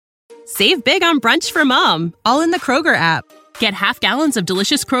Save big on brunch for mom, all in the Kroger app. Get half gallons of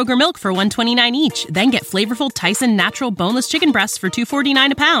delicious Kroger milk for $1.29 each. Then get flavorful Tyson natural boneless chicken breasts for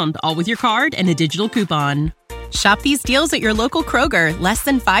 $2.49 a pound, all with your card and a digital coupon. Shop these deals at your local Kroger, less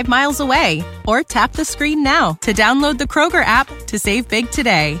than 5 miles away. Or tap the screen now to download the Kroger app to save big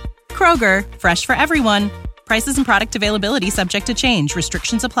today. Kroger, fresh for everyone. Prices and product availability subject to change.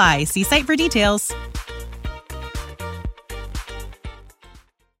 Restrictions apply. See site for details.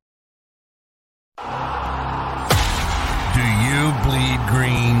 Do you bleed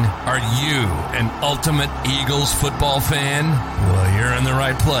green? Are you an ultimate Eagles football fan? Well, you're in the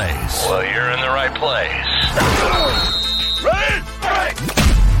right place. Ready?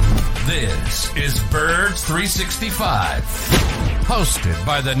 This is Birds 365, hosted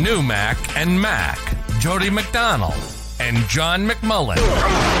by the new Mac and Mac, Jody McDonald and John McMullen.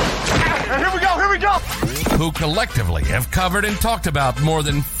 Here we go! Who collectively have covered and talked about more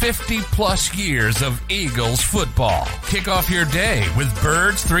than 50-plus years of Eagles football. Kick off your day with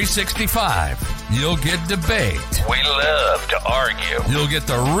Birds 365. You'll get debate. We love to argue. You'll get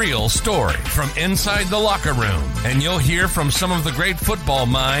the real story from inside the locker room. And you'll hear from some of the great football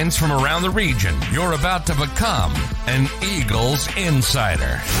minds from around the region. You're about to become an Eagles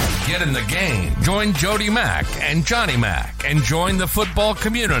insider. Get in the game. Join Jody Mack and Johnny Mack and join the football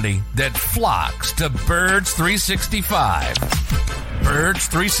community that flocks to Birds 365. Birds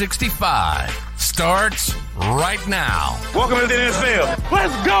 365 starts right now. Welcome to the NFL.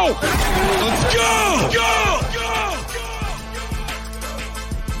 Let's go! Let's go! Go!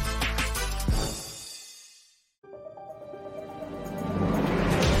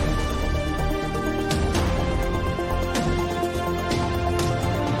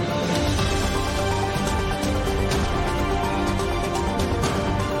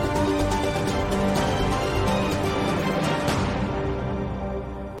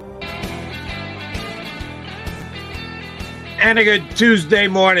 And a good Tuesday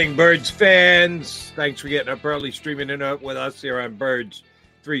morning, Birds fans. Thanks for getting up early, streaming in with us here on Birds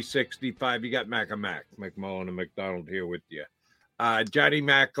 365. You got Mac and Mac, McMullen and McDonald here with you. Johnny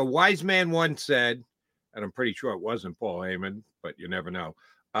Mac, a wise man once said, and I'm pretty sure it wasn't Paul Heyman, but you never know,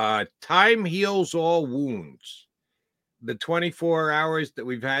 time heals all wounds. The 24 hours that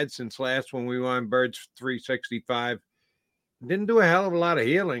we've had since last when we were on Birds 365 didn't do a hell of a lot of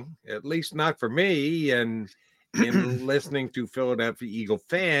healing, at least not for me. And in listening to Philadelphia Eagle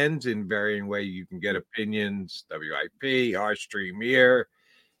fans in varying ways, you can get opinions, WIP, our stream here.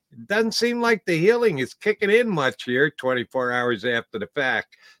 It doesn't seem like the healing is kicking in much here 24 hours after the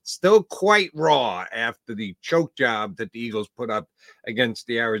fact. Still quite raw after the choke job that the Eagles put up against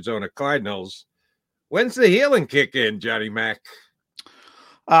the Arizona Cardinals. When's the healing kick in, Johnny Mac?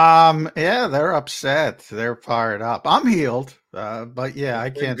 Yeah, they're upset. They're fired up. I'm healed, but yeah, I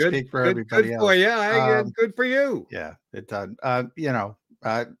can't speak for everybody good else. For you. Good for you. Yeah, it does.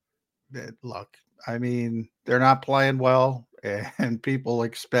 Look, I mean, they're not playing well, and people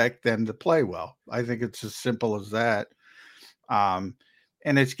expect them to play well. I think it's as simple as that. And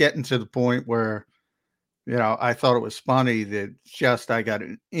it's getting to the point where, I thought it was funny that I got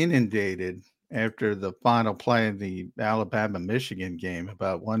inundated after the final play in the Alabama-Michigan game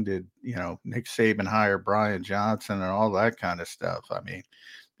about when did, Nick Saban hire Brian Johnson and all that kind of stuff. I mean,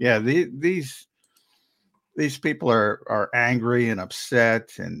 yeah, these people are angry and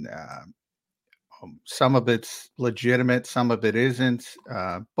upset, and some of it's legitimate, some of it isn't.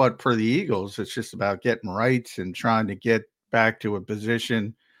 But for the Eagles, it's just about getting rights and trying to get back to a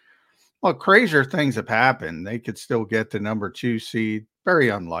position. Well, crazier things have happened. They could still get the number 2 seed. Very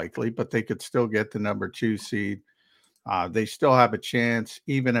unlikely, but they could still get the number 2 seed. They still have a chance,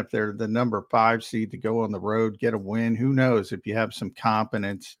 even if they're the number 5 seed, to go on the road, get a win. Who knows? If you have some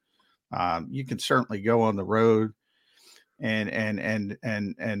confidence, you can certainly go on the road and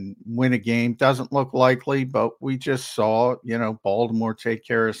win a game. Doesn't look likely, but we just saw, Baltimore take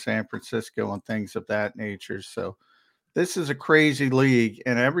care of San Francisco and things of that nature. So this is a crazy league,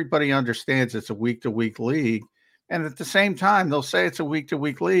 and everybody understands it's a week-to-week league. And at the same time, they'll say it's a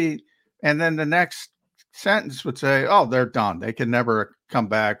week-to-week league, and then the next sentence would say, "Oh, they're done. They can never come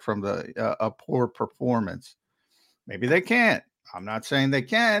back from a poor performance." Maybe they can't. I'm not saying they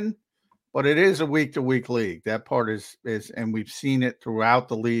can, but it is a week-to-week league. That part is, and we've seen it throughout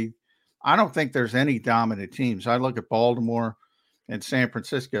the league. I don't think there's any dominant teams. I look at Baltimore and San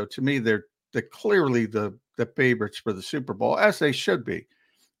Francisco. To me, they're clearly the favorites for the Super Bowl, as they should be.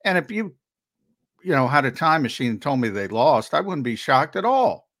 And if you had a time machine and told me they lost, I wouldn't be shocked at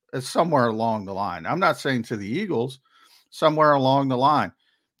all. It's somewhere along the line. I'm not saying to the Eagles, somewhere along the line.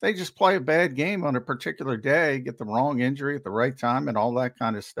 They just play a bad game on a particular day, get the wrong injury at the right time and all that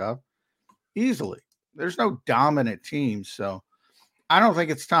kind of stuff. easily. There's no dominant team, so I don't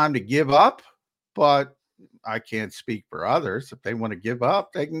think it's time to give up, but I can't speak for others. If they want to give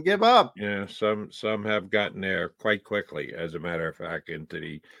up, they can give up. Yeah, some have gotten there quite quickly. As a matter of fact, into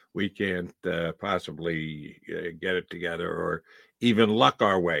the we can't possibly get it together or even luck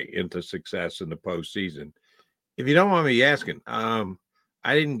our way into success in the postseason. If you don't mind me asking, I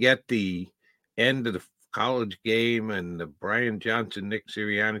didn't get the end of the college game and the Brian Johnson, Nick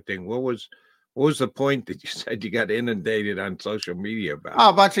Sirianni thing. What was the point that you said you got inundated on social media about? Oh,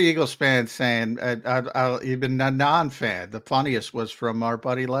 a bunch of Eagles fans saying, even a non-fan. The funniest was from our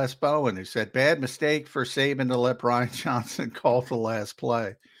buddy Les Bowen, who said, bad mistake for Saban to let Brian Johnson call the last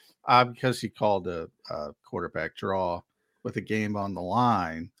play because he called a quarterback draw with a game on the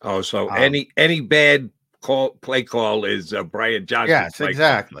line. Oh, so any bad play call is Brian Johnson. Yes,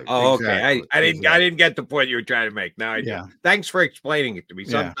 exactly. Oh, exactly, okay. I didn't get the point you were trying to make. Now I do. Yeah. Thanks for explaining it to me. Yeah.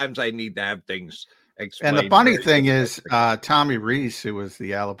 Sometimes I need to have things explained. And the funny thing is, Tommy Rees, who was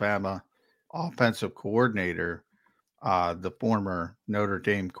the Alabama offensive coordinator, the former Notre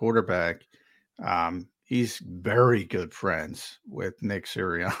Dame quarterback, he's very good friends with Nick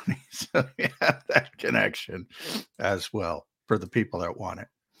Sirianni. So you have that connection as well for the people that want it.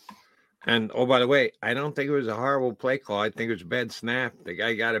 And, oh, by the way, I don't think it was a horrible play call. I think it was a bad snap. The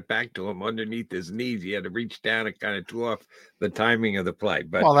guy got it back to him underneath his knees. He had to reach down and kind of threw off the timing of the play.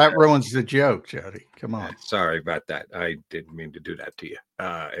 But well, that ruins the joke, Jody. Come on. Sorry about that. I didn't mean to do that to you,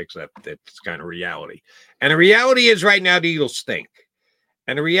 except it's kind of reality. And the reality is right now the Eagles stink.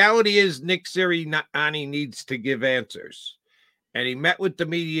 And the reality is Nick Sirianni needs to give answers. And he met with the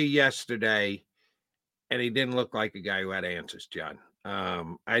media yesterday, and he didn't look like a guy who had answers, John.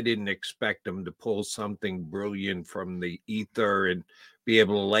 I didn't expect him to pull something brilliant from the ether and be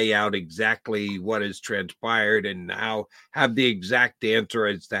able to lay out exactly what has transpired and how have the exact answer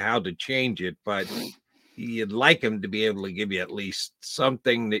as to how to change it. But you'd like him to be able to give you at least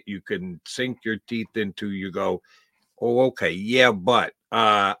something that you can sink your teeth into. You go, oh, okay, yeah, but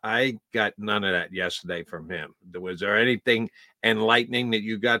I got none of that yesterday from him. Was there anything enlightening that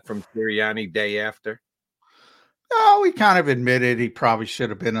you got from Sirianni day after? Oh, he kind of admitted he probably should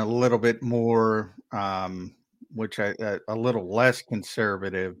have been a little bit more, a little less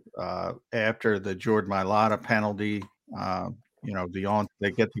conservative after the Jordan Mailata penalty.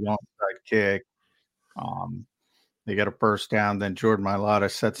 They get the onside kick. They get a first down. Then Jordan Mailata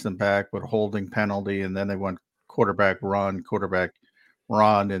sets them back with a holding penalty, and then they went quarterback run,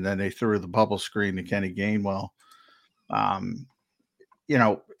 and then they threw the bubble screen to Kenny Gainwell.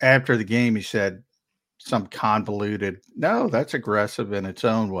 After the game, he said, some convoluted, no, that's aggressive in its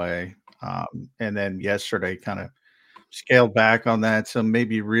own way. And then yesterday kind of scaled back on that. So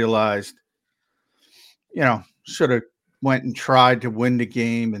maybe realized, should have went and tried to win the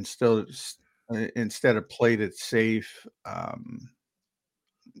game and still instead of played it safe.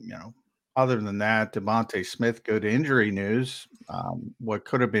 Other than that, Devontae Smith, good injury news. What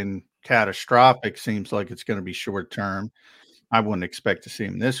could have been catastrophic seems like it's going to be short term. I wouldn't expect to see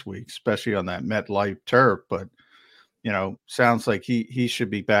him this week, especially on that MetLife turf. But, sounds like he should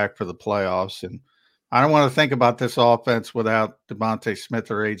be back for the playoffs. And I don't want to think about this offense without Devontae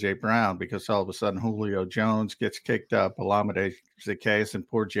Smith or A.J. Brown because all of a sudden Julio Jones gets kicked up, Olamide Zaccheaus, and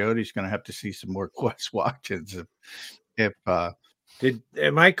poor Jody's going to have to see some more Quest Watkins. Am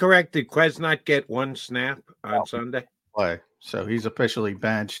I correct? Did Quest not get one snap on Sunday? Play. So he's officially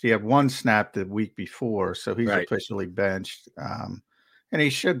benched. He had one snap the week before, so he's officially benched. And he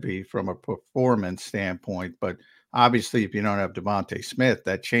should be from a performance standpoint. But obviously, if you don't have Devontae Smith,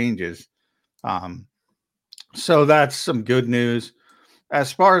 that changes. So that's some good news.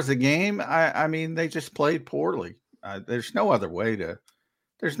 As far as the game, I mean, they just played poorly. There's no way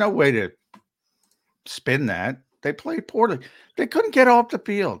to spin that. They played poorly. They couldn't get off the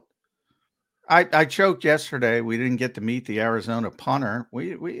field. I choked yesterday. We didn't get to meet the Arizona punter.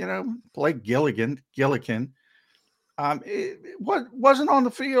 We played Gilligan. It wasn't on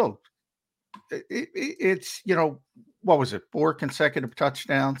the field. It's what was it? 4 consecutive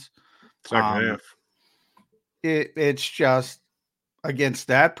touchdowns. Second half. It's just against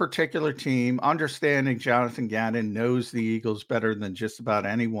that particular team. Understanding Jonathan Gannon knows the Eagles better than just about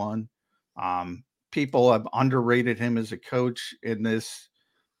anyone. People have underrated him as a coach in this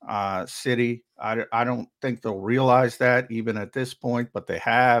city. I don't think they'll realize that even at this point, but they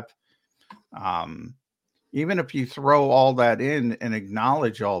have. Even if you throw all that in and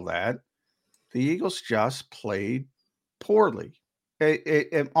acknowledge all that, the Eagles just played poorly.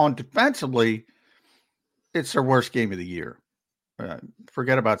 On defensively, it's their worst game of the year.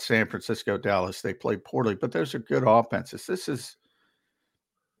 Forget about San Francisco, Dallas. They played poorly, but those are good offenses. This is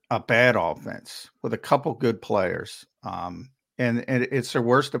a bad offense with a couple good players. And it's their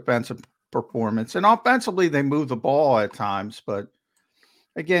worst defensive performance. And offensively, they move the ball at times, but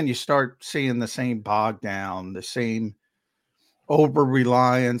again, you start seeing the same bog down, the same over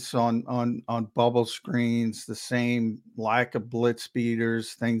reliance on bubble screens, the same lack of blitz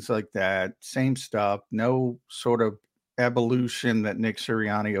beaters, things like that. Same stuff. No sort of evolution that Nick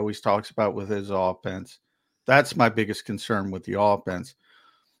Sirianni always talks about with his offense. That's my biggest concern with the offense.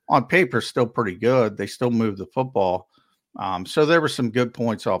 On paper, still pretty good. They still move the football. So there were some good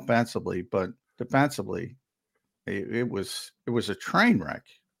points offensively, but defensively, it was a train wreck.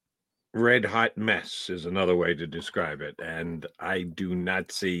 Red hot mess is another way to describe it. And I do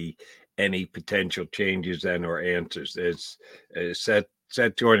not see any potential changes then or answers.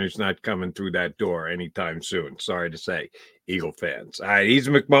 Seth Joyner's not coming through that door anytime soon. Sorry to say, Eagle fans. All right, he's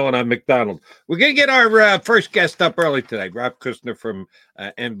McMullen. I'm McDonald. We're going to get our first guest up early today. Rob Kuestner from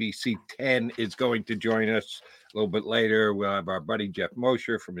NBC 10 is going to join us a little bit later. We'll have our buddy Geoff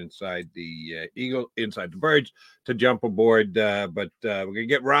Mosher from inside the Birds to jump aboard. But we're going to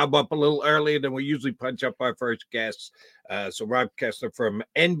get Rob up a little earlier than we usually punch up our first guests. So Rob Kuestner from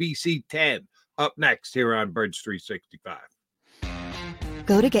NBC 10 up next here on Birds 365.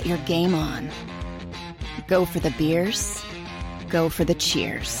 Go to get your game on. Go for the beers. Go for the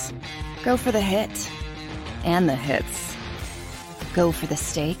cheers. Go for the hit and the hits. Go for the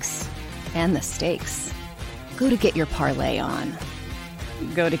stakes and the stakes. Go to get your parlay on.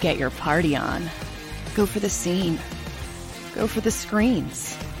 Go to get your party on. Go for the scene. Go for the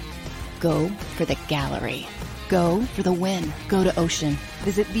screens. Go for the gallery. Go for the win. Go to Ocean.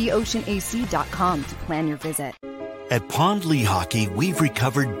 Visit theoceanac.com to plan your visit. At Pond Lehocky, we've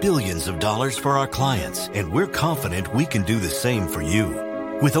recovered billions of dollars for our clients, and we're confident we can do the same for you.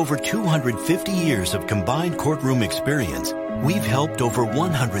 With over 250 years of combined courtroom experience, we've helped over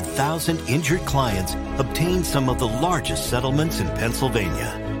 100,000 injured clients obtain some of the largest settlements in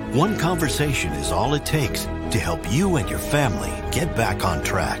Pennsylvania. One conversation is all it takes to help you and your family get back on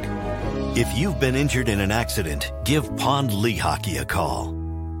track. If you've been injured in an accident, give Pond Lehocky a call.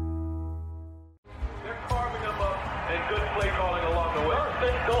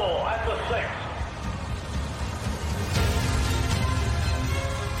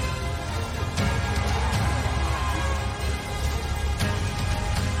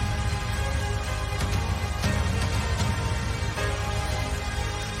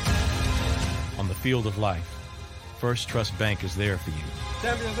 Field of life, First Trust Bank is there for you.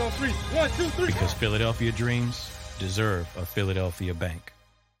 Champions on three. 1, 2, 3. Because Philadelphia dreams deserve a Philadelphia bank.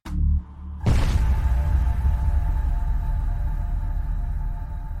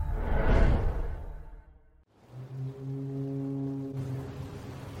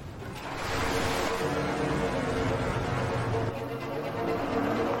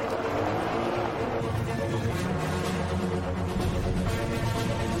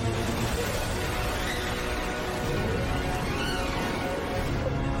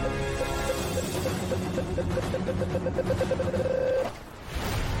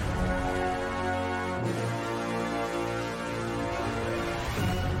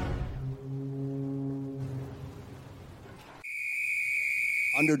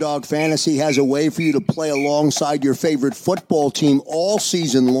 Underdog Fantasy has a way for you to play alongside your favorite football team all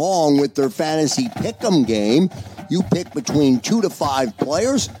season long with their Fantasy Pick'em game. You pick between 2 to 5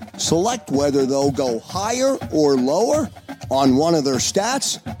 players, select whether they'll go higher or lower on one of their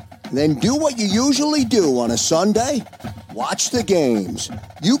stats, then do what you usually do on a Sunday, watch the games.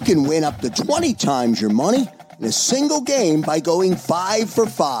 You can win up to 20 times your money in a single game by going 5 for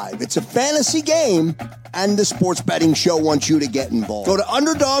 5. It's a fantasy game, and the Sports Betting Show wants you to get involved. Go to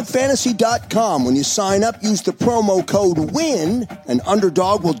UnderdogFantasy.com. When you sign up, use the promo code WIN, and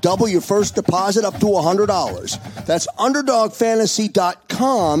Underdog will double your first deposit up to $100. That's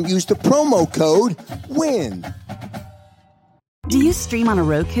UnderdogFantasy.com. Use the promo code WIN. Do you stream on a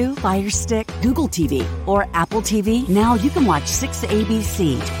Roku, Fire Stick, Google TV, or Apple TV? Now you can watch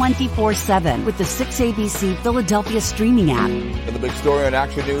 6ABC 24/7 with the 6ABC Philadelphia streaming app. And the big story on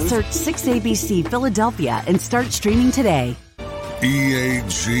Action News? Search 6ABC Philadelphia and start streaming today.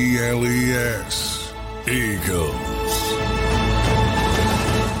 EAGLES, Eagles.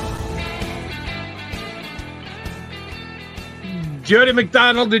 Jody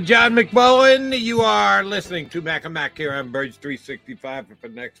McDonald and John McMullen, you are listening to Mac and Mac here on Birds 365. For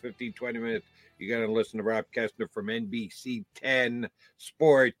the next 15, 20 minutes, you're going to listen to Rob Kuestner from NBC 10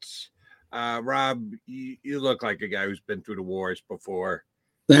 Sports. Rob, you look like a guy who's been through the wars before.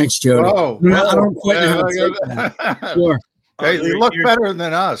 Thanks, Jody. Oh, I don't quite know how to take that. Sure. Hey, you look better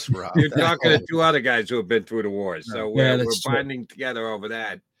than us, Rob. You're talking to two other guys who have been through the wars. So we're bonding together over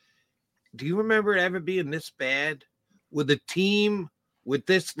that. do you remember it ever being this bad with a team with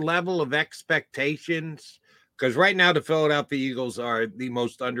this level of expectations? Because right now the Philadelphia Eagles are the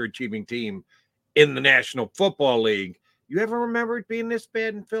most underachieving team in the National Football League. You ever remember it being this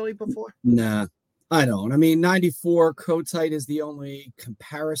bad in Philly before? Nah, I don't. I mean, 94 Kotite is the only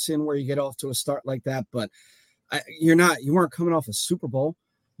comparison where you get off to a start like that, but you weren't coming off a Super Bowl.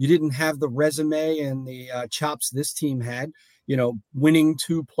 You didn't have the resume and the chops this team had, winning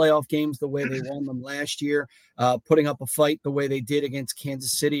 2 playoff games the way they won them last year, putting up a fight the way they did against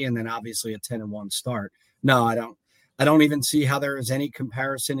Kansas City, and then obviously a 10-1 start. No, I don't even see how there is any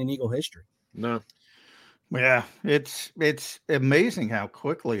comparison in Eagle history. No. Yeah, it's amazing how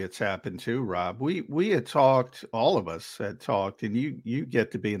quickly it's happened too, Rob. We had talked, all of us had talked, and you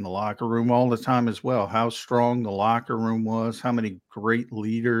get to be in the locker room all the time as well. How strong the locker room was, how many great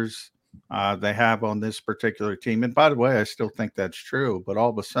leaders they have on this particular team. And by the way, I still think that's true. But all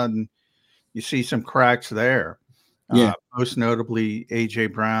of a sudden, you see some cracks there. Yeah. Most notably,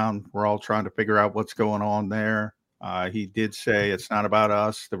 AJ Brown. We're all trying to figure out what's going on there. He did say it's not about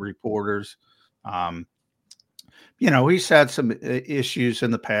us, the reporters. He's had some issues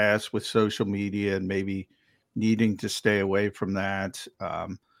in the past with social media and maybe needing to stay away from that.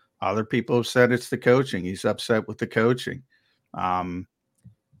 Other people have said it's the coaching. He's upset with the coaching.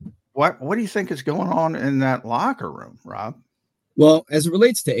 What do you think is going on in that locker room, Rob? Well, as it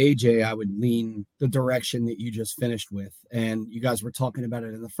relates to AJ, I would lean the direction that you just finished with. And you guys were talking about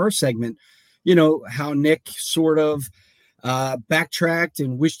it in the first segment, how Nick sort of backtracked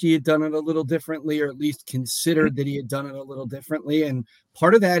and wished he had done it a little differently, or at least considered that he had done it a little differently. And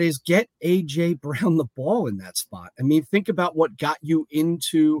part of that is get AJ Brown the ball in that spot. I mean, think about what got you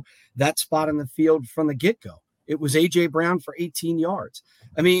into that spot in the field from the get-go. It was AJ Brown for 18 yards.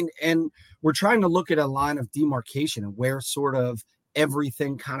 I mean, and we're trying to look at a line of demarcation and where sort of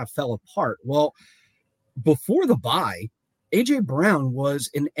everything kind of fell apart. Well, before the bye, AJ Brown was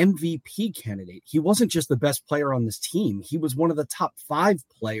an MVP candidate. He wasn't just the best player on this team. He was one of the top 5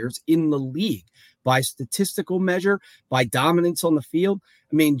 players in the league by statistical measure, by dominance on the field.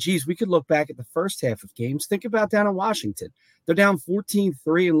 I mean, geez, we could look back at the first half of games. Think about down in Washington. They're down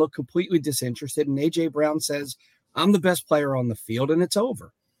 14-3 and look completely disinterested. And AJ Brown says, I'm the best player on the field, and it's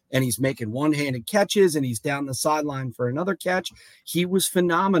over. And he's making one-handed catches, and he's down the sideline for another catch. He was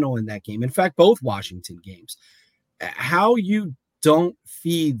phenomenal in that game. In fact, both Washington games. How you don't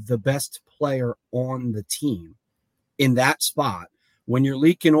feed the best player on the team in that spot when you're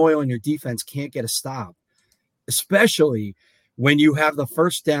leaking oil and your defense can't get a stop, especially when you have the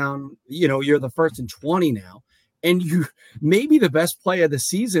first down, you're the 1st and 20 now, and you maybe the best play of the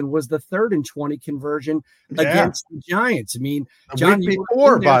season was the 3rd and 20 conversion against the Giants. I mean, John,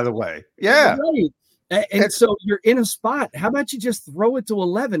 before, by the way. Yeah. Right. And so you're in a spot. How about you just throw it to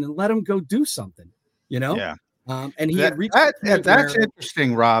 11 and let him go do something, Yeah. And he had reached that's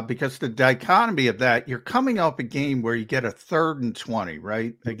interesting, Rob, because the dichotomy of that, you're coming off a game where you get a 3rd and 20,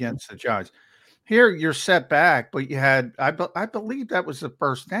 right, against the Giants. Here you're set back, but you had, I believe that was the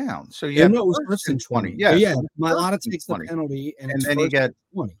first down. So you had it was 1st and 20. Yeah, Mailata takes the penalty, and then you get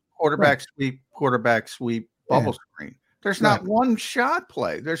 20. quarterback sweep, bubble screen. There's not one shot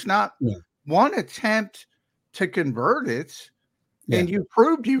play. There's not one attempt to convert it. Yeah. And you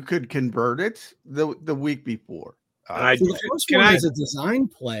proved you could convert it the week before. The first one is a design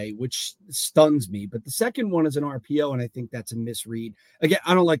play, which stuns me. But the second one is an RPO, and I think that's a misread. Again,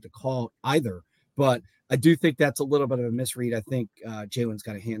 I don't like the call either, but I do think that's a little bit of a misread. I think Jalen's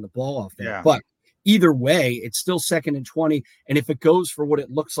got to hand the ball off there. Yeah. But either way, it's still 2nd and 20. And if it goes for what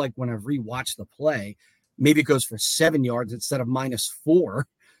it looks like when I've rewatched the play, maybe it goes for 7 yards instead of -4.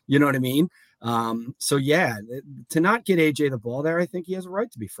 You know what I mean? So yeah, to not get AJ the ball there, I think he has a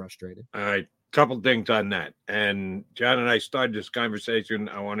right to be frustrated. All right, couple things on that. And John and I started this conversation.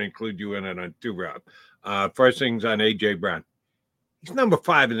 I want to include you in it on too, Rob. First things on AJ Brown. He's number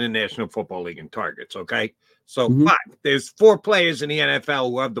 5 in the National Football League in targets. Okay, so 5. There's 4 players in the NFL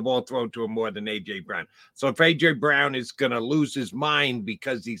who have the ball thrown to him more than AJ Brown. So if AJ Brown is going to lose his mind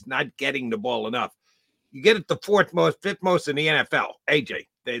because he's not getting the ball enough, you get it the 4th most, 5th most in the NFL, AJ.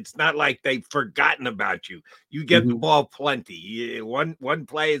 It's not like they've forgotten about you. You get the ball plenty. One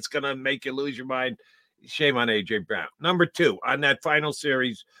play is going to make you lose your mind. Shame on AJ Brown. Number 2, on that final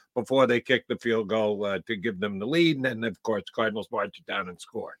series before they kicked the field goal to give them the lead, and then, of course, Cardinals march it down and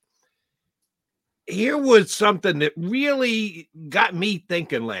score. Here was something that really got me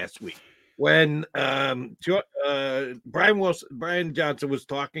thinking last week when Brian Johnson was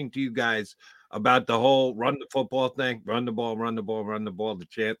talking to you guys about the whole run the football thing, run the ball, the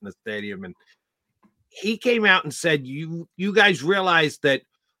chant in the stadium. And he came out and said, you guys realize that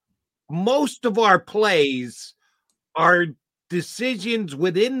most of our plays are decisions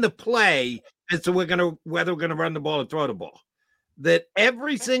within the play as to whether we're going to run the ball or throw the ball. That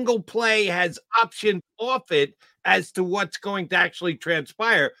every single play has options off it as to what's going to actually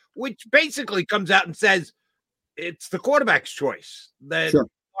transpire, which basically comes out and says it's the quarterback's choice. That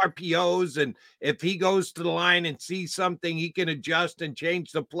RPOs, and if he goes to the line and sees something, he can adjust and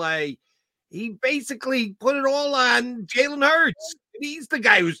change the play. He basically put it all on Jalen Hurts. He's the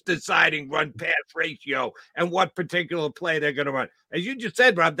guy who's deciding run-pass ratio and what particular play they're going to run. As you just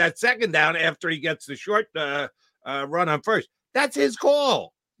said, Rob, that second down after he gets the short run on first, that's his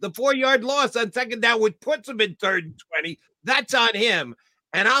call. The 4-yard loss on second down, which puts him in 3rd and 20, that's on him.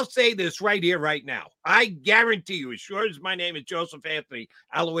 And I'll say this right here, right now. I guarantee you, as sure as my name is Joseph Anthony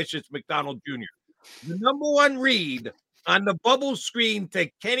Aloysius McDonald Jr., the number one read on the bubble screen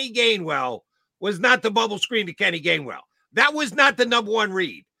to Kenny Gainwell was not the bubble screen to Kenny Gainwell. That was not the number one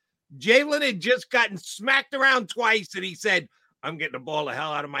read. Jalen had just gotten smacked around twice, and he said, I'm getting the ball the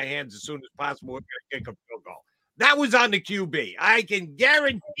hell out of my hands as soon as possible. We're going to kick a field goal. That was on the QB. I can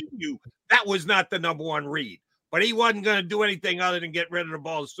guarantee you that was not the number one read. But he wasn't going to do anything other than get rid of the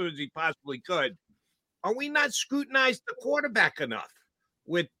ball as soon as he possibly could. Are we not scrutinized the quarterback enough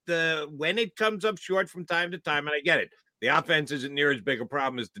with when it comes up short from time to time? And I get it. The offense isn't near as big a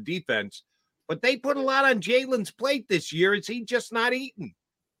problem as the defense, but they put a lot on Jalen's plate this year. Is he just not eating?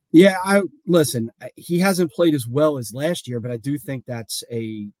 Yeah, listen, he hasn't played as well as last year, but I do think that's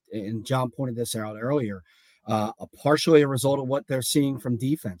and John pointed this out earlier, partially a result of what they're seeing from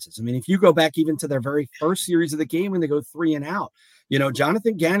defenses. I mean, if you go back even to their very first series of the game when they go 3 and out,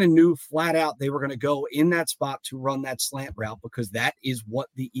 Jonathan Gannon knew flat out they were going to go in that spot to run that slant route because that is what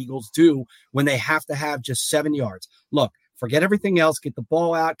the Eagles do when they have to have just 7 yards. Look, forget everything else. Get the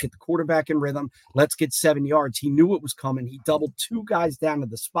ball out, get the quarterback in rhythm. Let's get 7 yards. He knew it was coming. He doubled 2 guys down to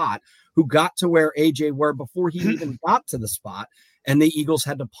the spot who got to where AJ were before he even got to the spot. And the Eagles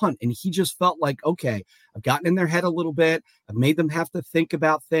had to punt. And he just felt like, okay, I've gotten in their head a little bit. I've made them have to think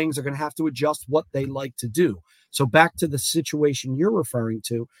about things. They're going to have to adjust what they like to do. So back to the situation you're referring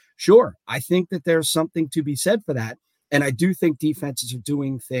to, sure, I think that there's something to be said for that. And I do think defenses are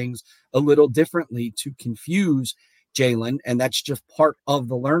doing things a little differently to confuse Jalen. And that's just part of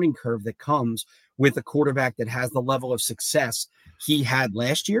the learning curve that comes with a quarterback that has the level of success he had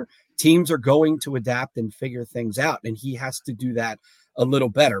last year. Teams are going to adapt and figure things out, and he has to do that a little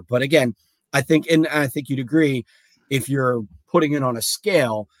better. But again, I think you'd agree, if you're putting it on a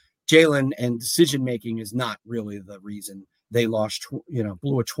scale, Jalen and decision-making is not really the reason they lost,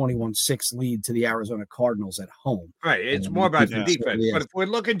 blew a 21-6 lead to the Arizona Cardinals at home. Right. It's more about the defense. But if we're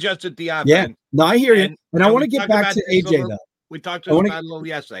looking just at the offense. Yeah. No, I hear you. And I want to get back to AJ, though. We talked about a little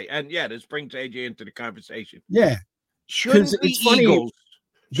yesterday. And, this brings AJ into the conversation. Yeah. Shouldn't the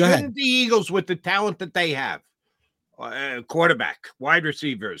Eagles, with the talent that they have, quarterback, wide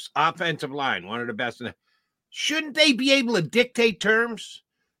receivers, offensive line, one of the best, shouldn't they be able to dictate terms?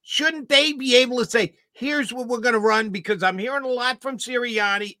 Shouldn't they be able to say, here's what we're going to run? Because I'm hearing a lot from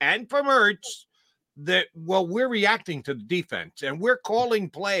Sirianni and from Hurts that, we're reacting to the defense and we're calling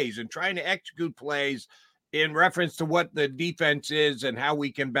plays and trying to execute plays in reference to what the defense is and how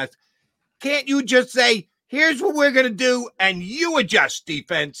we can best. Can't you just say, here's what we're going to do, and you adjust,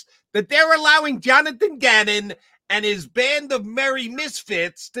 defense, that they're allowing Jonathan Gannon and his band of merry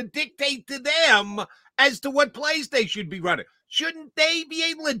misfits to dictate to them as to what plays they should be running? Shouldn't they be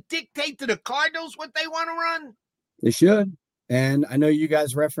able to dictate to the Cardinals what they want to run? They should. And I know you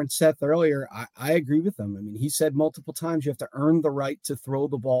guys referenced Seth earlier. I agree with him. I mean, he said multiple times you have to earn the right to throw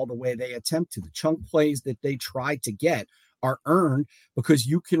the ball the way they attempt to. The chunk plays that they try to get are earned because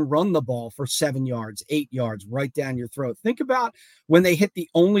you can run the ball for 7 yards, 8 yards right down your throat. Think about when they hit the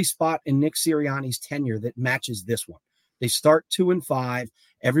only spot in Nick Sirianni's tenure that matches this one. They start 2-5.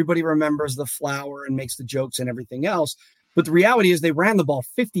 Everybody remembers the flower and makes the jokes and everything else. But the reality is they ran the ball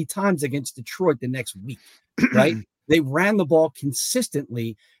 50 times against Detroit the next week, right? They ran the ball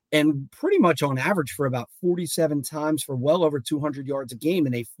consistently and pretty much on average for about 47 times for well over 200 yards a game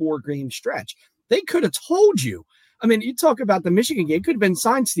in a 4-game stretch. They could have told you. I mean, you talk about the Michigan game, it could have been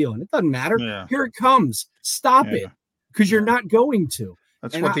sign stealing. It doesn't matter. Yeah. Here it comes. Stop it, because you're not going to.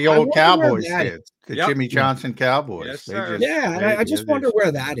 That's what the old Cowboys did. The Jimmy Johnson Cowboys. Yes, I just wonder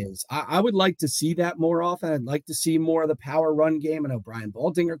where that is. I would like to see that more often. I'd like to see more of the power run game. I know Brian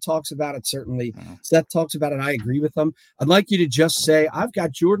Baldinger talks about it. Certainly Seth talks about it. I agree with them. I'd like you to just say, I've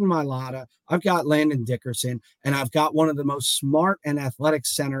got Jordan Mailata, I've got Landon Dickerson, and I've got one of the most smart and athletic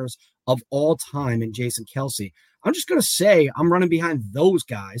centers of all time in Jason Kelce. I'm just going to say I'm running behind those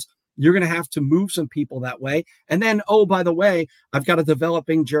guys. You're going to have to move some people that way. And then, oh, by the way, I've got a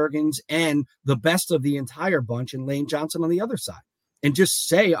developing Juergens and the best of the entire bunch and Lane Johnson on the other side. And just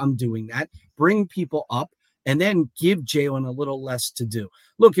say I'm doing that, bring people up, and then give Jalen a little less to do.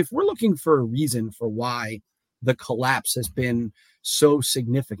 Look, if we're looking for a reason for why the collapse has been so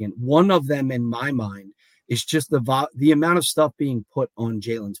significant, one of them in my mind is just the amount of stuff being put on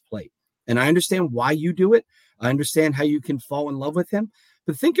Jalen's plate. And I understand why you do it. I understand how you can fall in love with him.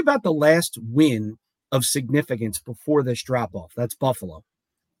 But think about the last win of significance before this drop-off. That's Buffalo.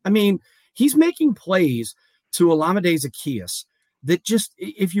 I mean, he's making plays to Olamide Zaccheaus that just,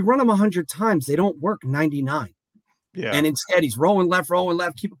 if you run them 100 times, they don't work 99. Yeah. And instead, he's rolling left,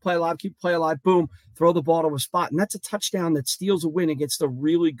 keep a play alive, boom, throw the ball to a spot. And that's a touchdown that steals a win against a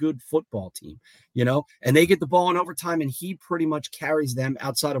really good football team, and they get the ball in overtime, and he pretty much carries them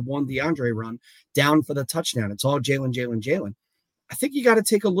outside of one DeAndre run down for the touchdown. It's all Jalen. I think you got to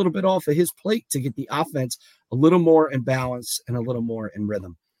take a little bit off of his plate to get the offense a little more in balance and a little more in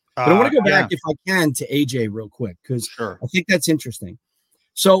rhythm. But I want to go back, if I can, to AJ real quick, because I think that's interesting.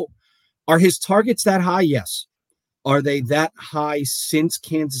 So are his targets that high? Yes. Are they that high since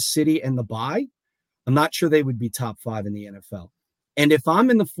Kansas City and the bye? I'm not sure they would be top 5 in the NFL. And if I'm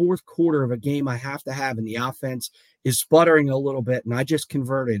in the fourth quarter of a game I have to have and the offense is sputtering a little bit and I just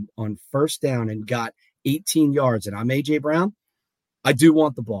converted on first down and got 18 yards and I'm AJ Brown, I do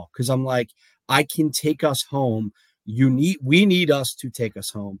want the ball because I'm like, I can take us home. We need us to take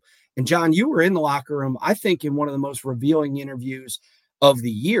us home. And John, you were in the locker room, I think, in one of the most revealing interviews of the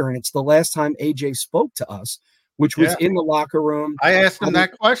year. And it's the last time AJ spoke to us, which was in the locker room. I asked him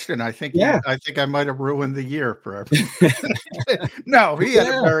that question. I think I might have ruined the year for everyone. No, he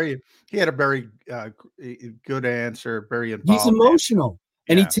had a very good answer, very involved. He's emotional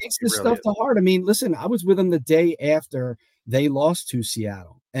and he takes this stuff to heart. I mean, listen, I was with him the day after they lost to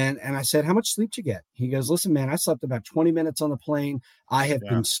Seattle. And I said, how much sleep did you get? He goes, listen, man, I slept about 20 minutes on the plane. I have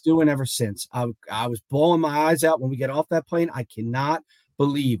been stewing ever since. I was bawling my eyes out when we get off that plane. I cannot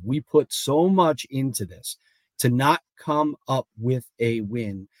believe we put so much into this to not come up with a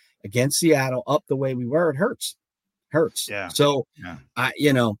win against Seattle up the way we were. It hurts. Yeah. So I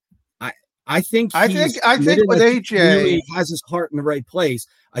think with AJ, really has his heart in the right place.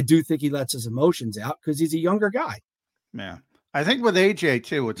 I do think he lets his emotions out because he's a younger guy. Yeah. I think with AJ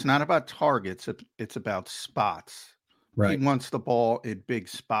too, it's not about targets. It's about spots. Right. He wants the ball in big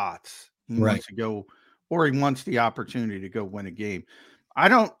spots. He wants to go, or he wants the opportunity to go win a game. I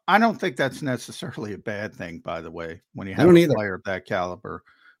don't think that's necessarily a bad thing, by the way, when you have a player of that caliber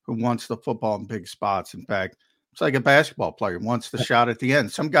who wants the football in big spots. In fact, it's like a basketball player wants the shot at the end.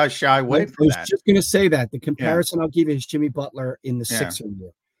 Some guys shy away from that. I was just going to say that. The comparison I'll give you is Jimmy Butler in the Sixer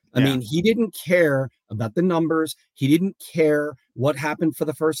year. I mean, he didn't care about the numbers. He didn't care what happened for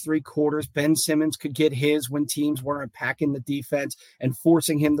the first 3 quarters. Ben Simmons could get his when teams weren't packing the defense and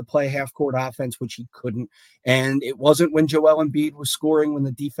forcing him to play half-court offense, which he couldn't. And it wasn't when Joel Embiid was scoring when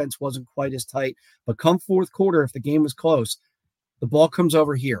the defense wasn't quite as tight. But come fourth quarter, if the game was close, the ball comes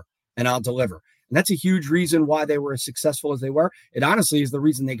over here, and I'll deliver. And that's a huge reason why they were as successful as they were. It honestly is the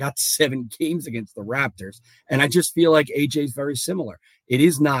reason they got 7 games against the Raptors. And I just feel like AJ is very similar. It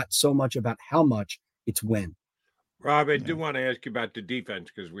is not so much about how much, it's when. Rob, I do want to ask you about the defense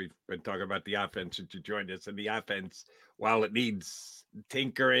because we've been talking about the offense since you joined us. And the offense, while it needs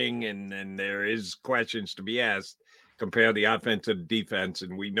tinkering and there is questions to be asked, compare the offense to the defense.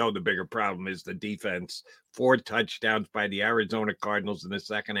 And we know the bigger problem is the defense. 4 touchdowns by the Arizona Cardinals in the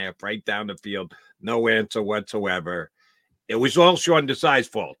second half, right down the field. No answer whatsoever. It was all Sean Desai's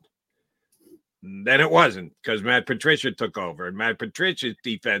fault. Then it wasn't because Matt Patricia took over. And Matt Patricia's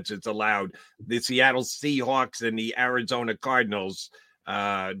defense has allowed the Seattle Seahawks and the Arizona Cardinals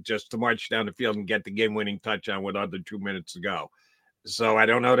just to march down the field and get the game-winning touchdown with under 2 minutes to go. So I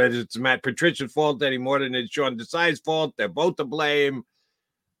don't know that it's Matt Patricia's fault any more than it's Sean Desai's fault. They're both to blame.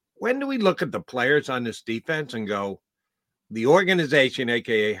 When do we look at the players on this defense and go, the organization,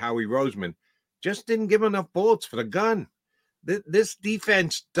 a.k.a. Howie Roseman, just didn't give enough bullets for the gun? This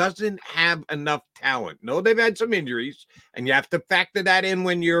defense doesn't have enough talent. No, they've had some injuries, and you have to factor that in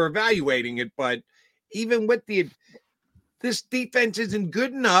when you're evaluating it. But even with this defense isn't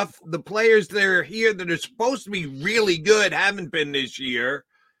good enough. The players that are here that are supposed to be really good haven't been this year.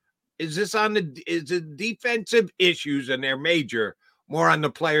 Is it defensive issues, and they're major, more on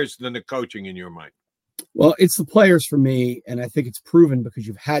the players than the coaching in your mind? Well, it's the players for me, and I think it's proven because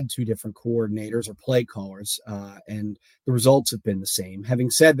you've had 2 different coordinators or play callers, and the results have been the same.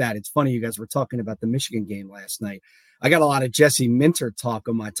 Having said that, it's funny you guys were talking about the Michigan game last night. I got a lot of Jesse Minter talk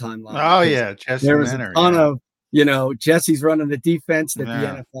on my timeline. Oh, yeah, Jesse There was Minter, a ton of Jesse's running the defense that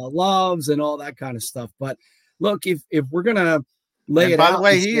the NFL loves and all that kind of stuff. But look, if we're going to lay it out. By the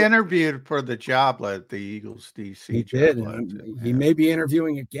way, he interviewed for the job at the Eagles DC. He did. He may be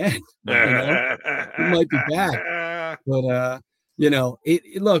interviewing again. He might be back. But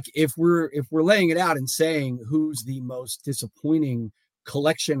look, if we're laying it out and saying who's the most disappointing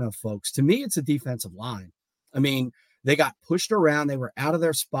collection of folks, to me, it's a defensive line. I mean, they got pushed around. They were out of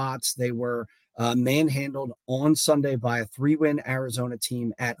their spots. They were manhandled on Sunday by a 3-win Arizona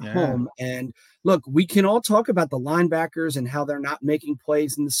team at home. And look, we can all talk about the linebackers and how they're not making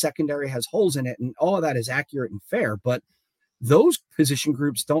plays and the secondary has holes in it. And all of that is accurate and fair. But those position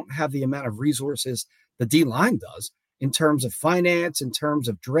groups don't have the amount of resources the D-line does in terms of finance, in terms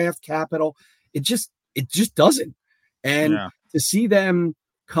of draft capital. It just doesn't. And to see them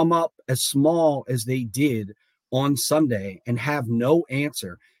come up as small as they did on Sunday and have no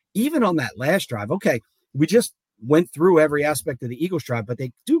answer, even on that last drive. Okay, we just went through every aspect of the Eagles drive, but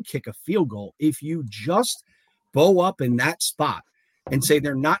they do kick a field goal. If you just bow up in that spot and say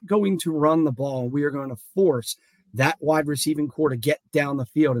they're not going to run the ball, we are going to force that wide receiving core to get down the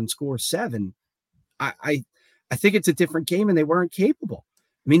field and score 7, I think it's a different game, and they weren't capable.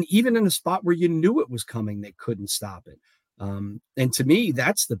 I mean, even in a spot where you knew it was coming, they couldn't stop it. And to me,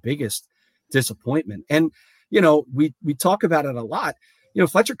 that's the biggest disappointment. And, we talk about it a lot.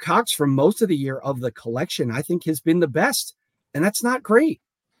 Fletcher Cox for most of the year of the collection, I think, has been the best. And that's not great.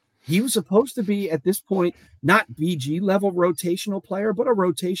 He was supposed to be, at this point, not BG level rotational player, but a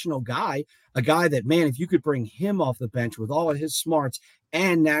rotational guy, a guy that, man, if you could bring him off the bench with all of his smarts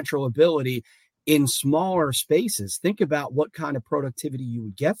and natural ability in smaller spaces, think about what kind of productivity you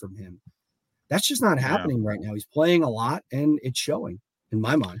would get from him. That's just not happening right now. He's playing a lot, and it's showing in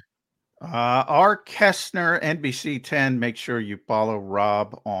my mind. R. Kuestner, NBC 10. Make sure you follow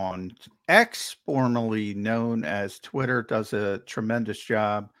Rob on X, formerly known as Twitter. Does a tremendous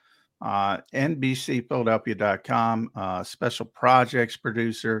job. NBCPhiladelphia.com. Special projects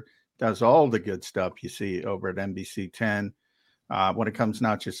producer. Does all the good stuff you see over at NBC 10 when it comes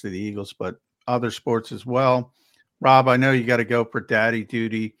not just to the Eagles, but other sports as well. Rob, I know you got to go for daddy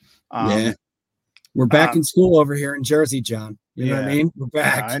duty. We're back in school over here in Jersey, John. You know what I mean? We're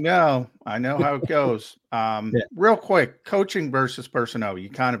back. I know how it goes. Real quick, coaching versus personnel. You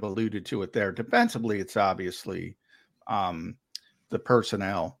kind of alluded to it there. Defensively, it's obviously the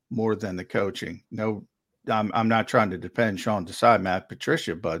personnel more than the coaching. No, I'm not trying to defend Sean Desai, Matt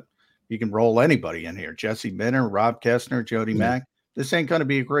Patricia, but you can roll anybody in here. Jesse Minner, Rob Kuestner, Jody Mack. This ain't going to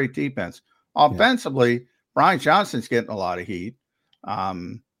be a great defense. Offensively, Brian Johnson's getting a lot of heat.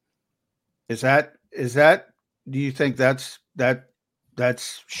 Is that? Do you think that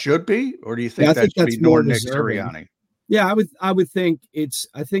should be, or do you think that should be more Nick Sirianni? Yeah, I would think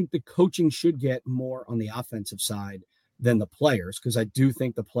I think the coaching should get more on the offensive side than the players, because I do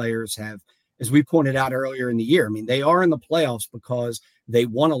think the players have, as we pointed out earlier in the year, I mean, they are in the playoffs because they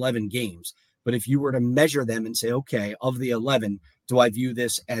won 11 games. But if you were to measure them and say, okay, of the 11, do I view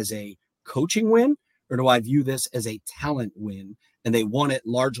this as a coaching win, or do I view this as a talent win? And they won it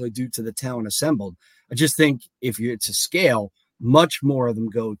largely due to the talent assembled. I just think if it's a scale, much more of them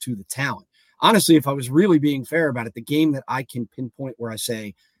go to the talent. Honestly, if I was really being fair about it, the game that I can pinpoint where I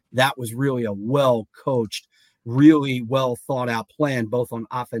say that was really a well-coached, really well-thought-out plan, both on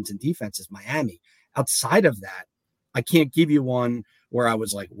offense and defense, is Miami. Outside of that, I can't give you one where I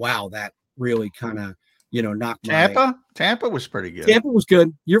was like, wow, that really kind of, knocked Tampa was pretty good. Tampa was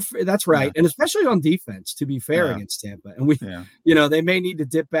good. That's right. Yeah. And especially on defense, to be fair, against Tampa. And they may need to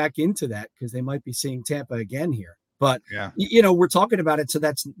dip back into that because they might be seeing Tampa again here. But, we're talking about it. So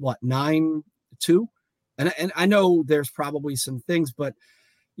that's what, 9-2? And I know there's probably some things, but,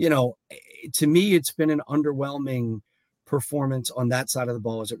 to me, it's been an underwhelming performance on that side of the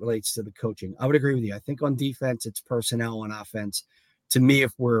ball as it relates to the coaching. I would agree with you. I think on defense, it's personnel. On offense, to me,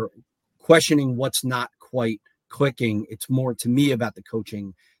 if we're questioning what's not quite clicking, it's more to me about the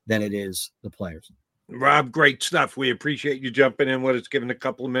coaching than it is the players. Rob, great stuff. We appreciate you jumping in with us, giving a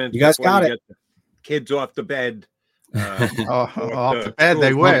couple of minutes. You guys got it. Get the kids off the bed. Off the bed,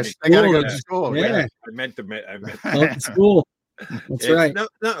 they wish. They got to go to school. Yeah. I meant to school. That's right. No,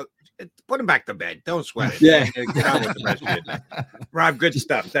 put them back to bed. Don't sweat it. Yeah. Get on with the rest of your day. Rob, good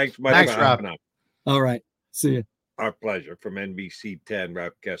stuff. Thanks much. Thanks, Rob. All right. See you. Our pleasure. From NBC 10,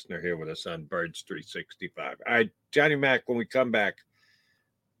 Rob Kuestner here with us on Birds 365. All right, Johnny Mac, when we come back,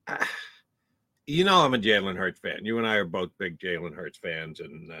 I'm a Jalen Hurts fan. You and I are both big Jalen Hurts fans,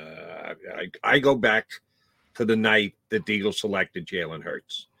 and I go back to the night that the Eagles selected Jalen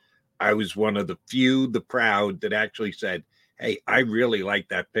Hurts. I was one of the few, the proud, that actually said, hey, I really like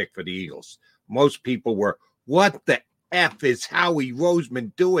that pick for the Eagles. Most people were, what the F is Howie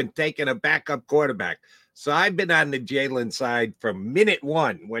Roseman doing taking a backup quarterback? So I've been on the Jalen side from minute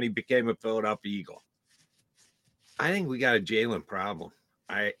one when he became a Philadelphia Eagle. I think we got a Jalen problem.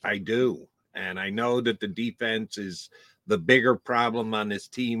 I do. And I know that the defense is the bigger problem on this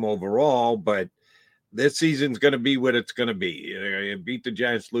team overall, but this season's going to be what it's going to be. They beat the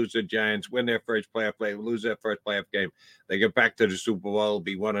Giants, lose the Giants, win their first playoff play, lose their first playoff game. They get back to the Super Bowl. It'll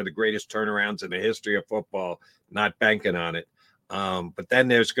be one of the greatest turnarounds in the history of football, not banking on it. But then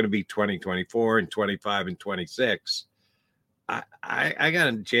there's going to be 2024 and 25 and 26. I got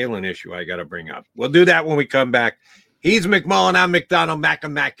a Jalen issue I got to bring up. We'll do that when we come back. He's McMullen. I'm McDonald. Mac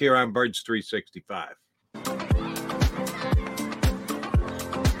and Mac here on Birds 365.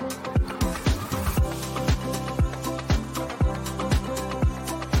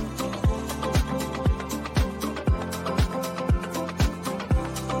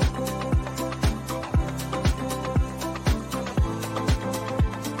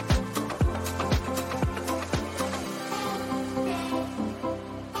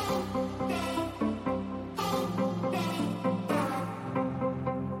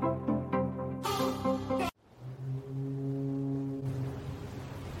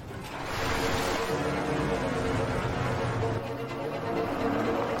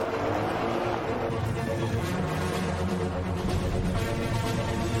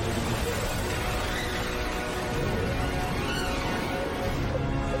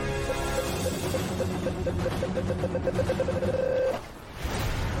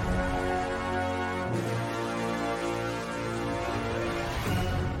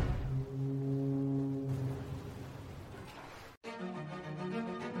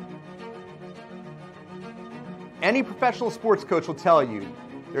 Any professional sports coach will tell you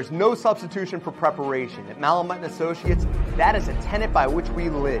there's no substitution for preparation. At Malamut & Associates, that is a tenet by which we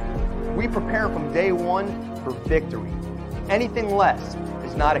live. We prepare from day one for victory. Anything less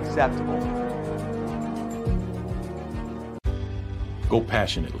is not acceptable. Go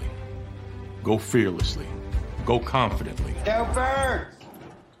passionately. Go fearlessly. Go confidently. Go Birds!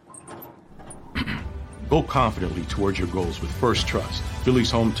 Go confidently towards your goals with First Trust,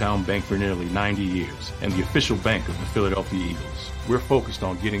 Philly's hometown bank for nearly 90 years, and the official bank of the Philadelphia Eagles. We're focused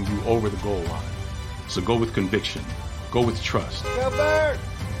on getting you over the goal line. So go with conviction, go with trust, Go Birds!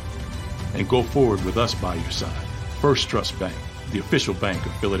 and go forward with us by your side. First Trust Bank, the official bank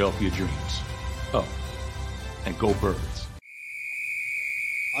of Philadelphia dreams. Oh, and go Birds.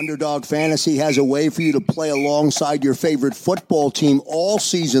 Underdog Fantasy has a way for you to play alongside your favorite football team all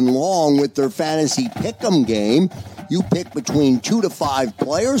season long with their Fantasy Pick'em game. You pick between 2 to 5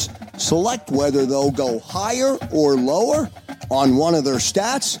 players, select whether they'll go higher or lower on one of their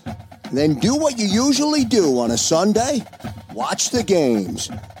stats, then do what you usually do on a Sunday. Watch the games.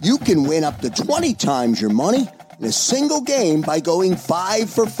 You can win up to 20 times your money in a single game by going 5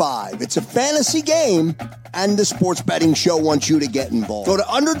 for 5. It's a fantasy game, and the sports betting show wants you to get involved. Go to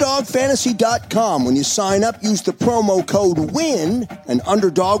UnderdogFantasy.com. When you sign up, use the promo code WIN, and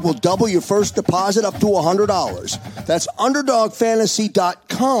Underdog will double your first deposit up to $100. That's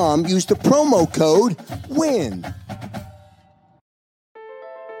UnderdogFantasy.com. Use the promo code WIN.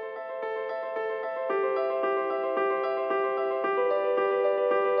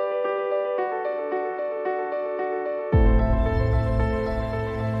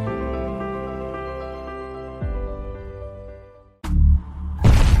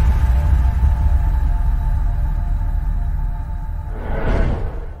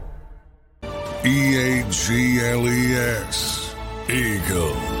 EAGLES,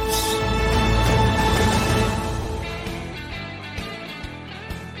 Eagles.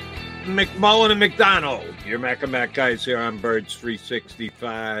 McMullen and McDonald, your Mac and Mac guys here on Birds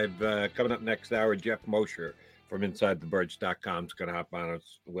 365. Coming up next hour, Geoff Mosher from InsideTheBirds.com is going to hop on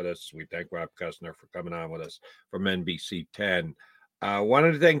with us. We thank Rob Kuestner for coming on with us from NBC 10. One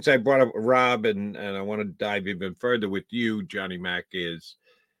of the things I brought up with Rob, and I want to dive even further with you, Johnny Mac, is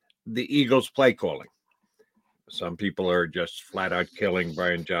the Eagles play calling. Some people are just flat out killing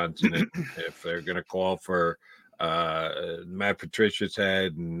Brian Johnson. If they're going to call for Matt Patricia's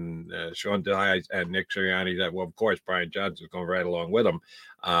head and Sean Dye and Nick Sirianni's head, well, of course, Brian Johnson's going right along with him.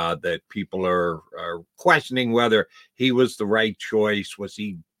 That people are questioning whether he was the right choice. Was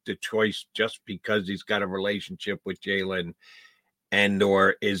he the choice just because he's got a relationship with Jalen? And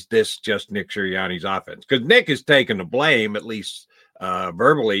or is this just Nick Sirianni's offense? Because Nick is taking the blame, at least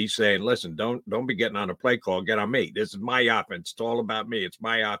verbally, saying, listen, don't be getting on a play call. Get on me. This is my offense. It's all about me. It's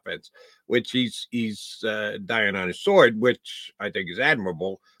my offense, which he's dying on his sword, which I think is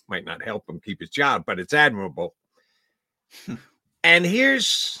admirable. Might not help him keep his job, but it's admirable. And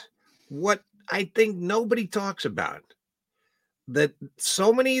here's what I think nobody talks about, that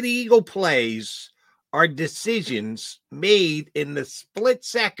so many of the Eagle plays are decisions made in the split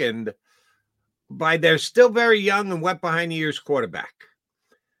second by their still very young and wet behind the ears quarterback.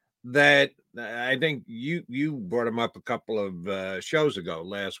 That I think you brought him up a couple of shows ago,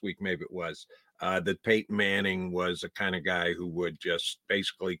 last week maybe it was, that Peyton Manning was a kind of guy who would just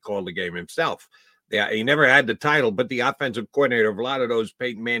basically call the game himself. Yeah, he never had the title, but the offensive coordinator of a lot of those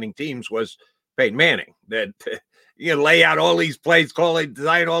Peyton Manning teams was Peyton Manning. That you lay out all these plays,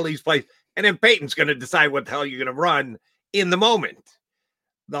 design all these plays, and then Peyton's going to decide what the hell you're going to run in the moment.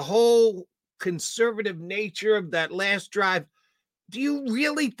 The whole conservative nature of that last drive. Do you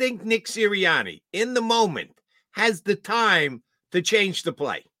really think Nick Sirianni, in the moment, has the time to change the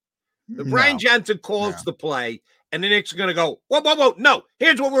play? The Brian Johnson calls the play, and the Knicks are going to go, whoa, no,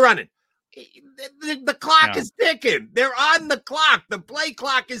 here's what we're running. The clock is ticking. They're on the clock. The play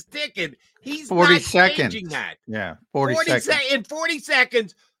clock is ticking. He's 40 not seconds. changing that. Yeah, 40 seconds. In 40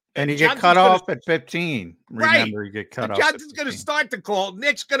 seconds. And you get cut off at 15. Remember, you get cut off. Johnson's going to start the call.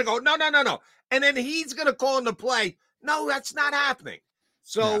 Nick's going to go, no. And then he's going to call in the play. No, that's not happening.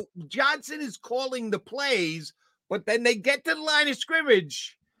 So Johnson is calling the plays, but then they get to the line of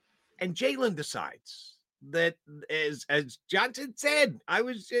scrimmage, and Jalen decides that, as Johnson said, I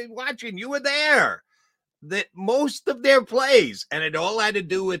was watching, you were there, that most of their plays, and it all had to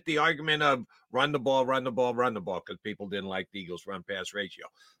do with the argument of run the ball, because people didn't like the Eagles' run-pass ratio,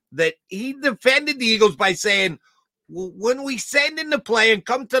 that he defended the Eagles by saying, well, when we send in the play and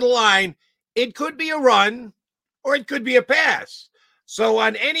come to the line, it could be a run, or it could be a pass. So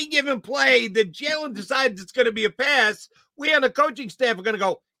on any given play that Jalen decides it's going to be a pass, we on the coaching staff are going to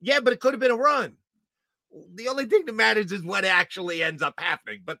go, yeah, but it could have been a run. The only thing that matters is what actually ends up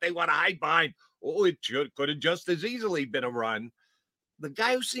happening. But they want to hide behind, it could have just as easily been a run. The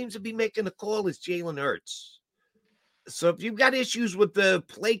guy who seems to be making the call is Jalen Hurts. So if you've got issues with the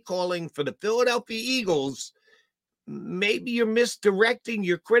play calling for the Philadelphia Eagles, maybe you're misdirecting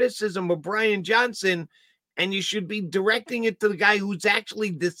your criticism of Brian Johnson, and you should be directing it to the guy who's actually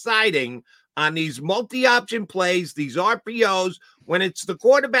deciding on these multi-option plays, these RPOs, when it's the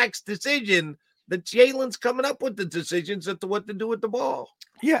quarterback's decision that Jalen's coming up with the decisions as to what to do with the ball.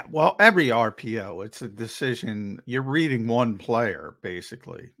 Yeah, well, every RPO, it's a decision. You're reading one player,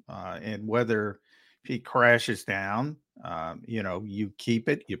 basically, and whether if he crashes down, you keep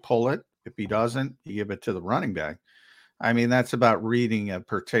it, you pull it. If he doesn't, you give it to the running back. I mean, that's about reading a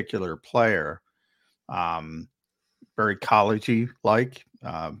particular player. Very collegey like,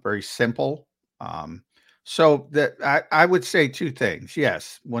 very simple. So that I would say two things.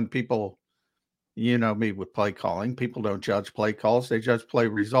 Yes, when people, me with play calling, people don't judge play calls; they judge play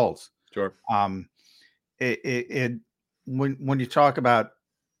results. Sure. When you talk about,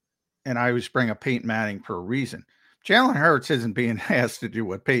 and I always bring up Peyton Manning for a reason. Jalen Hurts isn't being asked to do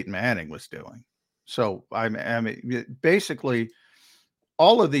what Peyton Manning was doing. So I mean, basically,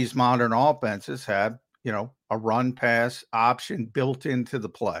 all of these modern offenses have, a run pass option built into the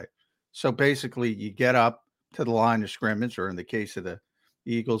play. So basically you get up to the line of scrimmage, or in the case of the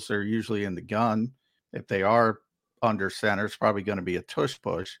Eagles, they're usually in the gun. If they are under center, it's probably going to be a tush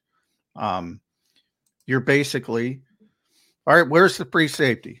push. You're basically, all right, where's the free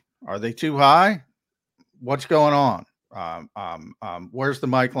safety? Are they too high? What's going on? Where's the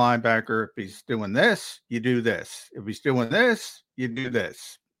Mike linebacker? If he's doing this, you do this. If he's doing this, you do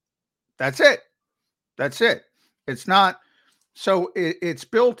this. That's it. It's not. So it's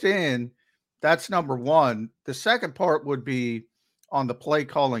built in. That's number one. The second part would be on the play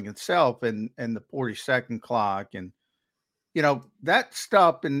calling itself and the 40-second clock. And, that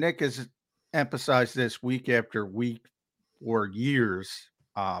stuff, and Nick has emphasized this week after week for years.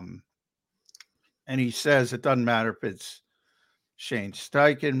 And he says it doesn't matter if it's Shane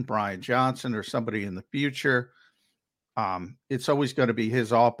Steichen, Brian Johnson, or somebody in the future. It's always going to be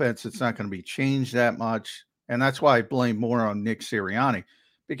his offense. It's not going to be changed that much. And that's why I blame more on Nick Sirianni,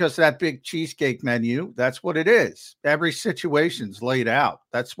 because that big cheesecake menu, that's what it is. Every situation's laid out.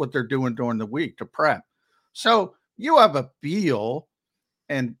 That's what they're doing during the week to prep. So you have a feel,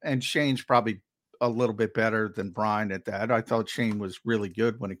 and Shane's probably a little bit better than Brian at that. I thought Shane was really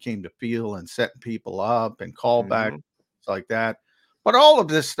good when it came to feel and setting people up and callback, like that. But all of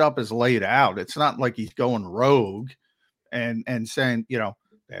this stuff is laid out. It's not like he's going rogue and saying, they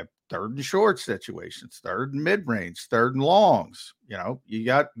have third and short situations, third and mid-range, third and longs. You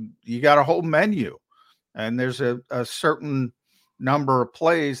got a whole menu, and there's a certain number of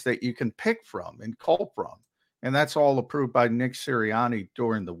plays that you can pick from and call from. And that's all approved by Nick Sirianni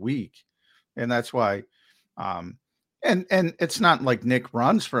during the week. And that's why, And it's not like Nick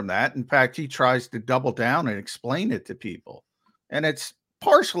runs from that. In fact, he tries to double down and explain it to people. And it's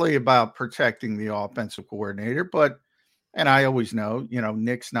partially about protecting the offensive coordinator, but and I always know,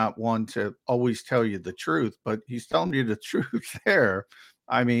 Nick's not one to always tell you the truth, but he's telling you the truth there.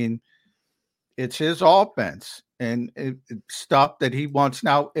 I mean, it's his offense and stuff that he wants.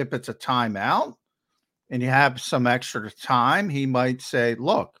 Now, if it's a timeout and you have some extra time, he might say,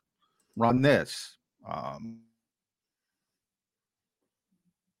 look, run this.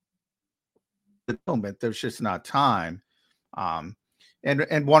 The moment, there's just not time.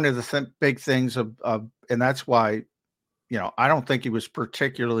 And one of the big things of and that's why, I don't think he was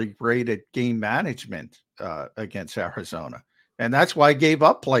particularly great at game management against Arizona. And that's why he gave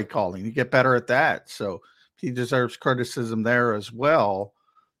up play calling. You get better at that. So he deserves criticism there as well.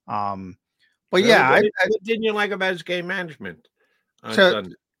 But yeah, what didn't you like about his game management on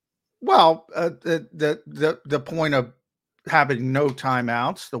Sunday? Well, the point of having no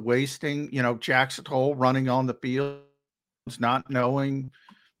timeouts, the wasting, Jackson Hole running on the field, not knowing,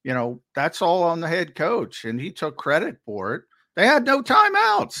 that's all on the head coach, and he took credit for it. They had no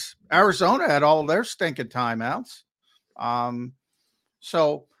timeouts. Arizona had all their stinking timeouts.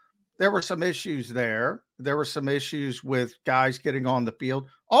 So there were some issues there. There were some issues with guys getting on the field.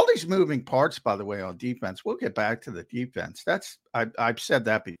 All these moving parts, by the way, on defense. We'll get back to the defense. I've said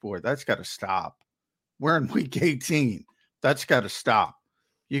that before. That's got to stop. We're in week 18. That's got to stop.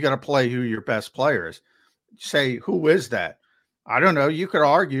 You got to play who your best player is. Say, who is that? I don't know. You could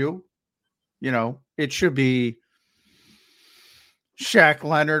argue, it should be Shaq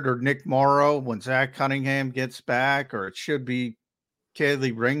Leonard or Nick Morrow when Zach Cunningham gets back, or it should be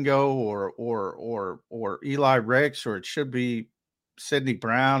Kaylee Ringo or Eli Ricks, or it should be Sidney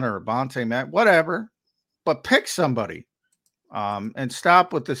Brown or Avonte Matt, whatever. But pick somebody and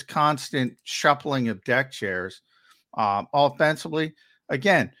stop with this constant shuffling of deck chairs. Offensively,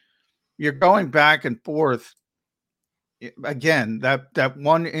 again, you're going back and forth. Again, that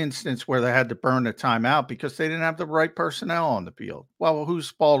one instance where they had to burn a timeout because they didn't have the right personnel on the field. Well, whose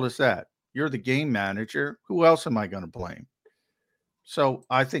fault is that? You're the game manager. Who else am I going to blame? So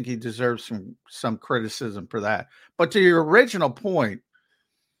I think he deserves some criticism for that. But to your original point,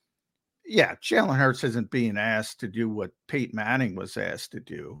 yeah, Jalen Hurts isn't being asked to do what Peyton Manning was asked to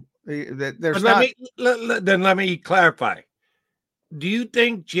do. Let me clarify. Do you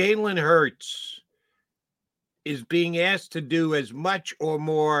think Jalen Hurts is being asked to do as much or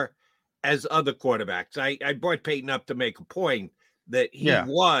more as other quarterbacks? I brought Peyton up to make a point that he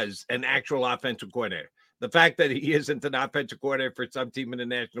was an actual offensive coordinator. The fact that he isn't an offensive coordinator for some team in the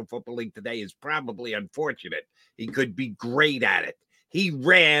National Football League today is probably unfortunate. He could be great at it. He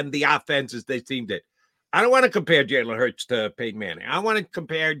ran the offenses they team did. I don't want to compare Jalen Hurts to Peyton Manning. I want to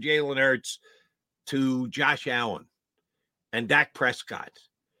compare Jalen Hurts to Josh Allen and Dak Prescott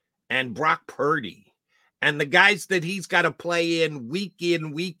and Brock Purdy and the guys that he's got to play in,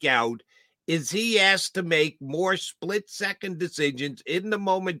 week out. Is he asked to make more split-second decisions,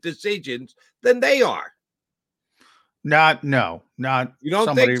 in-the-moment decisions than they are? Not you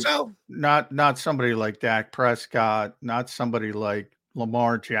don't think so? Not somebody like Dak Prescott, not somebody like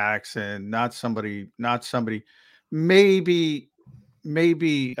Lamar Jackson, not somebody. Maybe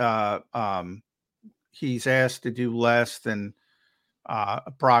he's asked to do less than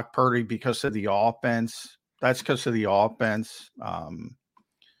Brock Purdy because of the offense. That's because of the offense.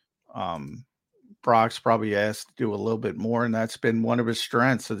 Brock's probably asked to do a little bit more, and that's been one of his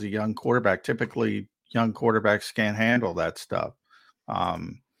strengths as a young quarterback. Typically, young quarterbacks can't handle that stuff.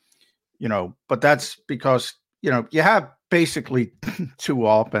 But that's because, you have basically two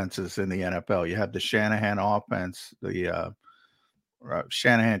offenses in the NFL. You have the Shanahan offense, the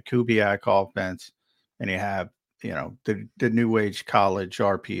Shanahan-Kubiak offense, and you have, the new age college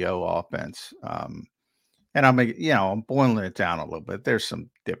RPO offense. And I'm boiling it down a little bit. There's some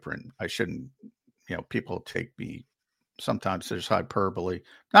different, I shouldn't, people take me, sometimes there's hyperbole,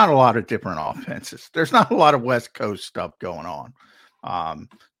 not a lot of different offenses. There's not a lot of West Coast stuff going on.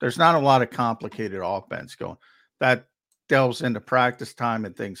 There's not a lot of complicated offense going. That delves into practice time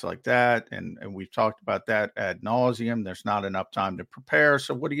and things like that. And we've talked about that ad nauseum. There's not enough time to prepare.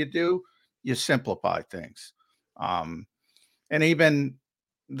 So what do? You simplify things. And even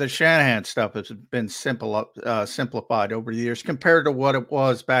the Shanahan stuff has been simplified over the years compared to what it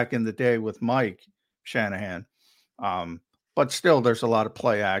was back in the day with Mike Shanahan. But still, there's a lot of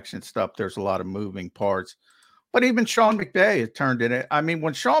play action stuff. There's a lot of moving parts. But even Sean McVay had turned in it. I mean,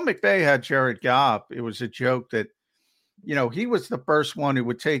 when Sean McVay had Jared Goff, it was a joke that, he was the first one who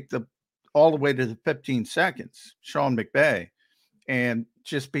would take all the way to the 15 seconds, Sean McVay, and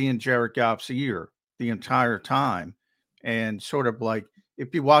just be in Jared Goff's ear the entire time. And sort of like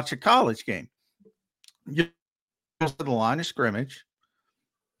if you watch a college game, you go to the line of scrimmage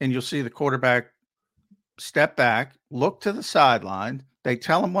and you'll see the quarterback step back, look to the sideline. They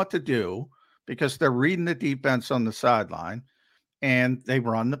tell him what to do because they're reading the defense on the sideline, and they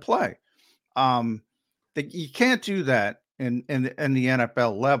run the play. You can't do that in the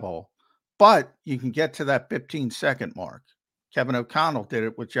NFL level, but you can get to that 15-second mark. Kevin O'Connell did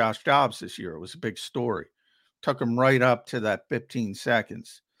it with Josh Dobbs this year. It was a big story. Took him right up to that 15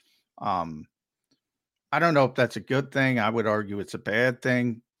 seconds. I don't know if that's a good thing. I would argue it's a bad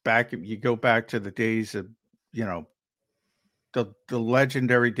thing. You go back to the days of, the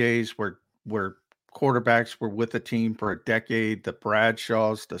legendary days where quarterbacks were with the team for a decade, the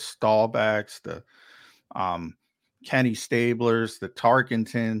Bradshaws, the Staubachs, the Kenny Stablers, the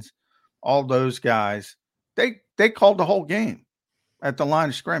Tarkentons, all those guys, they called the whole game at the line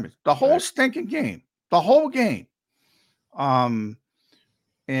of scrimmage, the whole stinking game, the whole game. But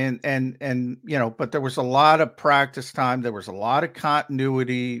there was a lot of practice time. There was a lot of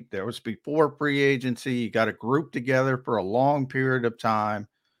continuity. There was before free agency. You got to group together for a long period of time.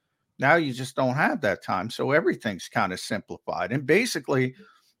 Now you just don't have that time. So everything's kind of simplified. And basically,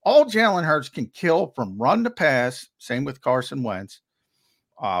 all Jalen Hurts can kill from run to pass, same with Carson Wentz,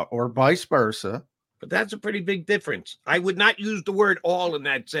 or vice versa. But that's a pretty big difference. I would not use the word all in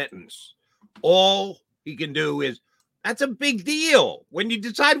that sentence. All he can do is, that's a big deal. When you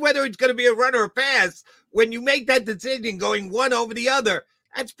decide whether it's going to be a run or a pass, when you make that decision going one over the other,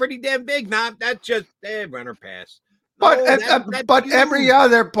 that's pretty damn big. Now, that's just run or pass. But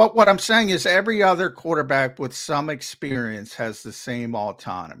what I'm saying is every other quarterback with some experience has the same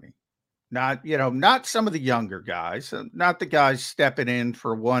autonomy. Not some of the younger guys, not the guys stepping in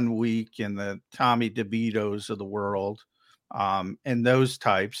for 1 week in the Tommy DeVitos of the world, and those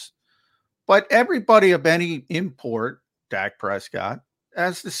types. But everybody of any import, Dak Prescott,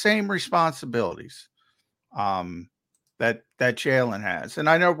 has the same responsibilities that Jalen has. And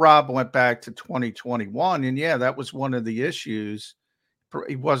I know Rob went back to 2021, and yeah, that was one of the issues.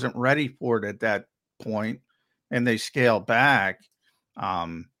 He wasn't ready for it at that point, and they scaled back.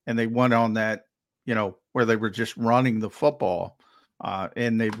 And they went on that, where they were just running the football,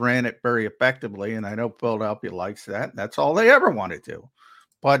 and they ran it very effectively. And I know Philadelphia likes that. That's all they ever want to do.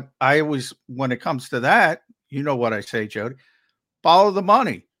 But I always, when it comes to that, you know what I say, Jody, follow the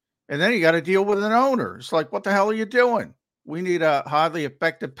money. And then you got to deal with an owner. It's like, what the hell are you doing? We need a highly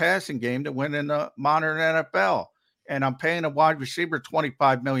effective passing game to win in the modern NFL. And I'm paying a wide receiver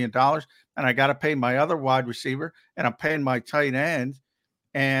 $25 million, and I got to pay my other wide receiver, and I'm paying my tight end.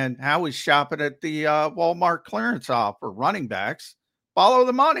 And Howie's shopping at the Walmart clearance aisle for running backs. Follow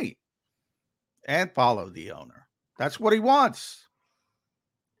the money and follow the owner. That's what he wants.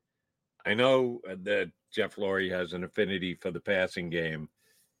 I know that Jeff Lurie has an affinity for the passing game.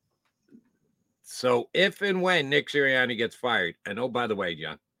 So if and when Nick Sirianni gets fired, and oh, by the way,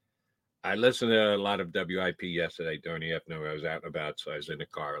 John, I listened to a lot of WIP yesterday during the afternoon. I was out and about, so I was in the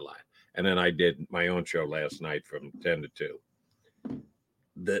car a lot. And then I did my own show last night from 10 to 2.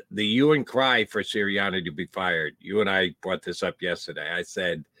 The hue and cry for Sirianni to be fired. You and I brought this up yesterday. I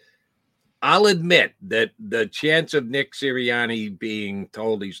said, I'll admit that the chance of Nick Sirianni being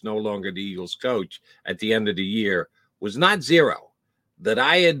told he's no longer the Eagles coach at the end of the year was not zero, that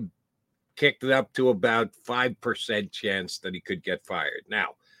I had kicked it up to about 5% chance that he could get fired. Now,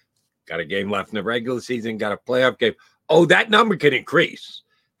 got a game left in the regular season, got a playoff game. Oh, that number can increase.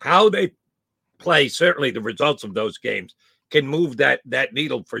 How they play, certainly the results of those games can move that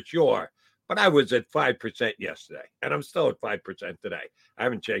needle for sure. But I was at 5% yesterday, and I'm still at 5% today. I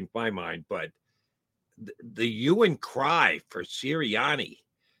haven't changed my mind, but the hue and cry for Sirianni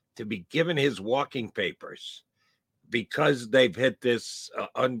to be given his walking papers because they've hit this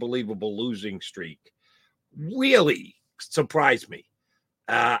unbelievable losing streak really surprised me.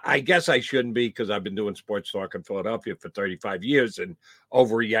 I guess I shouldn't be, because I've been doing sports talk in Philadelphia for 35 years, and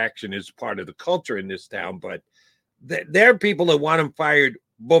overreaction is part of the culture in this town. But there are people that want him fired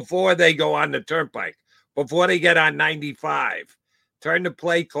before they go on the turnpike, before they get on 95. Turn the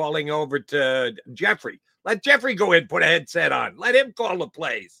play calling over to Jeffrey. Let Jeffrey go in, put a headset on. Let him call the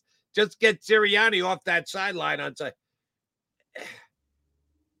plays. Just get Sirianni off that sideline on side.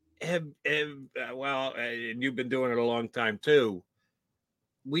 And you've been doing it a long time too.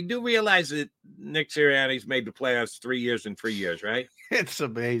 We do realize that Nick Sirianni's made the playoffs 3 years and 3 years, right? It's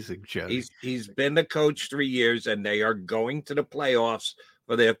amazing, Joe. He's been the coach 3 years, and they are going to the playoffs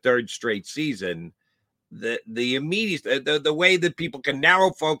for their third straight season. The immediate the way that people can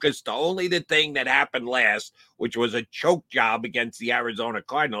narrow focus to only the thing that happened last, which was a choke job against the Arizona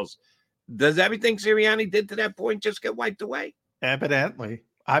Cardinals, Does everything Sirianni did to that point just get wiped away? Evidently.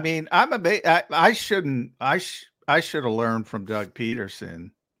 I mean, I should have learned from Doug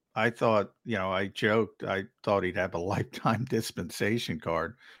Peterson. I thought, I joked, I thought he'd have a lifetime dispensation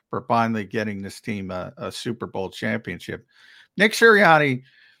card for finally getting this team a Super Bowl championship. Nick Sirianni,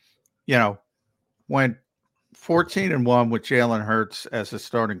 went 14-1 with Jalen Hurts as a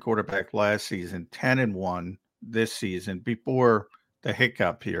starting quarterback last season, 10-1 this season before the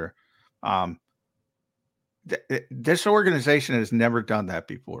hiccup here. This organization has never done that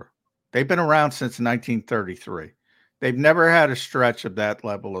before. They've been around since 1933. They've never had a stretch of that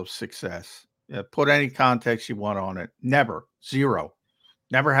level of success. Put any context you want on it. Never. Zero.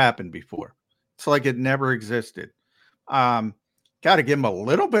 Never happened before. It's like it never existed. Got to give them a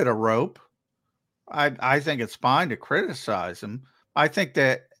little bit of rope. I think it's fine to criticize them. I think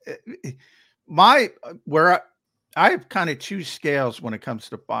that I have kind of two scales when it comes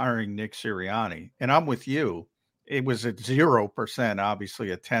to firing Nick Sirianni, and I'm with you. It was at 0%,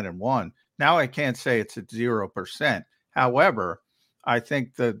 obviously at 10-1. Now I can't say it's at 0%. However, I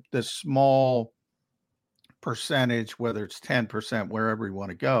think the small percentage, whether it's 10%, wherever you want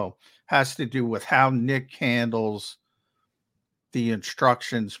to go, has to do with how Nick handles the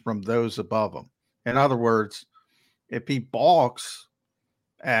instructions from those above him. In other words, if he balks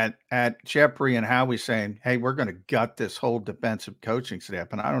at Jeffrey and Howie saying, hey, we're going to gut this whole defensive coaching staff,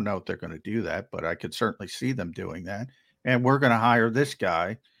 and I don't know if they're going to do that, but I could certainly see them doing that, and we're going to hire this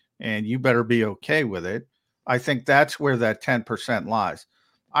guy, and you better be okay with it. I think that's where that 10% lies.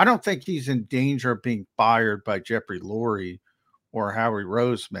 I don't think he's in danger of being fired by Jeffrey Lurie or Howie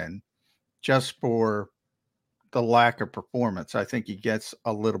Roseman just for the lack of performance. I think he gets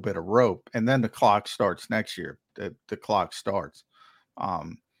a little bit of rope, and then the clock starts next year. The clock starts.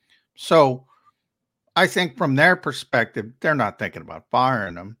 So I think from their perspective, they're not thinking about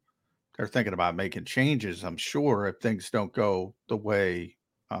firing him. They're thinking about making changes, I'm sure, if things don't go the way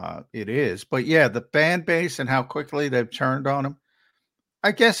it is. But yeah, the fan base and how quickly they've turned on him,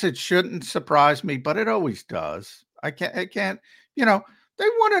 I guess it shouldn't surprise me, but it always does. I can't, they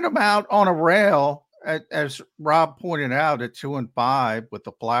wanted him out on a rail, as Rob pointed out, at 2-5 with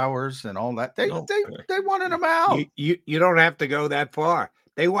the flowers and all that. They wanted him out. You don't have to go that far.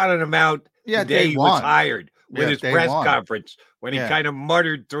 They wanted him out the day he was hired with his press conference when he kind of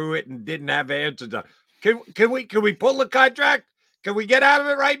muttered through it and didn't have answers. Can we pull the contract? Can we get out of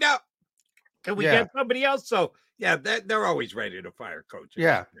it right now? Can we get somebody else? So they're always ready to fire coaches.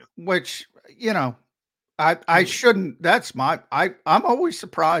 Yeah, which I shouldn't. That's I'm always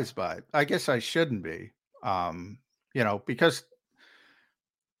surprised by it. I guess I shouldn't be, because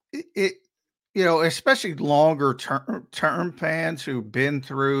it especially longer term fans who've been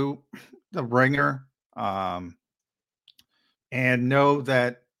through the ringer, and know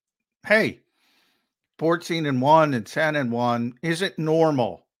that, hey, 14-1 and 10-1 isn't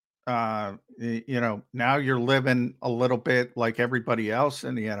normal. Now you're living a little bit like everybody else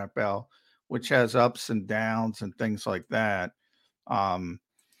in the NFL, which has ups and downs and things like that.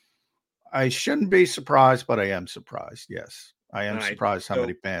 I shouldn't be surprised, but I am surprised. Yes, I am surprised how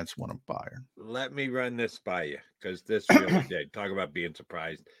many fans want him fired. Let me run this by you, because this really did. Talk about being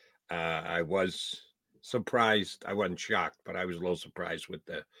surprised. I was surprised. I wasn't shocked, but I was a little surprised with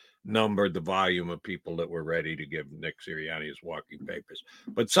the volume of people that were ready to give Nick Sirianni his walking papers.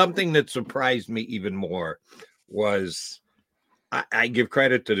 But something that surprised me even more was, I give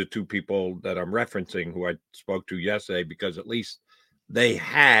credit to the two people that I'm referencing who I spoke to yesterday, because at least they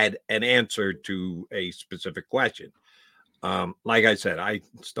had an answer to a specific question. Like I said, I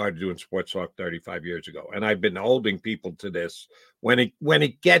started doing sports talk 35 years ago, and I've been holding people to this. When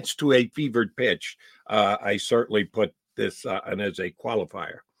it gets to a fevered pitch, I certainly put this and as a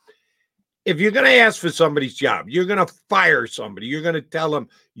qualifier. If you're going to ask for somebody's job, you're going to fire somebody, you're going to tell them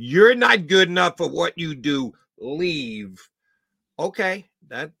you're not good enough at what you do, leave. Okay,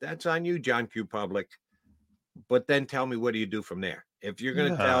 that's on you, John Q. Public. But then tell me, what do you do from there? If you're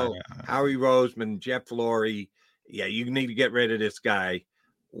going to tell Howie Roseman, Jeff Lurie, you need to get rid of this guy,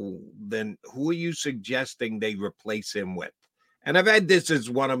 then who are you suggesting they replace him with? And I've had this as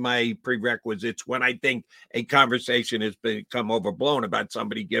one of my prerequisites when I think a conversation has become overblown about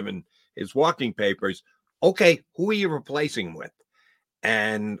somebody giving his walking papers. Okay, who are you replacing him with?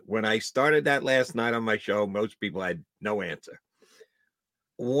 And when I started that last night on my show, most people had no answer.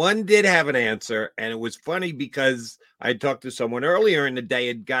 One did have an answer, and it was funny because I talked to someone earlier in the day,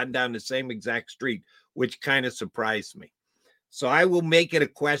 had gone down the same exact street, which kind of surprised me. So I will make it a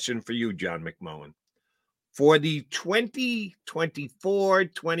question for you, John McMullen. for the 2024,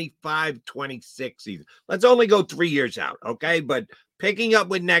 25, 26 season. Let's only go 3 years out, okay? But picking up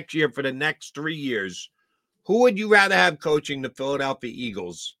with next year for the next 3 years, who would you rather have coaching the Philadelphia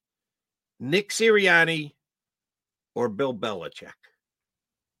Eagles? Nick Sirianni or Bill Belichick?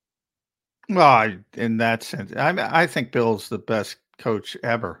 Well, in that sense, I think Bill's the best coach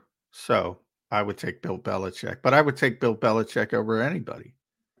ever. So I would take Bill Belichick, but I would take Bill Belichick over anybody.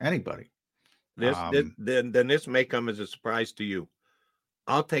 Then this may come as a surprise to you.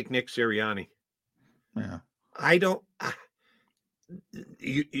 I'll take Nick Sirianni. Yeah. I don't.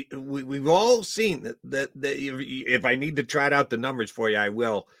 We've all seen that if I need to trot out the numbers for you, I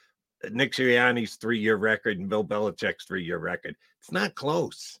will. Nick Sirianni's 3-year record and Bill Belichick's 3-year record. It's not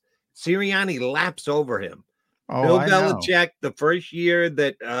close. Sirianni laps over him. Bill Belichick, the first year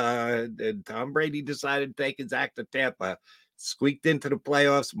that Tom Brady decided to take his act to Tampa, squeaked into the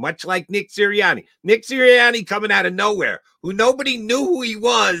playoffs, much like Nick Sirianni. Nick Sirianni coming out of nowhere, who nobody knew who he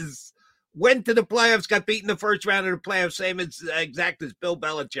was, went to the playoffs, got beaten the first round of the playoffs, same exact as Bill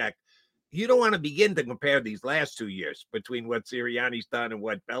Belichick. You don't want to begin to compare these last 2 years between what Sirianni's done and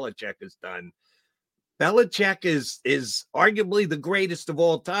what Belichick has done. Belichick is arguably the greatest of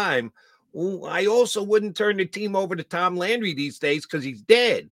all time. I also wouldn't turn the team over to Tom Landry these days because he's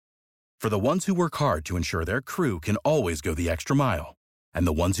dead. For the ones who work hard to ensure their crew can always go the extra mile, and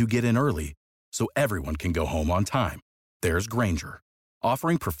the ones who get in early so everyone can go home on time, there's Grainger,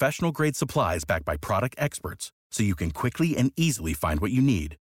 offering professional-grade supplies backed by product experts so you can quickly and easily find what you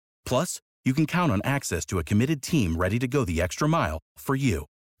need. Plus, you can count on access to a committed team ready to go the extra mile for you.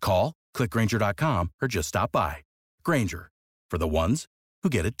 Call, click Grainger.com, or just stop by. Grainger, for the ones who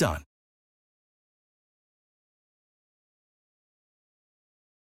get it done.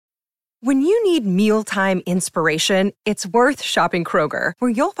 When you need mealtime inspiration, it's worth shopping Kroger, where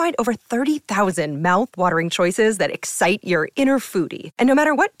you'll find over 30,000 mouth-watering choices that excite your inner foodie. And no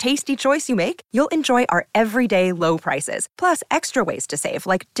matter what tasty choice you make, you'll enjoy our everyday low prices, plus extra ways to save,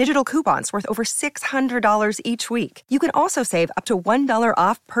 like digital coupons worth over $600 each week. You can also save up to $1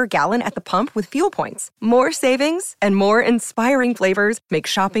 off per gallon at the pump with fuel points. More savings and more inspiring flavors make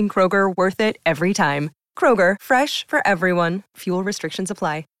shopping Kroger worth it every time. Kroger, fresh for everyone. Fuel restrictions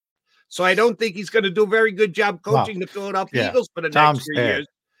apply. So I don't think he's going to do a very good job coaching the Philadelphia Eagles for the next 3 years.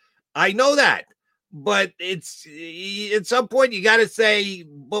 I know that, but it's at some point you got to say,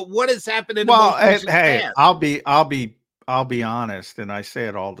 but what has happened in the most hey, I'll be honest, and I say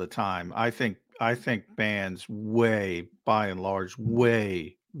it all the time. I think fans by and large,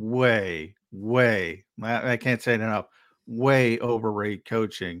 way, I can't say it enough, way overrate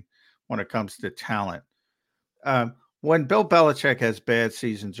coaching when it comes to talent. When Bill Belichick has bad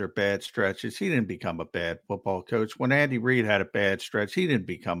seasons or bad stretches, he didn't become a bad football coach. When Andy Reid had a bad stretch, he didn't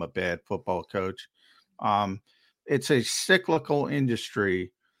become a bad football coach. It's a cyclical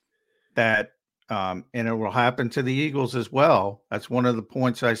industry that, and it will happen to the Eagles as well. That's one of the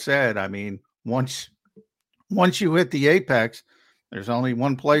points I said. I mean, once you hit the apex, there's only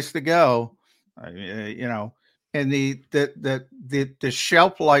one place to go, and the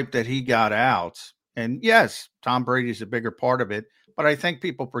shelf life that he got out. And yes, Tom Brady's a bigger part of it, but I think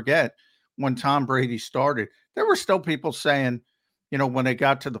people forget when Tom Brady started, there were still people saying, when they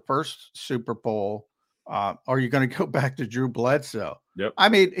got to the first Super Bowl, are you going to go back to Drew Bledsoe? Yep. I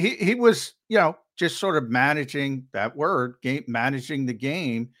mean, he was, just sort of managing managing the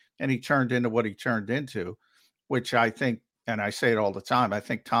game, and he turned into what he turned into, which I think, and I say it all the time, I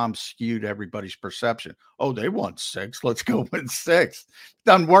think Tom skewed everybody's perception. Oh, they won 6. Let's go win 6.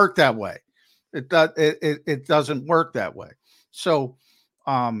 Doesn't work that way. It doesn't work that way. So,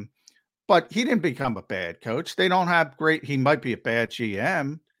 but he didn't become a bad coach. They don't have he might be a bad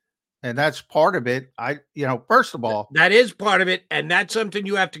GM, and that's part of it. First of all, that is part of it. And that's something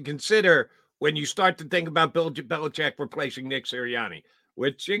you have to consider when you start to think about Bill Belichick replacing Nick Sirianni,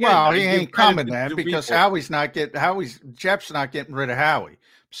 which again, he ain't coming then because Jeff's not getting rid of Howie.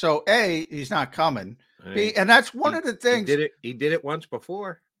 So he's not coming. And that's one of the things he did it once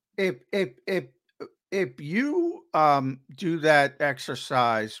before. If you do that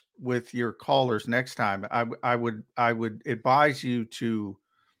exercise with your callers next time, I would advise you to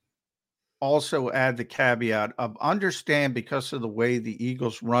also add the caveat of understand, because of the way the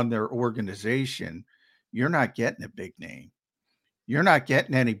Eagles run their organization, you're not getting a big name. You're not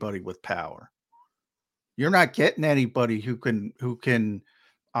getting anybody with power. You're not getting anybody who can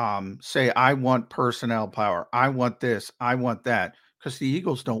say, I want personnel power. I want this. I want that. Because the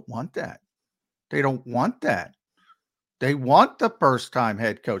Eagles don't want that. They don't want that. They want the first-time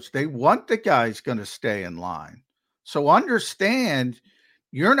head coach. They want the guy who's going to stay in line. So understand,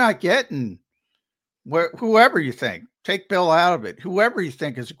 you're not getting Whoever you think, take Bill out of it. Whoever you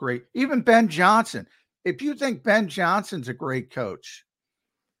think is great, even Ben Johnson. If you think Ben Johnson's a great coach,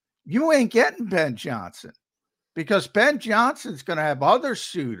 you ain't getting Ben Johnson, because Ben Johnson's going to have other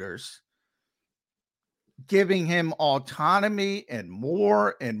suitors giving him autonomy and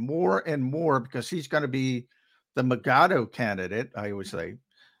more and more and more, because he's going to be the Mugatu candidate. I always say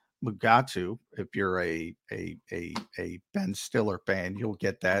Mugatu. If you're a Ben Stiller fan, you'll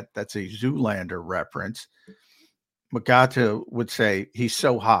get that. That's a Zoolander reference. Mugatu would say he's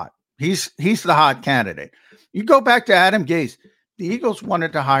so hot. He's the hot candidate. You go back to Adam Gase. The Eagles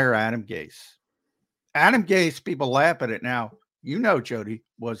wanted to hire Adam Gase. Adam Gase, people laugh at it now. You know, Jody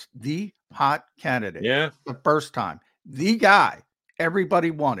was the hot candidate. Yeah. The first time. The guy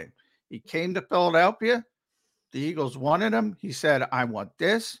everybody wanted. He came to Philadelphia. The Eagles wanted him. He said, I want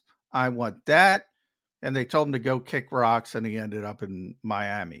this. I want that. And they told him to go kick rocks, and he ended up in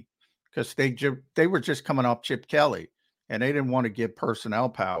Miami because they were just coming off Chip Kelly, and they didn't want to give personnel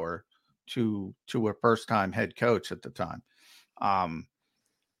power to a first-time head coach at the time.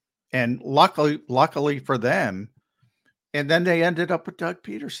 And luckily for them, and then they ended up with Doug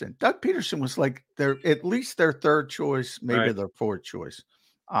Peterson. Doug Peterson was like at least their third choice, maybe their fourth choice.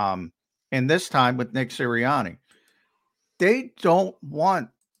 And this time with Nick Sirianni, they don't want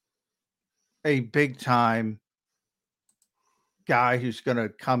a big-time guy who's going to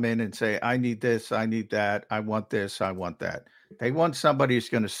come in and say, I need this, I need that, I want this, I want that. They want somebody who's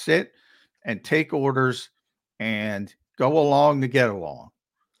going to sit and take orders and go along to get along.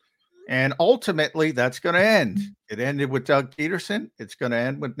 And ultimately, that's going to end. It ended with Doug Peterson. It's going to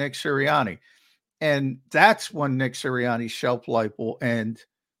end with Nick Sirianni. And that's when Nick Sirianni's shelf life will end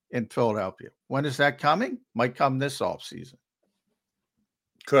in Philadelphia. When is that coming? Might come this offseason.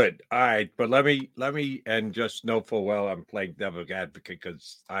 Could. All right. But let me, and just know full well I'm playing devil's advocate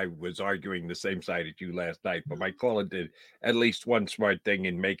because I was arguing the same side as you last night. But my caller did at least one smart thing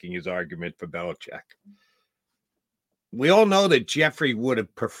in making his argument for Belichick. We all know that Jeffrey would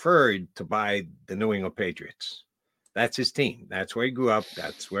have preferred to buy the New England Patriots. That's his team. That's where he grew up.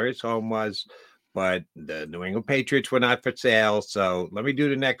 That's where his home was. But the New England Patriots were not for sale. So let me do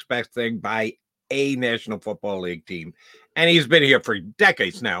the next best thing, buy a National Football League team. And he's been here for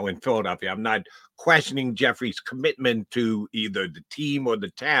decades now in Philadelphia. I'm not questioning Jeffrey's commitment to either the team or the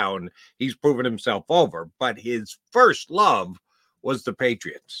town. He's proven himself over. But his first love was the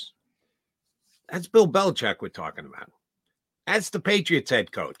Patriots. That's Bill Belichick we're talking about. That's the Patriots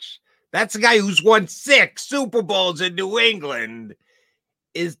head coach. That's the guy who's won 6 Super Bowls in New England.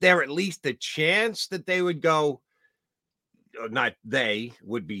 Is there at least a chance that they would go, not they,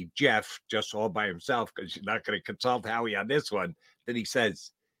 would be Geoff just all by himself, because you're not going to consult Howie on this one, that he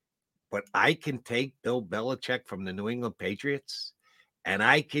says, but I can take Bill Belichick from the New England Patriots, and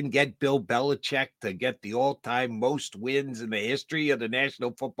I can get Bill Belichick to get the all-time most wins in the history of the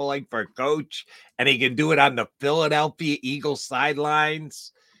National Football League for a coach, and he can do it on the Philadelphia Eagles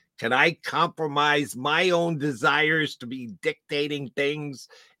sidelines. Can I compromise my own desires to be dictating things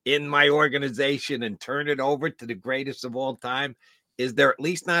in my organization and turn it over to the greatest of all time? Is there at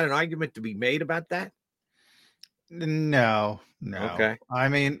least not an argument to be made about that? No. Okay. I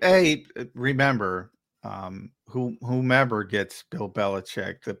mean, hey, remember, whomever gets Bill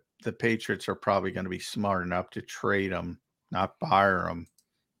Belichick, the Patriots are probably going to be smart enough to trade him, not fire him.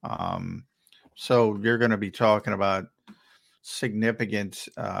 So you're going to be talking about significant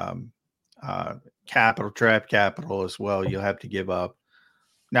draft capital as well. You'll have to give up.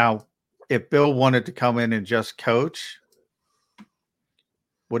 Now, if Bill wanted to come in and just coach,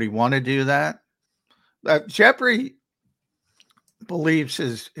 would he want to do that? Jeffrey believes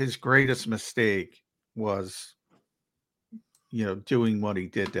his greatest mistake was, doing what he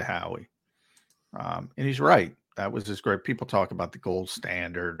did to Howie. And he's right. That was his great. People talk about the gold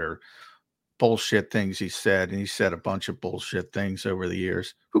standard or bullshit things he said, and he said a bunch of bullshit things over the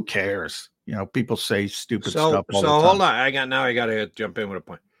years. Who cares? People say stupid stuff all the time. Hold on. I got to jump in with a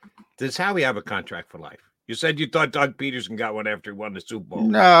point. Does Howie have a contract for life? You said you thought Doug Peterson got one after he won the Super Bowl.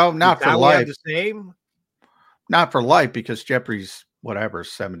 No, not for life. The same? Not for life, because Jeffrey's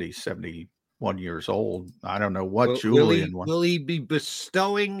 71 years old. I don't know what Julian wants. Will he be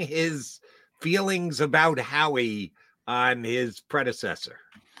bestowing his feelings about Howie on his predecessor?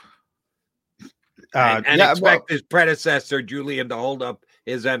 Expect his predecessor, Julian, to hold up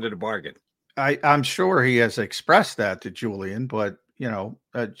his end of the bargain. I'm sure he has expressed that to Julian, but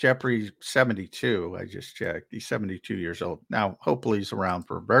Jeffrey's 72. I just checked. He's 72 years old. Now, hopefully he's around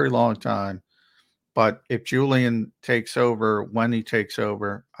for a very long time. But if Julian takes over, when he takes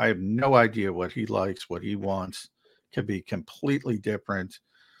over, I have no idea what he likes, what he wants. Could be completely different.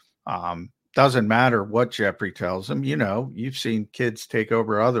 doesn't matter what Jeffrey tells them. You know, you've seen kids take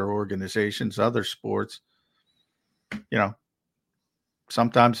over other organizations, other sports. You know,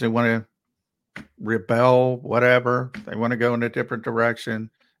 sometimes they want to rebel, whatever. They want to go in a different direction.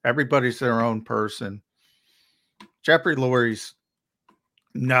 Everybody's their own person. Jeffrey Lurie's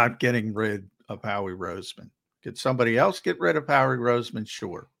not getting rid of Howie Roseman. Could somebody else get rid of Howie Roseman?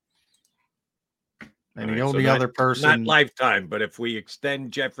 Sure. And the only other person. Not lifetime, but if we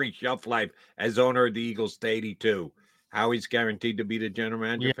extend Jeffrey's shelf life as owner of the Eagles to 82, Howie's guaranteed to be the general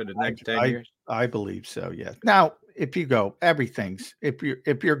manager for the next 10 years? I believe so, yeah. Now, if you go, everything's, if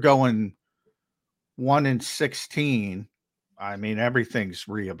you're going 1-16, I mean, everything's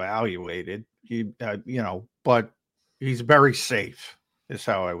reevaluated. You know, but he's very safe, is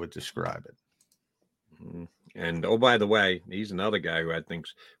how I would describe it. Mm-hmm. And oh, by the way, he's another guy who I think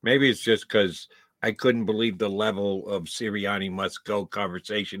maybe it's just because I couldn't believe the level of Sirianni must go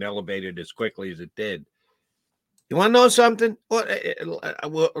conversation elevated as quickly as it did. You want to know something? Well,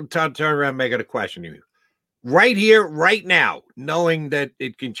 we'll turn around and make it a question to you. Right here, right now, knowing that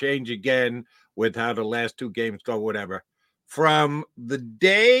it can change again with how the last two games go, whatever. From the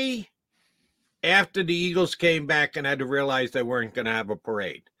day after the Eagles came back and had to realize they weren't going to have a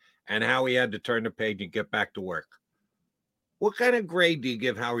parade and how he had to turn the page and get back to work, what kind of grade do you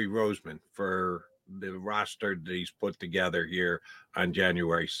give Howie Roseman for the roster that he's put together here on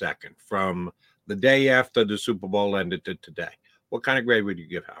January 2nd, from the day after the Super Bowl ended to today? What kind of grade would you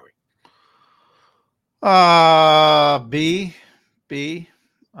give Howie? B.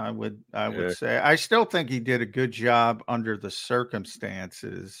 I would say. I still think he did a good job under the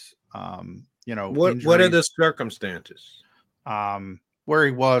circumstances. You know, what are the circumstances? Where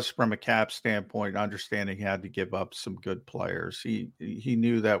he was from a cap standpoint, understanding he had to give up some good players. He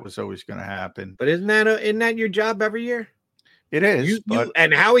knew that was always going to happen. But isn't that your job every year? It is.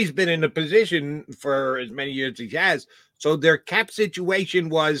 And Howie's been in a position for as many years as he has. So their cap situation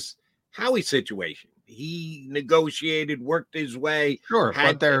was Howie's situation. He negotiated, worked his way. Sure,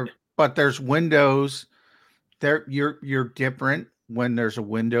 but there's windows. You're different when there's a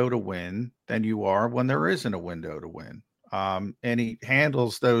window to win than you are when there isn't a window to win. And he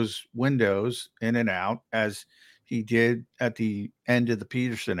handles those windows in and out as he did at the end of the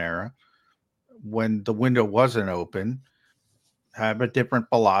Peterson era when the window wasn't open. Have a different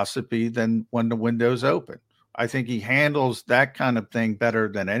philosophy than when the window's open. I think he handles that kind of thing better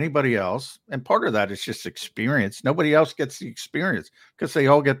than anybody else. And part of that is just experience. Nobody else gets the experience because they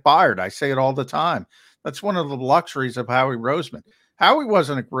all get fired. I say it all the time. That's one of the luxuries of Howie Roseman. Howie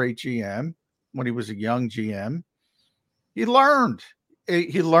wasn't a great GM when he was a young GM. He learned.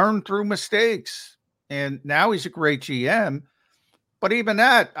 He learned through mistakes. And now he's a great GM. But even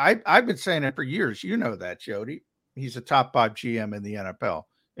that, I've been saying it for years. You know that, Jody. He's a top 5 GM in the NFL.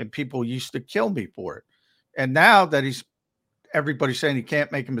 And people used to kill me for it. And now that everybody's saying he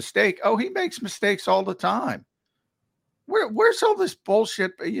can't make a mistake. Oh, he makes mistakes all the time. Where's all this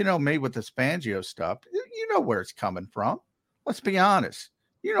bullshit, you know, me with this Fangio stuff? You know where it's coming from. Let's be honest.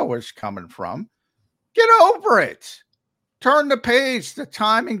 You know where it's coming from. Get over it. Turn the page. The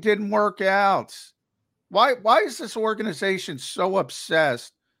timing didn't work out. Why is this organization so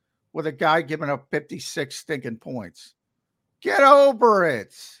obsessed with a guy giving up 56 stinking points? Get over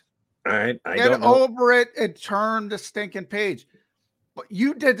it. All right. Get over it and turn the stinking page. But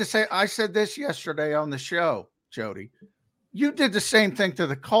you did the same. I said this yesterday on the show, Jody. You did the same thing to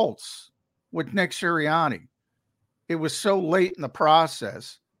the Colts with Nick Sirianni. It was so late in the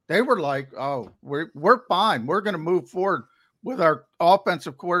process. They were like, oh, we're fine. We're going to move forward with our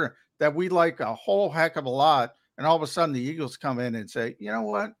offensive coordinator that we like a whole heck of a lot. And all of a sudden the Eagles come in and say, you know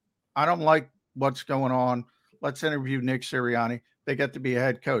what? I don't like what's going on. Let's interview Nick Sirianni. They get to be a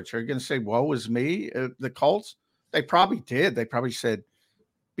head coach. Are you going to say, woe is me, the Colts? They probably did. They probably said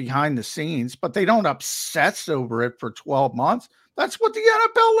behind the scenes, but they don't obsess over it for 12 months. That's what the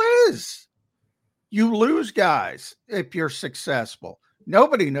NFL is. You lose guys if you're successful.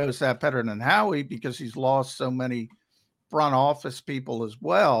 Nobody knows that better than Howie because he's lost so many front office people as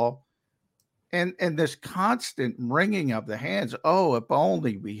well. And this constant wringing of the hands. Oh, if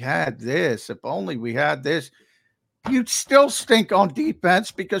only we had this, if only we had this. You'd still stink on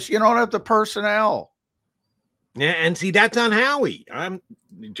defense because you don't have the personnel. Yeah, and see, that's on Howie.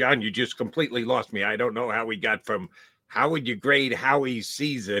 John, you just completely lost me. I don't know how we got from how would you grade Howie's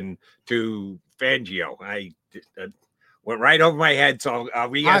season to Fangio. I went right over my head. So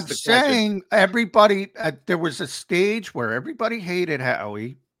I'm saying everybody, there was a stage where everybody hated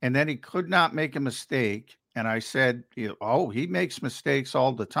Howie, and then he could not make a mistake. And I said, oh, he makes mistakes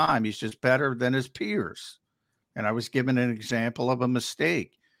all the time. He's just better than his peers. And I was given an example of a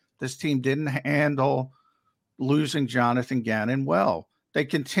mistake. This team didn't handle losing Jonathan Gannon well. They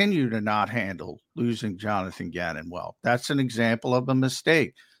continue to not handle losing Jonathan Gannon well. That's an example of a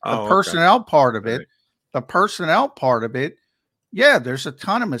mistake. The personnel part of it, yeah, there's a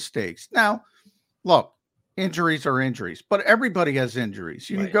ton of mistakes. Now, look, injuries are injuries, but everybody has injuries.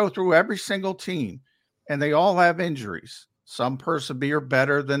 You can go through every single team, and they all have injuries. Some persevere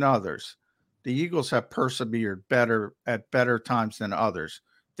better than others. The Eagles have persevered better at better times than others.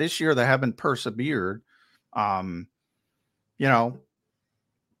 This year, they haven't persevered.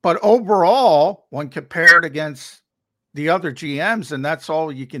 But overall, when compared against the other GMs, and that's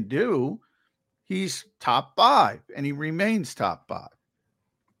all you can do, he's top 5, and he remains top 5.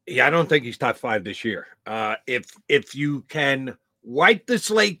 Yeah, I don't think he's top 5 this year. If you can wipe the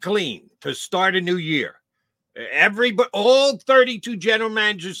slate clean to start a new year, all 32 general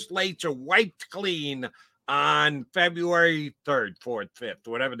managers' slates are wiped clean on February 3rd, 4th, 5th,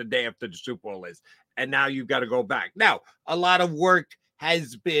 whatever the day after the Super Bowl is. And now you've got to go back. Now, a lot of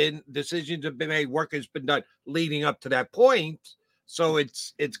decisions have been made, work has been done leading up to that point. So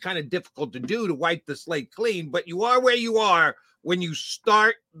it's kind of difficult to do to wipe the slate clean, but you are where you are when you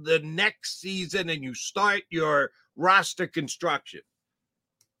start the next season and you start your roster construction.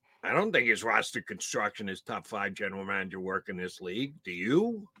 I don't think his roster construction is top 5 general manager work in this league. Do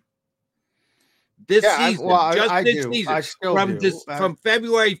you? This season, from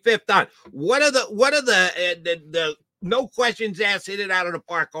February 5th on, what are the no questions asked, hit it out of the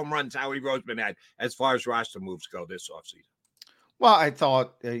park home runs Howie Roseman had as far as roster moves go this offseason? Well, I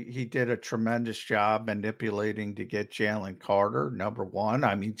thought he did a tremendous job manipulating to get Jalen Carter, number one.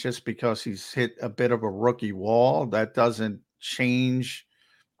 I mean, just because he's hit a bit of a rookie wall, that doesn't change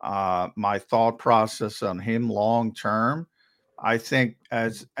my thought process on him long term. I think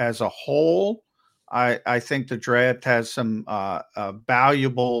as a whole, I think the draft has some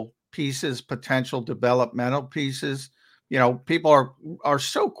valuable pieces, potential developmental pieces. People are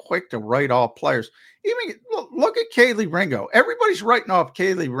so quick to write off players. Even look at Kaylee Ringo. Everybody's writing off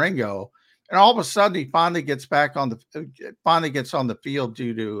Kaylee Ringo, and all of a sudden he finally gets on the field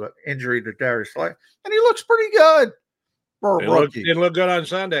due to injury to Darius Slay, and he looks pretty good for a rookie. Didn't look good on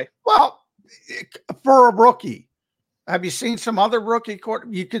Sunday. Well, for a rookie, have you seen some other rookie court?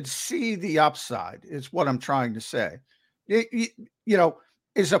 You could see the upside. Is what I'm trying to say. Is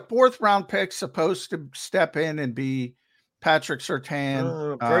a 4th round pick supposed to step in and be Patrick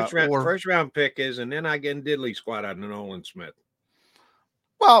Surtain? First round pick is, and then I get diddly squat out of Nolan Smith.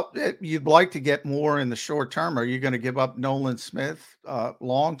 Well, you'd like to get more in the short term. Are you going to give up Nolan Smith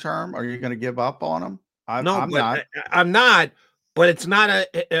long term? Are you going to give up on him? I'm not. But it's not a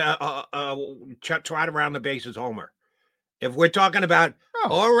trot around the bases homer. If we're talking about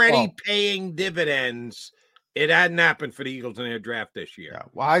paying dividends, it hadn't happened for the Eagles in their draft this year. Yeah,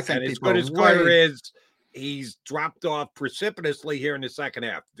 well, I think and as good as Carter is, he's dropped off precipitously here in the second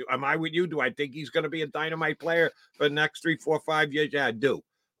half. Am I with you? Do I think he's going to be a dynamite player for the next 3, 4, 5 years? Yeah, I do.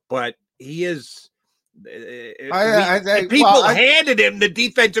 But he is. People handed him the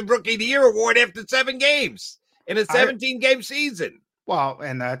Defensive Rookie of the Year award after 7 games in a 17-game season. Well,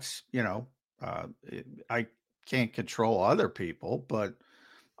 and that's I can't control other people, but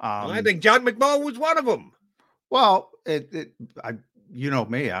I think John McMullen was one of them. Well, you know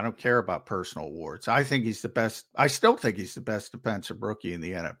me, I don't care about personal awards. I think he's the best. I still think he's the best defensive rookie in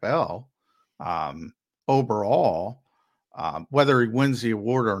the NFL overall. Whether he wins the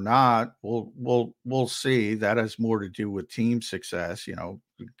award or not, we'll see. That has more to do with team success.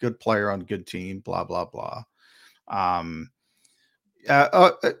 Good player on good team. Blah blah blah.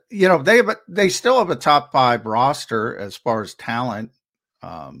 They still have a top 5 roster as far as talent.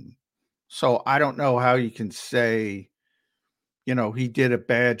 So I don't know how you can say, he did a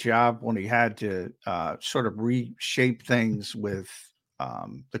bad job when he had to sort of reshape things with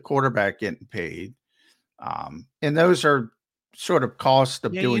the quarterback getting paid. And those are sort of costs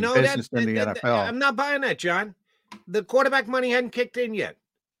of doing business in the NFL. I'm not buying that, John. The quarterback money hadn't kicked in yet.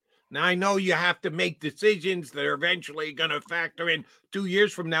 Now, I know you have to make decisions that are eventually going to factor in 2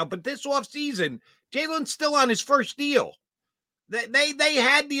 years from now, but this offseason, Jalen's still on his first deal. They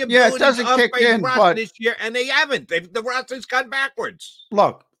had the ability to upgrade the roster this year, and they haven't. The roster's gone backwards.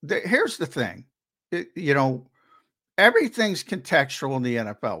 Look, here's the thing. Everything's contextual in the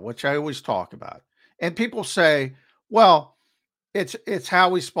NFL, which I always talk about. And people say, well, it's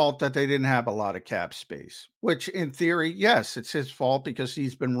Howie's fault that they didn't have a lot of cap space, which in theory, yes, it's his fault because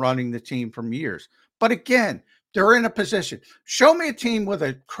he's been running the team for years. But again, they're in a position. Show me a team with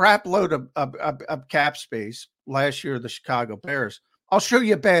a crap load of cap space. Last year, the Chicago Bears. I'll show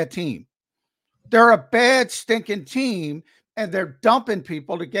you a bad team. They're a bad, stinking team and they're dumping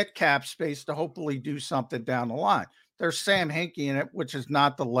people to get cap space to hopefully do something down the line. There's Sam Hinkie in it, which is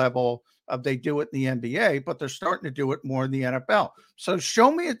not the level of they do it in the NBA, but they're starting to do it more in the NFL. So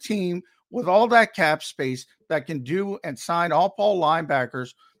show me a team with all that cap space that can do and sign all Paul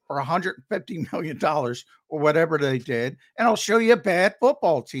linebackers for $150 million or whatever they did, and I'll show you a bad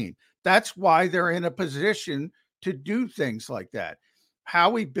football team. That's why they're in a position to do things like that.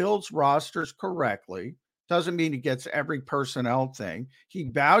 Howie builds rosters correctly. Doesn't mean he gets every personnel thing. He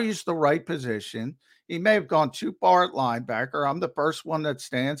values the right position. He may have gone too far at linebacker. I'm the first one that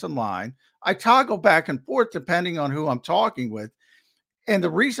stands in line. I toggle back and forth depending on who I'm talking with. And the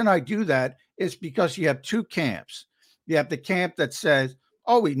reason I do that is because you have two camps. You have the camp that says,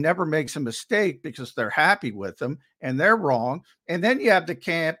 oh, he never makes a mistake because they're happy with him, and they're wrong. And then you have the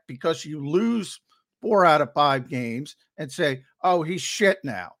camp because you lose 4 out of 5 games and say, oh, he's shit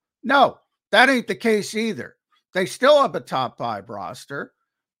now. No, that ain't the case either. They still have a top 5 roster.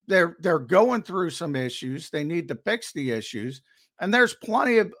 They're going through some issues. They need to fix the issues. And there is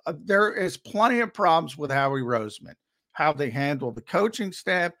plenty of problems with Howie Roseman, how they handle the coaching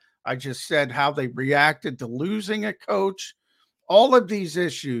staff. I just said how they reacted to losing a coach. All of these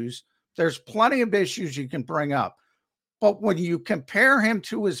issues, there's plenty of issues you can bring up. But when you compare him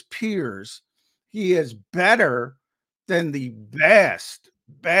to his peers, he is better than the vast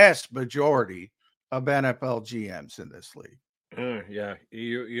majority of NFL GMs in this league. Yeah,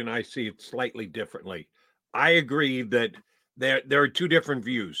 you and I see it slightly differently. I agree that there are two different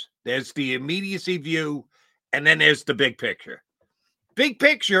views. There's the immediacy view, and then there's the big picture. Big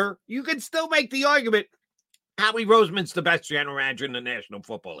picture, you can still make the argument Howie Roseman's the best general manager in the National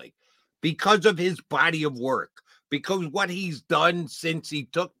Football League because of his body of work, because what he's done since he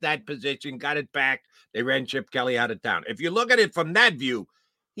took that position, got it back. They ran Chip Kelly out of town. If you look at it from that view,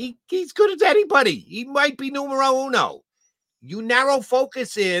 he's good as anybody. He might be numero uno. You narrow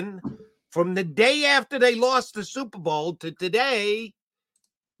focus in from the day after they lost the Super Bowl to today.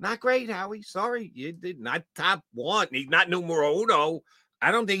 Not great, Howie. Sorry. You did not top 1. He's not numero uno.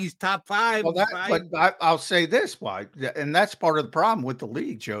 I don't think he's top 5. Well, but I'll say this, why, and that's part of the problem with the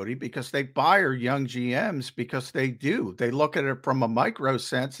league, Jody, because they fire young GMs because they look at it from a micro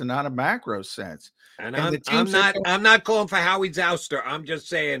sense and not a macro sense. And I'm not calling for Howie's ouster. I'm just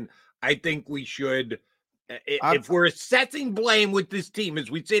saying I think we should, if we're assessing blame with this team as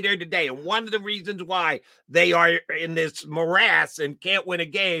we sit here today, and one of the reasons why they are in this morass and can't win a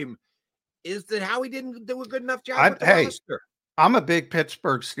game is that Howie didn't do a good enough job with the roster. I'm a big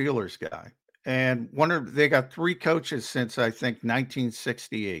Pittsburgh Steelers guy, and they got 3 coaches since I think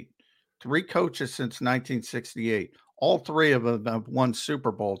 1968. 3 coaches since 1968. All 3 of them have won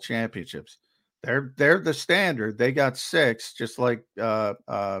Super Bowl championships. They're the standard. They got 6, just like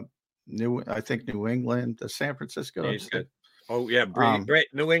New England, the San Francisco. Oh yeah, Brady.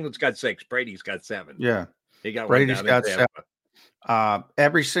 New England's got 6. Brady's got 7. Yeah, he got Brady's got 7.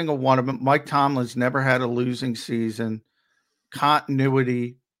 Every single one of them. Mike Tomlin's never had a losing season.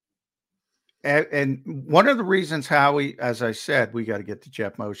 Continuity. And one of the reasons Howie, as I said, we got to get to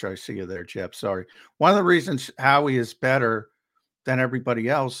Geoff Mosher. I see you there, Geoff. Sorry. One of the reasons Howie is better than everybody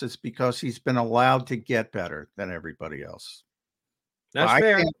else is because he's been allowed to get better than everybody else. That's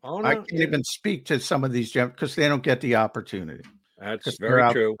fair. I can't even speak to some of these Geoff because they don't get the opportunity. That's very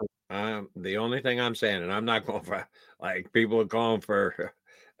true. The only thing I'm saying, and I'm not going for, like people are calling for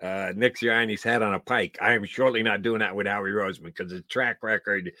Nick Sirianni's head on a pike. I am surely not doing that with Howie Roseman because his track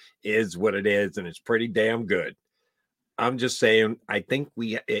record is what it is, and it's pretty damn good. I'm just saying, I think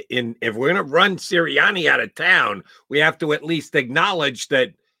if we're going to run Sirianni out of town, we have to at least acknowledge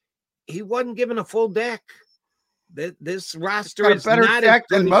that he wasn't given a full deck. This roster is better not deck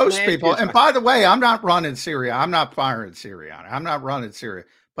than most people. And by the way, I'm not running Sirianni. I'm not firing Sirianni. I'm not running Sirianni.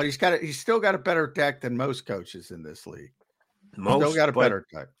 But he's still got a better deck than most coaches in this league. Still got a better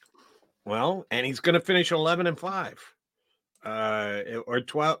deck. Well, and he's going to finish 11-5, or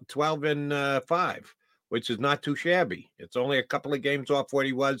 12-5, which is not too shabby. It's only a couple of games off what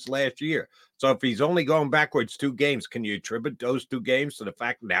he was last year. So if he's only going backwards 2 games, can you attribute those 2 games to the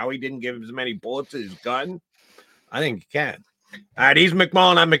fact that now he didn't give as many bullets as his gun? I think you can. All right, he's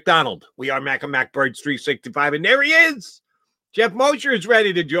McMullen. I'm McDonald. We are Mac and Mac Birds 365, and there he is. Geoff Mosher is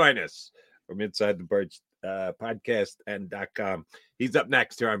ready to join us from Inside the Birds podcast and .com. He's up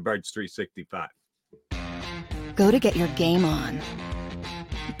next here on Birds 365. Go to get your game on.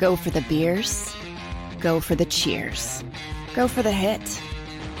 Go for the beers. Go for the cheers. Go for the hit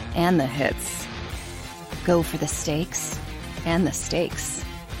and the hits. Go for the stakes and the stakes.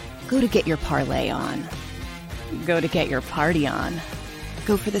 Go to get your parlay on. Go to get your party on.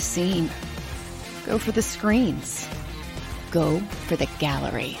 Go for the scene. Go for the screens. Go for the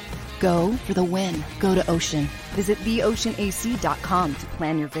gallery. Go for the win. Go to Ocean. Visit theoceanac.com to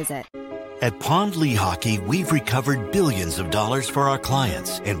plan your visit. At Pond Lehocky, we've recovered billions of dollars for our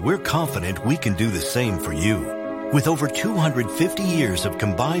clients, and we're confident we can do the same for you. With over 250 years of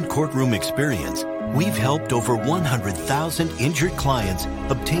combined courtroom experience, we've helped over 100,000 injured clients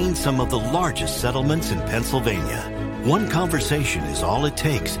obtain some of the largest settlements in Pennsylvania. One conversation is all it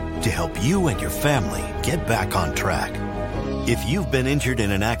takes to help you and your family get back on track. If you've been injured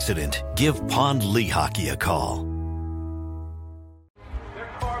in an accident, give Pond Lehocky a call. They're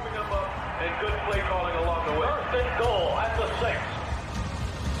carving them up and good play calling along the way. First and goal at the 6.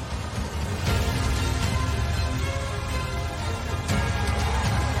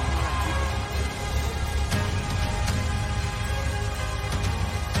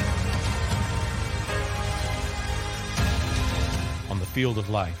 On the field of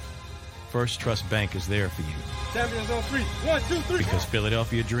life, First Trust Bank is there for you. Champions on 3. 1, 2, 3. Because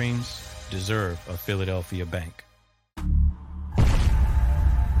Philadelphia dreams deserve a Philadelphia bank.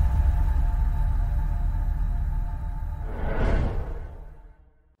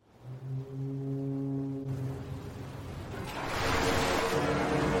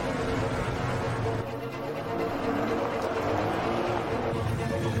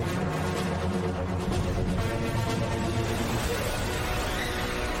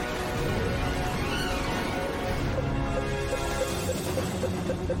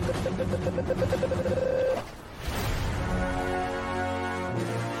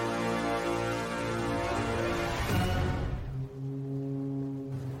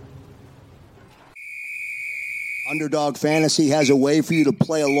 Underdog Fantasy has a way for you to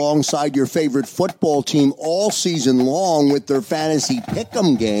play alongside your favorite football team all season long with their fantasy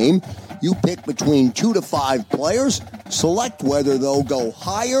pick'em game. You pick between 2 to 5 players, select whether they'll go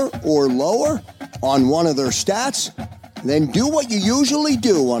higher or lower on one of their stats, then do what you usually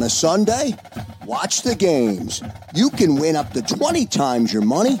do on a Sunday, watch the games. You can win up to 20 times your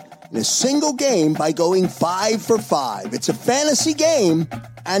money in a single game by going 5 for 5. It's a fantasy game,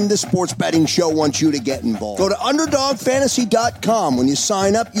 and the Sports Betting Show wants you to get involved. Go to UnderdogFantasy.com. When you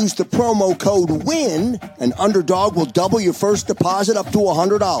sign up, use the promo code WIN, and Underdog will double your first deposit up to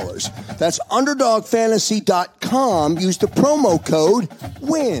 $100. That's UnderdogFantasy.com. Use the promo code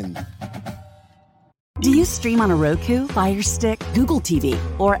WIN. Do you stream on a Roku, Fire Stick, Google TV,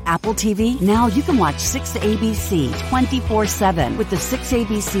 or Apple TV? Now you can watch 6ABC 24/7 with the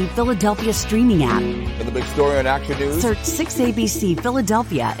 6ABC Philadelphia streaming app. For the big story on Action News, search 6ABC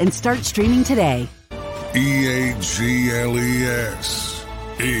Philadelphia and start streaming today. EAGLES,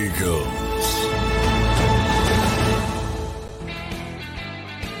 Eagles.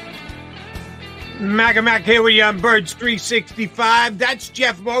 Mac here with you on Birds 365. That's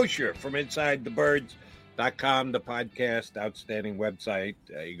Geoff Mosher from InsideTheBirds.com, the podcast, outstanding website.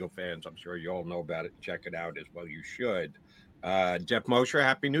 Eagle fans, I'm sure you all know about it. Check it out as well. You should. Geoff Mosher,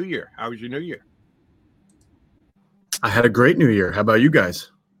 Happy New Year. How was your New Year? I had a great New Year. How about you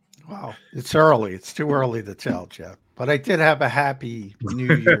guys? Wow, it's early. It's too early to tell, Geoff. But I did have a happy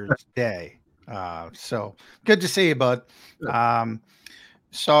New Year's Day. So good to see you, bud.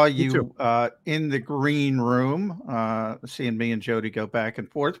 Saw you in the green room, seeing me and Jody go back and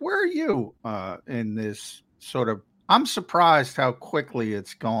forth. Where are you in this sort of – I'm surprised how quickly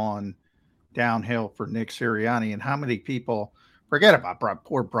it's gone downhill for Nick Sirianni and how many people – forget about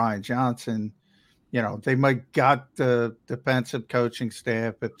poor Brian Johnson. You know, they might got the defensive coaching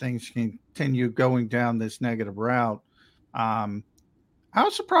staff, but things continue going down this negative route. How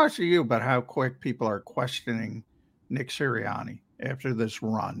surprised are you about how quick people are questioning Nick Sirianni after this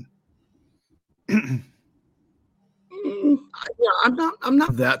run? Yeah, I'm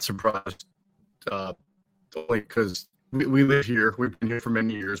not that surprised. Only because we live here. We've been here for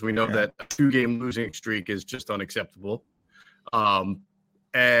many years. We know that a 2-game losing streak is just unacceptable.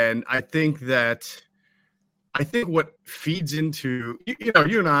 And I think what feeds into,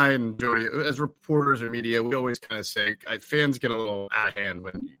 you and I and Jody, as reporters or media, we always kind of say fans get a little out of hand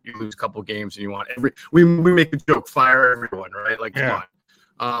when you lose a couple games and you want we make a joke, fire everyone, right? Like, come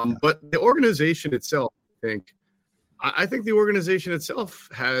on. But the organization itself, I think the organization itself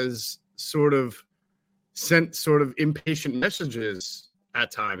has sort of sent sort of impatient messages at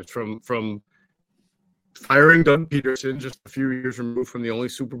times from firing Doug Peterson just a few years removed from the only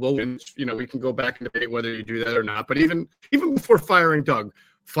Super Bowl wins. You know, we can go back and debate whether you do that or not. But even before firing Doug,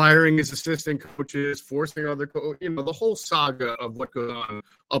 firing his assistant coaches, forcing other the whole saga of what goes on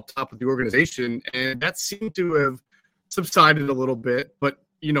up top of the organization. And that seemed to have subsided a little bit. But,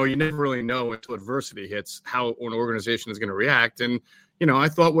 you never really know until adversity hits how an organization is going to react. And, I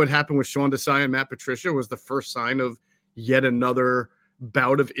thought what happened with Sean Desai and Matt Patricia was the first sign of yet another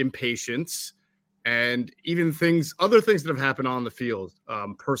bout of impatience, and even other things that have happened on the field,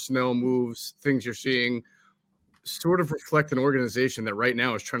 personnel moves, things you're seeing sort of reflect an organization that right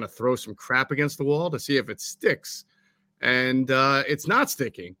now is trying to throw some crap against the wall to see if it sticks. And it's not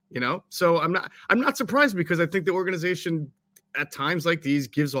sticking, So I'm not surprised, because I think the organization at times like these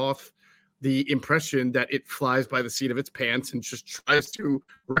gives off the impression that it flies by the seat of its pants and just tries to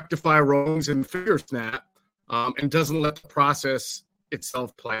rectify wrongs and finger snap, and doesn't let the process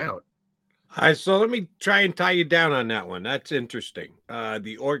itself play out. All right, so let me try and tie you down on that one. That's interesting.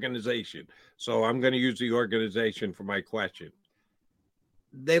 The organization. So I'm going to use the organization for my question.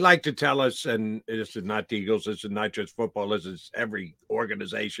 They like to tell us, and this is not the Eagles, this is not just football, this is every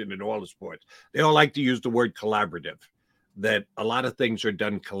organization in all the sports. They all like to use the word collaborative, that a lot of things are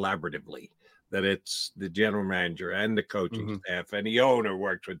done collaboratively, that it's the general manager and the coaching staff and the owner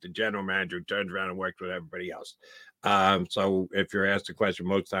works with the general manager, turns around and works with everybody else. So if you're asked the question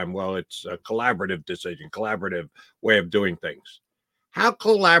most time, well, it's a collaborative decision, collaborative way of doing things. How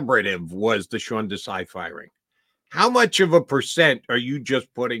collaborative was the Sean Desai firing? How much of a percent are you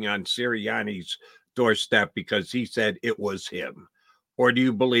just putting on Sirianni's doorstep because he said it was him? Or do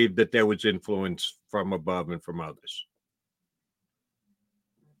you believe that there was influence from above and from others?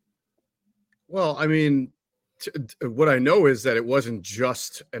 Well, I mean, what I know is that it wasn't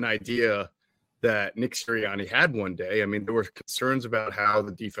just an idea that Nick Sirianni had one day. I mean, there were concerns about how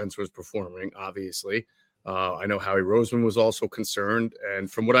the defense was performing, obviously. I know Howie Roseman was also concerned. And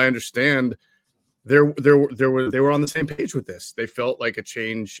from what I understand, they were on the same page with this. They felt like a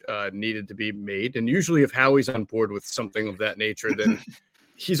change needed to be made. And usually if Howie's on board with something of that nature, then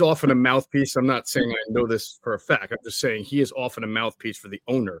he's often a mouthpiece. I'm not saying I know this for a fact. I'm just saying he is often a mouthpiece for the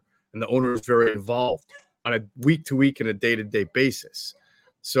owner. And the owner is very involved on a week-to-week and a day-to-day basis.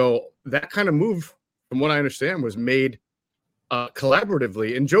 So that kind of move, from what I understand, was made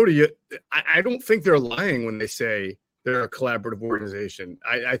collaboratively. And Jody, I don't think they're lying when they say they're a collaborative organization.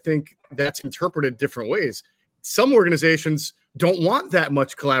 I think that's interpreted different ways. Some organizations don't want that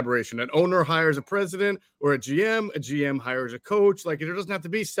much collaboration. An owner hires a president or a GM hires a coach. Like, it doesn't have to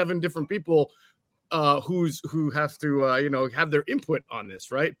be 7 different people who have to have their input on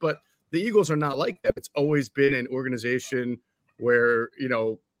this, right? But the Eagles are not like that. It's always been an organization where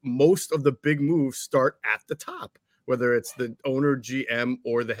most of the big moves start at the top, whether it's the owner, GM,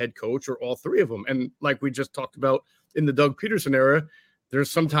 or the head coach, or all 3 of them. And like we just talked about in the Doug Peterson era, there's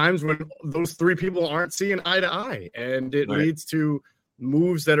some times when those 3 people aren't seeing eye to eye, and it leads to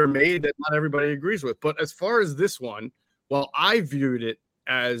moves that are made that not everybody agrees with. But as far as this one, while I viewed it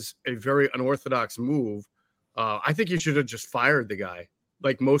as a very unorthodox move, I think you should have just fired the guy,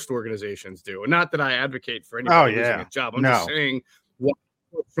 like most organizations do. And not that I advocate for anybody losing a job. I'm just saying, what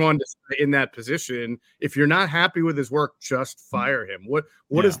Sean in that position, if you're not happy with his work, just fire him.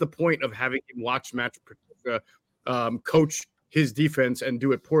 What is the point of having him watch Matt Patricia coach his defense and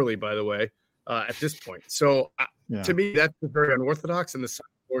do it poorly, by the way, at this point? So to me, that's very unorthodox in the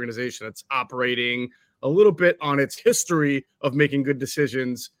organization that's operating a little bit on its history of making good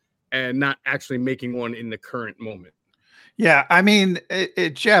decisions and not actually making one in the current moment. Yeah, I mean,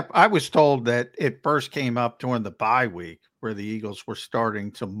 Geoff, I was told that it first came up during the bye week where the Eagles were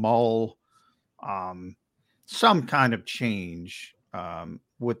starting to mull some kind of change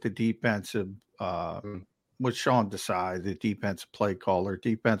with the defensive, with Sean Desai, the defensive play caller,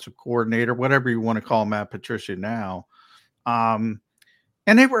 defensive coordinator, whatever you want to call Matt Patricia now. And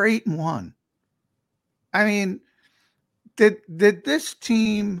they were 8-1. I mean, did this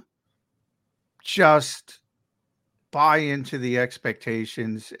team just buy into the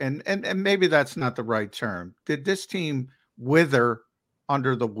expectations? And maybe that's not the right term. Did this team wither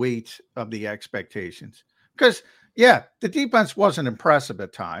under the weight of the expectations? Because, yeah, the defense wasn't impressive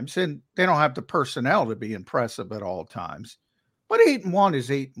at times, and they don't have the personnel to be impressive at all times. But 8-1 is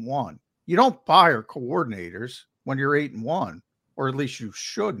 8-1. You don't fire coordinators when you're 8-1, or at least you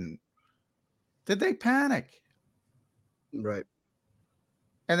shouldn't. Did they panic? Right.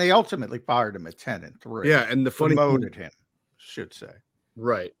 And they ultimately fired him at 10-3. Yeah, and the funny promoted him, should say.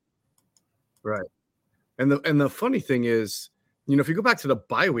 Right. And the funny thing is, if you go back to the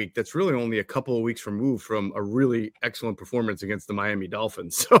bye week, that's really only a couple of weeks removed from a really excellent performance against the Miami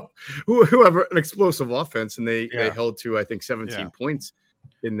Dolphins. So who have an explosive offense, and they held to, I think, 17 points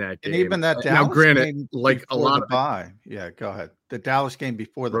in that game. And even that Dallas game, like a lot of bye. Yeah, go ahead. The Dallas game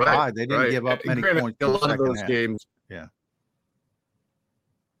before the bye, they didn't give up many points. A lot of those games. Yeah.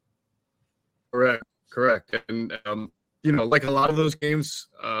 Correct. And, like a lot of those games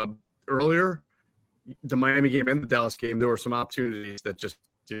earlier, the Miami game and the Dallas game, there were some opportunities that just,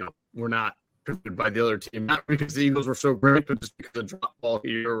 were not by the other team, not because the Eagles were so great, but just because a drop ball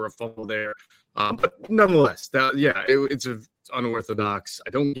here or a fumble there. But nonetheless, it's unorthodox. I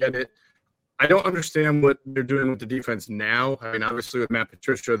don't get it. I don't understand what they're doing with the defense now. I mean, obviously with Matt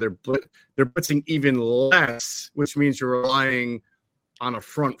Patricia, they're blitzing even less, which means you're relying on a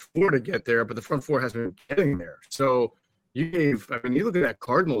front four to get there, but the front four hasn't been getting there. So you look at that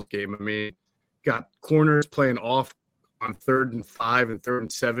Cardinals game. I mean, got corners playing off on 3rd and 5 and 3rd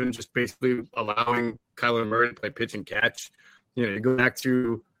and 7, just basically allowing Kyler Murray to play pitch and catch. You go back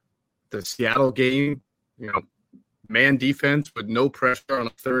to the Seattle game, man defense with no pressure on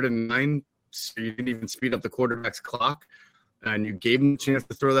a 3rd and 9. So you didn't even speed up the quarterback's clock, and you gave him a chance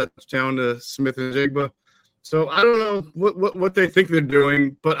to throw that touchdown to Smith and Jigba. So I don't know what they think they're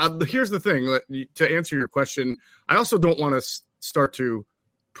doing, but here's the thing. To answer your question, I also don't want to start to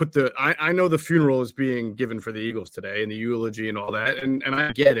put I know the funeral is being given for the Eagles today and the eulogy and all that, and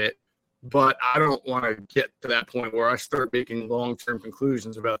I get it, but I don't want to get to that point where I start making long-term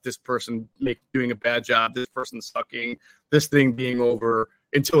conclusions about this person doing a bad job, this person sucking, this thing being over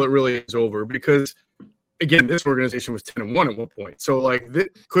until it really is over. Because again, this organization was 10-1 at one point. So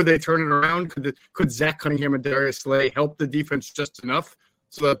could they turn it around? Could Zach Cunningham and Darius Slay help the defense just enough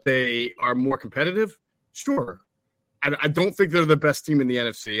so that they are more competitive? Sure. I don't think they're the best team in the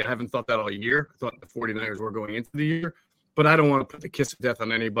NFC. I haven't thought that all year. I thought the 49ers were going into the year, but I don't want to put the kiss of death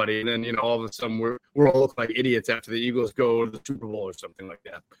on anybody. And then, all of a sudden we're all look like idiots after the Eagles go to the Super Bowl or something like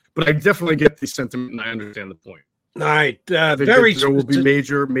that. But I definitely get the sentiment and I understand the point. All right. There will be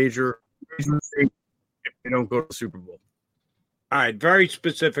major mistakes if they don't go to the Super Bowl. All right. Very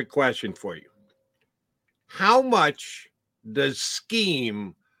specific question for you. How much does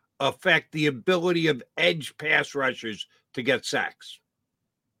scheme affect the ability of edge pass rushers to get sacks?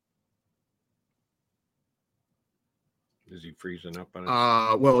 Is he freezing up on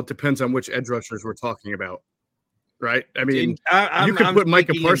it? Well, it depends on which edge rushers we're talking about, right? I mean, you can put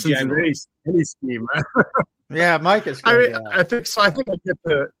Micah Parsons in any scheme. Yeah, Micah's good. I think so. I think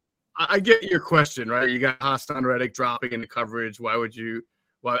I get your question, right? You got Hassan Reddick dropping into coverage. Why would you?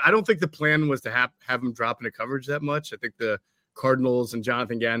 Well, I don't think the plan was to have him drop into coverage that much. I think the Cardinals and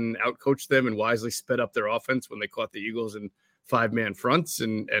Jonathan Gannon outcoached them and wisely sped up their offense when they caught the Eagles in 5-man fronts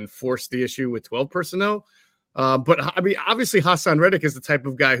and forced the issue with 12 personnel. But I mean, obviously Hassan Reddick is the type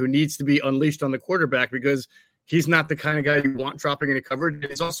of guy who needs to be unleashed on the quarterback because he's not the kind of guy you want dropping into coverage.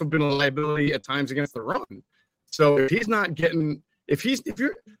 He's also been a liability at times against the run. So if he's not getting, if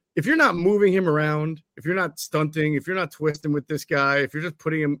you're not moving him around, if you're not stunting, if you're not twisting with this guy, if you're just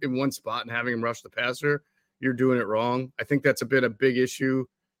putting him in one spot and having him rush the passer, you're doing it wrong. I think that's been a big issue,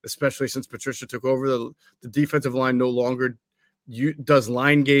 especially since Patricia took over. The defensive line no longer does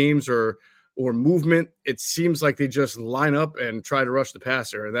line games or movement. It seems like they just line up and try to rush the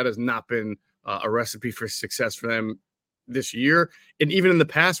passer, and that has not been a recipe for success for them this year. And even in the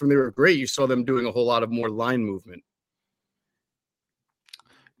past when they were great, you saw them doing a whole lot of more line movement.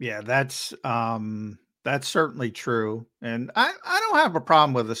 Yeah, that's certainly true. And I don't have a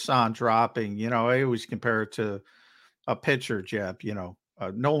problem with Hassan dropping. I always compare it to a pitcher, Geoff.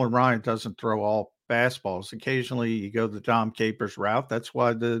 Nolan Ryan doesn't throw all fastballs. Occasionally you go the Dom Capers route. That's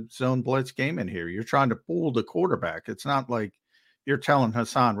why the zone blitz came in here. You're trying to fool the quarterback. It's not like you're telling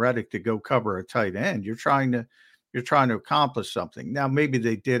Hassan Reddick to go cover a tight end. You're trying to accomplish something. Now, maybe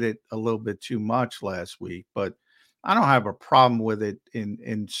they did it a little bit too much last week, but I don't have a problem with it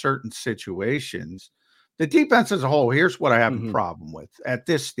in certain situations. The defense as a whole, here's what I have a problem with at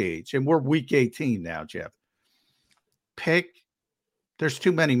this stage, and we're week 18 now, Geoff. There's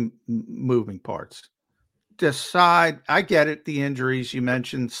too many moving parts. Decide, I get it, the injuries. You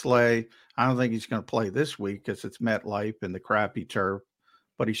mentioned Slay. I don't think he's going to play this week because it's MetLife and the crappy turf,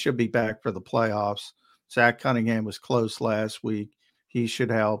 but he should be back for the playoffs. Zach Cunningham was close last week. He should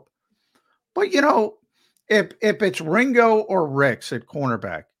help. But, if it's Ringo or Ricks at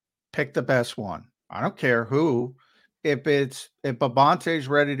cornerback, pick the best one. I don't care who. If Babonte's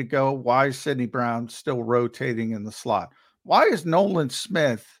ready to go, why is Sidney Brown still rotating in the slot? Why is Nolan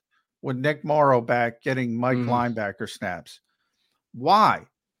Smith with Nick Morrow back getting Mike linebacker snaps? Why?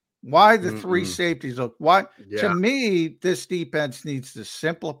 Why the three safeties? Look, To me, this defense needs to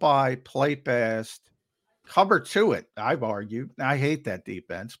simplify, play fast, cover to it. I've argued. I hate that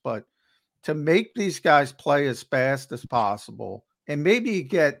defense, but to make these guys play as fast as possible and maybe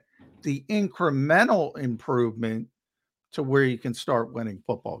get the incremental improvement to where you can start winning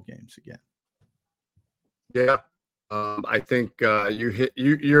football games again. Yeah. I think you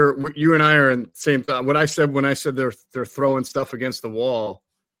and I are in the same thought. What I said when I said they're throwing stuff against the wall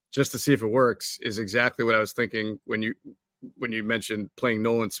just to see if it works is exactly what I was thinking when when you mentioned playing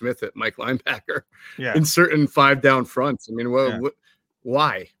Nolan Smith at Mike linebacker Yeah. in certain 5-down fronts. I mean, Yeah.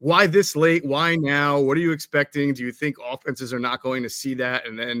 why? Why this late? Why now? What are you expecting? Do you think offenses are not going to see that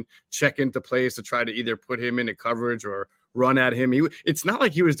and then check into plays to try to either put him into coverage or run at him? It's not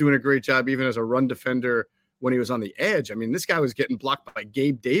like he was doing a great job even as a run defender when he was on the edge. I mean, this guy was getting blocked by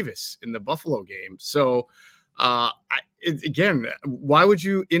Gabe Davis in the Buffalo game. So, again, why would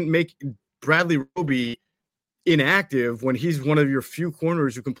you make Bradley Roby inactive when he's one of your few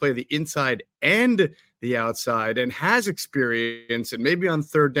corners who can play the inside and the outside and has experience, and maybe on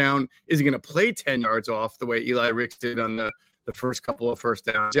third down isn't going to play 10 yards off the way Eli Ricks did on the first couple of first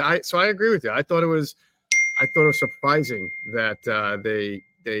downs? Yeah, so I agree with you. I thought it was surprising that they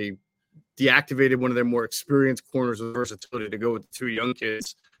deactivated one of their more experienced corners with versatility to go with the two young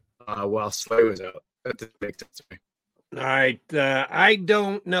kids while Slay was out. That didn't make sense to me. All right. I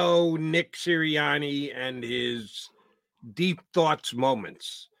don't know Nick Sirianni and his deep thoughts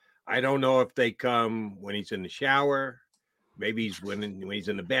moments. I don't know if they come when he's in the shower. Maybe he's when he's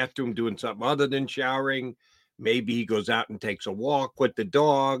in the bathroom doing something other than showering. Maybe he goes out and takes a walk with the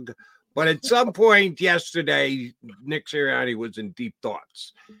dog. But at some point yesterday, Nick Sirianni was in deep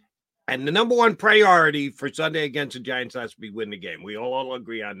thoughts. And the number one priority for Sunday against the Giants has to be win the game. We all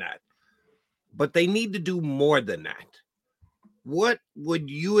agree on that. But they need to do more than that. What would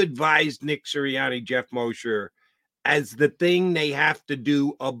you advise Nick Sirianni, Geoff Mosher, as the thing they have to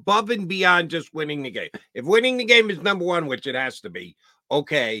do above and beyond just winning the game? If winning the game is number one, which it has to be,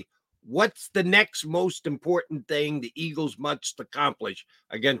 okay, what's the next most important thing the Eagles must accomplish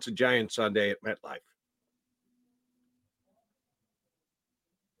against the Giants Sunday at MetLife?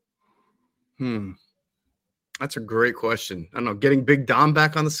 That's a great question. I don't know. Getting Big Dom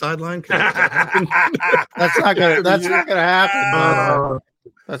back on the sideline? That's not gonna happen. That's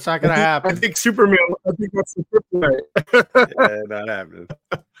not gonna happen. I think Superman. I think that's the kryptonite. Yeah, not happening.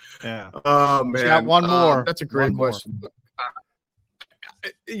 Yeah. Oh man, got one more. That's a great question.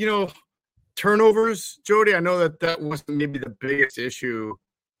 Turnovers, Jody. I know that wasn't maybe the biggest issue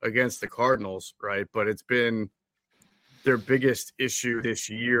against the Cardinals, right? But it's been their biggest issue this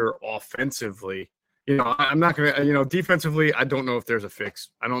year offensively. I'm not going to, defensively, I don't know if there's a fix.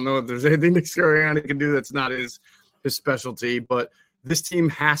 I don't know if there's anything Nick Sirianni can do that's not his specialty, but this team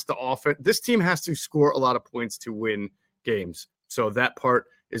has to score a lot of points to win games. So that part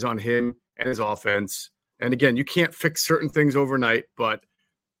is on him and his offense. And again, you can't fix certain things overnight, but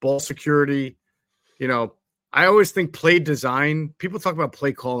ball security, I always think play design, people talk about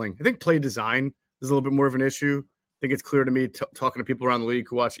play calling. I think play design is a little bit more of an issue. I think it's clear to me talking to people around the league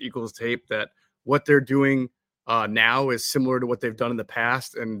who watch Eagles tape that what they're doing now is similar to what they've done in the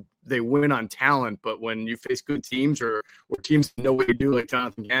past, and they win on talent. But when you face good teams or teams know what you do, like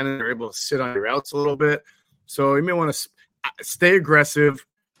Jonathan Gannon, they're able to sit on your outs a little bit. So you may want to stay aggressive.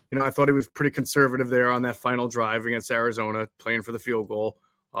 I thought he was pretty conservative there on that final drive against Arizona, playing for the field goal.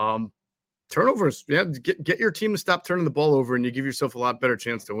 Turnovers, yeah, get your team to stop turning the ball over, and you give yourself a lot better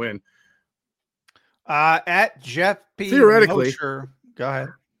chance to win. At Geoff P. Theoretically, Mosher, go ahead.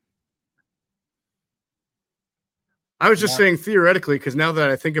 I was just saying theoretically, because now that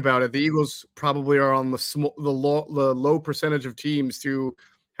I think about it, the Eagles probably are on the low percentage of teams to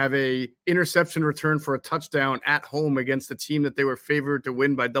have a interception return for a touchdown at home against the team that they were favored to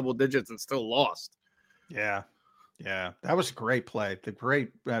win by double digits and still lost. Yeah. That was a great play.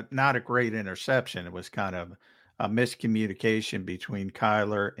 Not a great interception. It was kind of a miscommunication between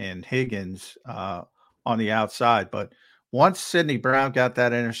Kyler and Higgins on the outside. But once Sidney Brown got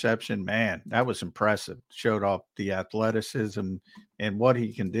that interception, man, that was impressive. Showed off the athleticism and what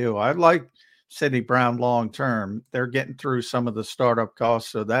he can do. I like Sidney Brown long term. They're getting through some of the startup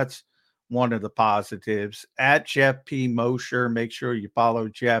costs, so that's one of the positives. At Geoff P. Mosher, make sure you follow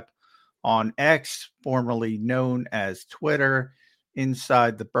Geoff on X, formerly known as Twitter,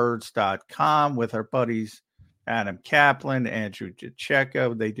 InsideTheBirds.com, with our buddies Adam Kaplan, Andrew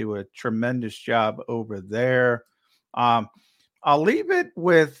Pacheco. They do a tremendous job over there. I'll leave it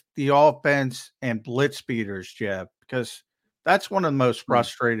with the offense and blitz beaters, Geoff, because that's one of the most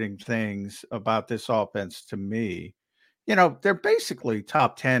frustrating things about this offense to me. They're basically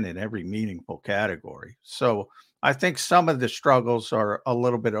top 10 in every meaningful category. So I think some of the struggles are a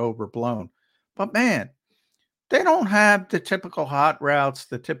little bit overblown. But, man, they don't have the typical hot routes,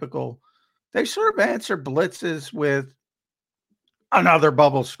 they sort of answer blitzes with another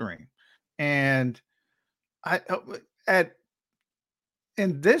bubble screen. And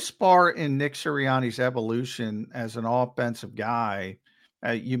in this part in Nick Sirianni's evolution as an offensive guy,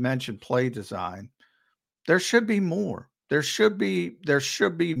 you mentioned play design. There should be more. There should be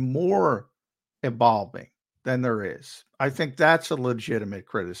more evolving. than there is. I think that's a legitimate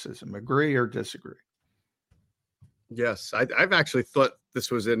criticism. Agree or disagree? Yes, I've actually thought this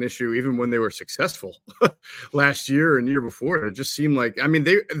was an issue even when they were successful last year and year before. It just seemed like, I mean,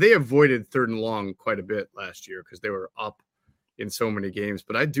 they avoided 3rd and long quite a bit last year because they were up in so many games.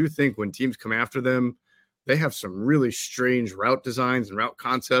 But I do think when teams come after them, they have some really strange route designs and route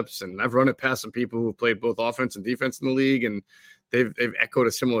concepts. And I've run it past some people who played both offense and defense in the league, and they've echoed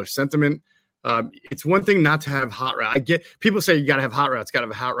a similar sentiment. It's one thing not to have hot routes. I get people say you got to have hot routes, got to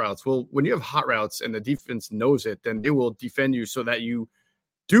have hot routes. Well, when you have hot routes and the defense knows it, then they will defend you so that you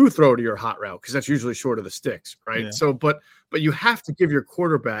do throw to your hot route because that's usually short of the sticks, right? Yeah. So, but you have to give your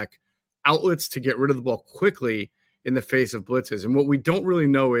quarterback outlets to get rid of the ball quickly in the face of blitzes. And what we don't really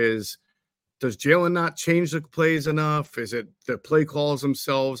know is, does Jalen not change the plays enough? Is it the play calls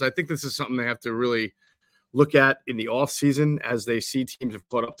themselves? I think this is something they have to really look at in the offseason as they see teams have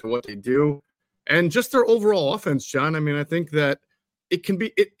caught up to what they do. And just their overall offense, John. I mean, I think that it can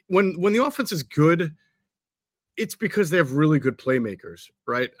be when the offense is good, it's because they have really good playmakers,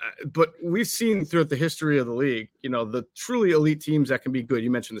 right? But we've seen throughout the history of the league, the truly elite teams that can be good.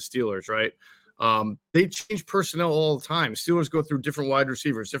 You mentioned the Steelers, right? They change personnel all the time. Steelers go through different wide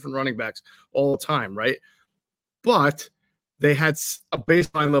receivers, different running backs all the time, right? But they had a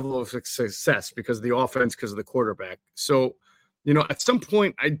baseline level of success because of the offense, because of the quarterback. So, at some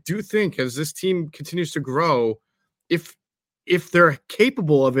point, I do think as this team continues to grow, if they're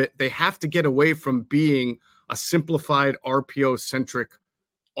capable of it, they have to get away from being a simplified RPO-centric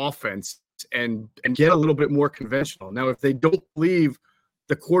offense and get a little bit more conventional. Now, if they don't believe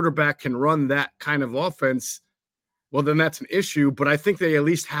the quarterback can run that kind of offense, well, then that's an issue. But I think they at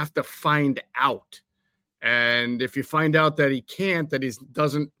least have to find out. And if you find out that he can't, that he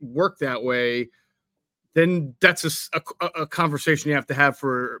doesn't work that way, then that's a conversation you have to have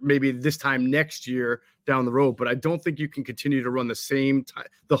for maybe this time next year down the road. But I don't think you can continue to run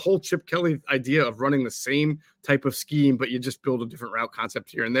the whole Chip Kelly idea of running the same type of scheme, but you just build a different route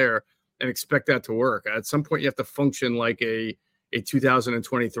concept here and there and expect that to work. At some point, you have to function like a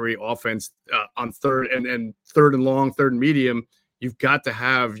 2023 offense on third and long, third and medium. You've got to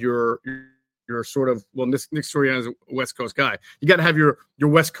have your sort of, well, Nick Sirianni is a West Coast guy. You got to have your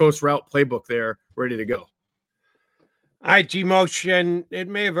West Coast route playbook there ready to go. All right, G-Motion, it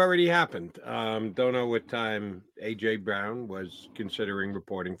may have already happened. Don't know what time A.J. Brown was considering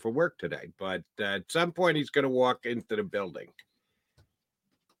reporting for work today, but at some point he's going to walk into the building.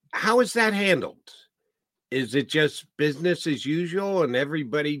 How is that handled? Is it just business as usual and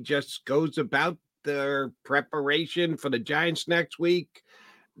everybody just goes about their preparation for the Giants next week?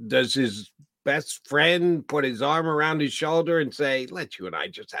 Does his best friend put his arm around his shoulder and say, let you and I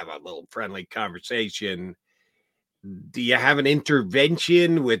just have a little friendly conversation? Do you have an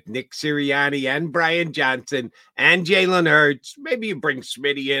intervention with Nick Sirianni and Brian Johnson and Jalen Hurts? Maybe you bring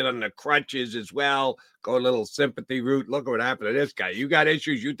Smitty in on the crutches as well. Go a little sympathy route. Look at what happened to this guy. You got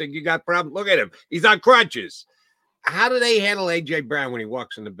issues. You think you got problems? Look at him. He's on crutches. How do they handle A.J. Brown when he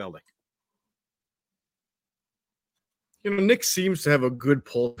walks in the building? Nick seems to have a good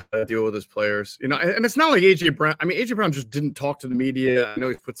pull to deal with his players, and it's not like A.J. Brown. I mean, A.J. Brown just didn't talk to the media. I know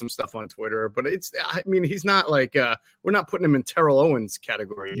he's put some stuff on Twitter, but he's not like, we're not putting him in Terrell Owens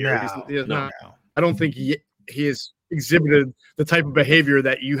category here. No. I don't think he has exhibited the type of behavior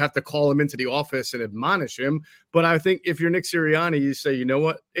that you have to call him into the office and admonish him. But I think if you're Nick Sirianni, you say, you know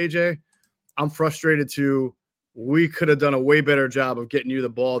what, AJ, I'm frustrated too. We could have done a way better job of getting you the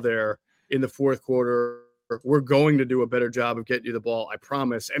ball there in the fourth quarter. We're going to do a better job of getting you the ball, I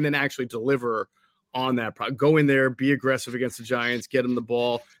promise, and then actually deliver on that. Go in there, be aggressive against the Giants, get them the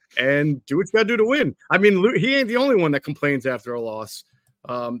ball, and do what you got to do to win. I mean, he ain't the only one that complains after a loss.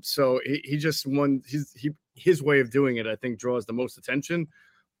 So he just won. His way of doing it, I think, draws the most attention.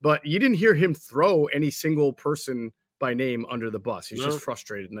 But you didn't hear him throw any single person by name under the bus. He's just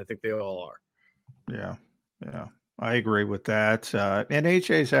frustrated, and I think they all are. Yeah, I agree with that. And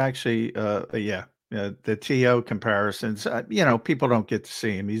AJ's actually, the TO comparisons, people don't get to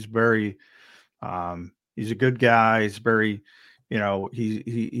see him. He's very, he's a good guy. He's very,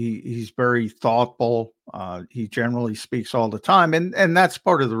 he's very thoughtful. He generally speaks all the time. And that's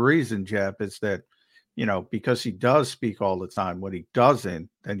part of the reason, Geoff, is that, because he does speak all the time. When he doesn't,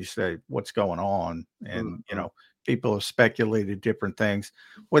 then you say, what's going on? And, people have speculated different things.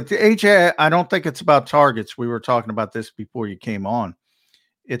 With AJ, I don't think it's about targets. We were talking about this before you came on.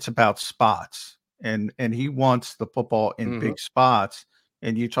 It's about spots. And he wants the football in big spots.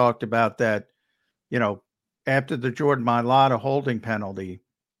 And you talked about that, after the Jordan Mailata holding penalty,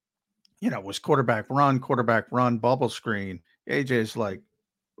 was quarterback run, bubble screen. AJ's like,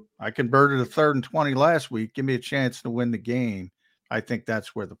 I converted a 3rd and 20 last week. Give me a chance to win the game. I think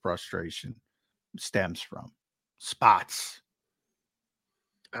that's where the frustration stems from. Spots.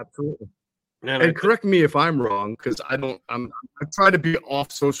 Absolutely. And correct me if I'm wrong, because I try to be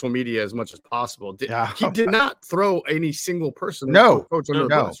off social media as much as possible. He did not throw any single person. Coach under the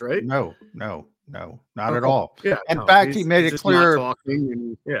bus, right? No, not at all. Yeah. In fact, he made it clear.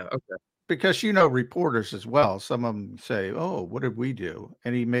 Okay. Because reporters as well. Some of them say, "Oh, what did we do?"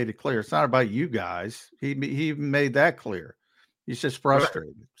 And he made it clear it's not about you guys. He even made that clear. He's just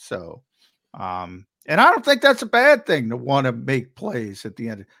frustrated. Right. So, and I don't think that's a bad thing to want to make plays at the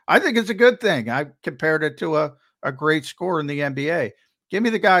end. I think it's a good thing. I compared it to a great score in the NBA. Give me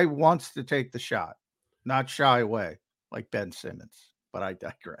the guy who wants to take the shot, not shy away like Ben Simmons. But I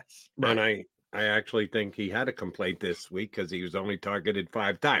digress. And I actually think he had a complaint this week because he was only targeted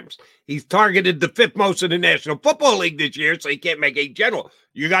 5 times. He's targeted the 5th most in the National Football League this year, so he can't make a general.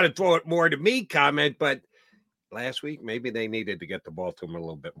 You got to throw it more to me comment, but last week, maybe they needed to get the ball to him a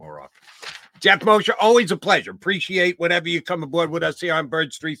little bit more often. Geoff Mosher, always a pleasure. Appreciate whenever you come aboard with us here on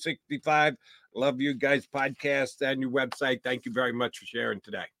Birds 365. Love you guys' podcast and your website. Thank you very much for sharing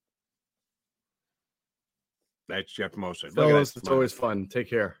today. That's Geoff Mosher. Fellas, it's always fun. Take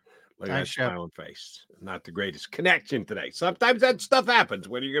care. Look at that smiling face. Not the greatest connection today. Sometimes that stuff happens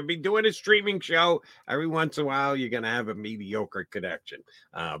when you're going to be doing a streaming show. Every once in a while, you're going to have a mediocre connection.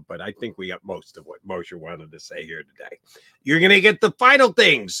 But I think we got most of what Mosher wanted to say here today. You're going to get the final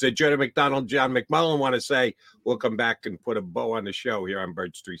things that Jonah McDonald, John McMullen want to say. We'll come back and put a bow on the show here on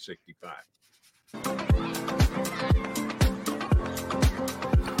Birds 365.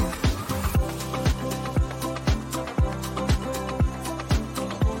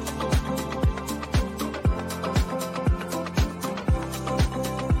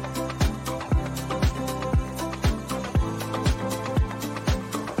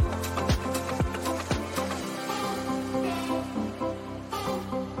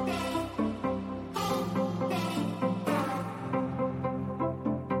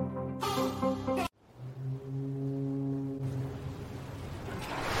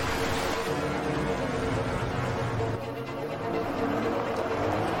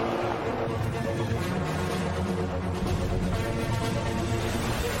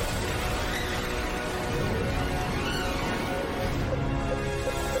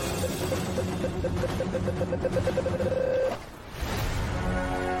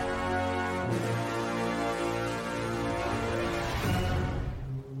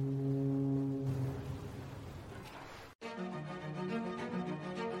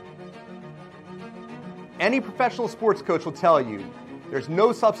 Any professional sports coach will tell you there's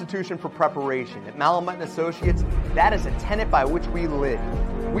no substitution for preparation. At Malamut & Associates, that is a tenet by which we live.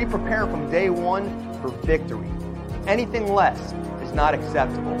 We prepare from day one for victory. Anything less is not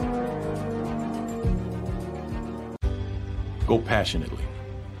acceptable. Go passionately.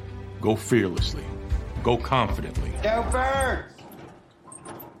 Go fearlessly. Go confidently. Go Birds!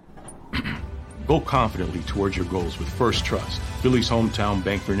 Go confidently towards your goals with First Trust, Philly's hometown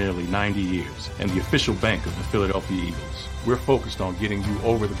bank for nearly 90 years, and the official bank of the Philadelphia Eagles. We're focused on getting you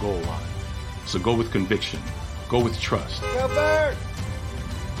over the goal line. So go with conviction, go with trust, Go Birds!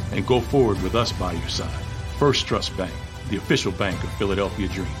 and go forward with us by your side. First Trust Bank, the official bank of Philadelphia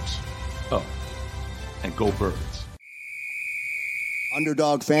dreams. Oh, and go Birds.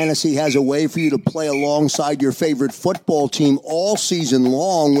 Underdog Fantasy has a way for you to play alongside your favorite football team all season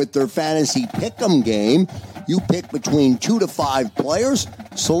long with their fantasy pick'em game. You pick between 2 to 5 players,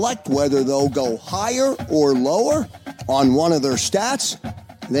 select whether they'll go higher or lower on one of their stats,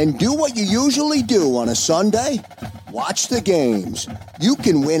 then do what you usually do on a Sunday. Watch the games. You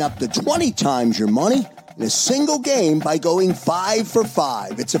can win up to 20 times your money in a single game by going 5 for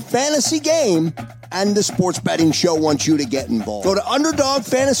 5. It's a fantasy game, and the sports betting show wants you to get involved. Go to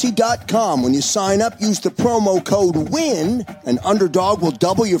UnderdogFantasy.com. When you sign up, use the promo code WIN, and Underdog will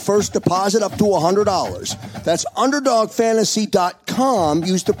double your first deposit up to $100. That's UnderdogFantasy.com.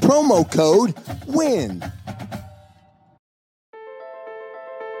 Use the promo code WIN.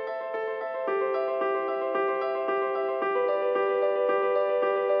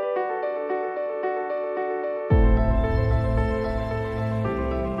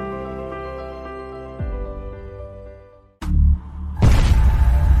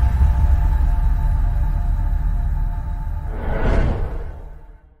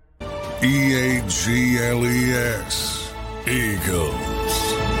 EAGLES, Eagles.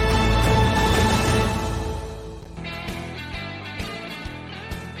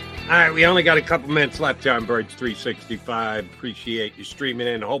 All right, we only got a couple minutes left on Birds 365. Appreciate you streaming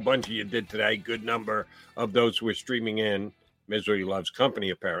in. A whole bunch of you did today. Good number of those who were streaming in. Misery loves company,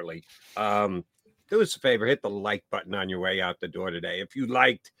 apparently. Do us a favor, hit the like button on your way out the door today. If you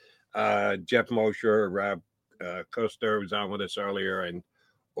liked Geoff Mosher, Kuestner was on with us earlier,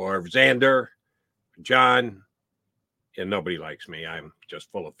 or Xander, John, and nobody likes me. I'm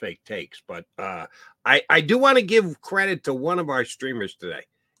just full of fake takes. But I do want to give credit to one of our streamers today.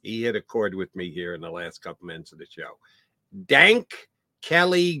 He hit a chord with me here in the last couple minutes of the show. Dank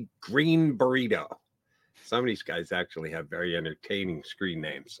Kelly Green Burrito. Some of these guys actually have very entertaining screen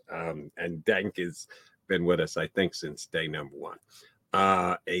names. And Dank has been with us, I think, since day number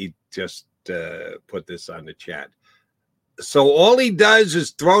one. He just put this on the chat. So all he does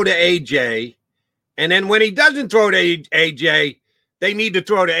is throw to AJ. And then when he doesn't throw to AJ, they need to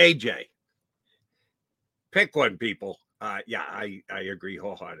throw to AJ. Pick one, people. Yeah, I agree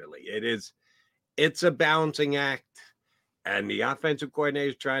wholeheartedly. It's a balancing act. And the offensive coordinator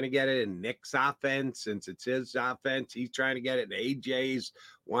is trying to get it in Nick's offense. Since it's his offense, he's trying to get it. And AJ's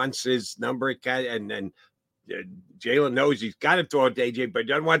wants his number. And then Jalen knows he's got to throw it to AJ, but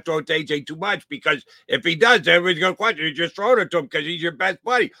doesn't want to throw it to AJ too much, because if he does, everybody's going to question, you just throw it to him because he's your best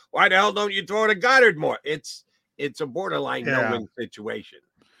buddy. Why the hell don't you throw it to Goddard more? It's a borderline no-win situation.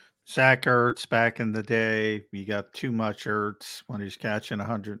 Zach Ertz back in the day, you got too much Ertz when he's catching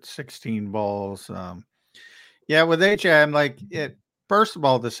 116 balls. With AJ, I'm like, first of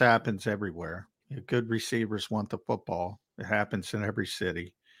all, this happens everywhere. Good receivers want the football. It happens in every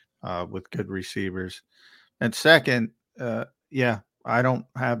city with good receivers. And second, I don't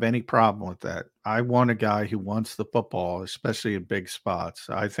have any problem with that. I want a guy who wants the football, especially in big spots.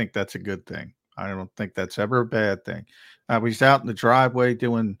 I think that's a good thing. I don't think that's ever a bad thing. He's out in the driveway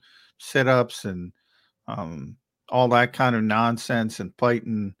doing sit-ups and all that kind of nonsense and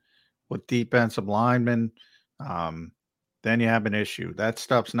fighting with defensive linemen. Then you have an issue. That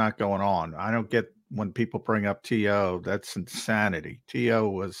stuff's not going on. I don't get when people bring up T.O. That's insanity. T.O.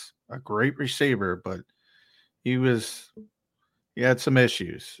 was a great receiver, but he had some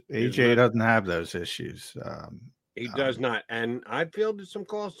issues. AJ doesn't have those issues. He does not. And I fielded some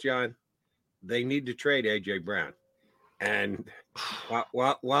calls, John. They need to trade AJ Brown. And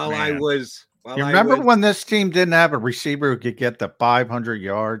remember when this team didn't have a receiver who could get the 500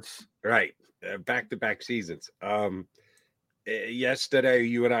 yards? Right. Back-to-back seasons. Yesterday,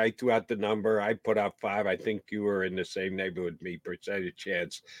 you and I threw out the number. I put out 5. I think you were in the same neighborhood with me. Percentage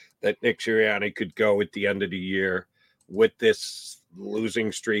chance that Nick Sirianni could go at the end of the year with this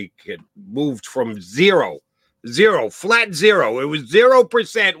losing streak. It moved from flat zero. It was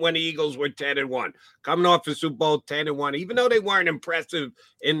 0% when the Eagles were 10-1, coming off the Super Bowl 10-1. Even though they weren't impressive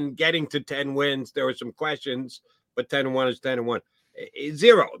in getting to 10 wins, there were some questions. But 10-1 is 10-1.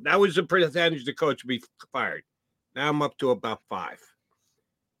 0. That was the percentage the coach would be fired. Now I'm up to about 5.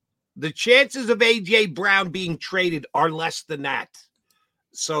 The chances of AJ Brown being traded are less than that.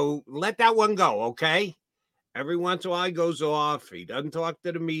 So let that one go, okay? Every once in a while he goes off. He doesn't talk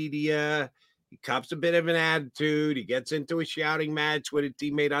to the media. He cops a bit of an attitude. He gets into a shouting match with a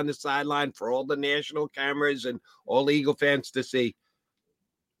teammate on the sideline for all the national cameras and all the Eagle fans to see.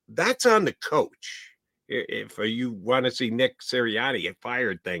 That's on the coach. If you want to see Nick Sirianni a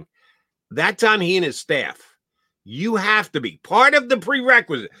fired thing, that's on he and his staff. You have to be part of the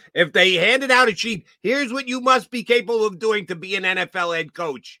prerequisite. If they handed out a sheet, here's what you must be capable of doing to be an NFL head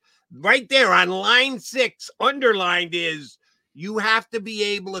coach. Right there on line 6, underlined is you have to be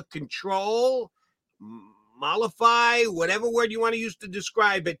able to control, mollify, whatever word you want to use to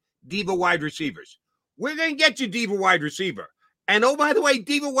describe it, diva wide receivers. We're going to get you diva wide receiver. And oh, by the way,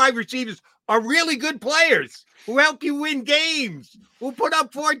 diva wide receivers are really good players who help you win games, who put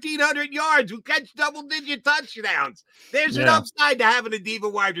up 1,400 yards, who catch double-digit touchdowns. There's an upside to having a diva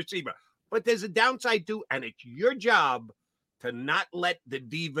wide receiver. But there's a downside too, and it's your job to not let the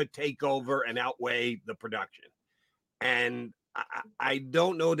diva take over and outweigh the production. And I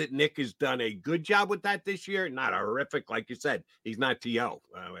don't know that Nick has done a good job with that this year. Not horrific, like you said. He's not T.O.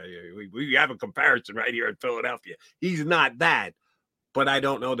 We have a comparison right here in Philadelphia. He's not that. But I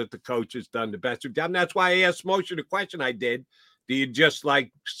don't know that the coach has done the best job. And that's why I asked Mosher the question I did. Do you just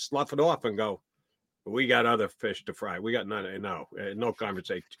slough it off and go, we got other fish to fry? We got no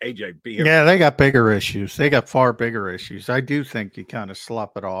conversation. AJ, be here. Yeah, they got bigger issues. They got far bigger issues. I do think you kind of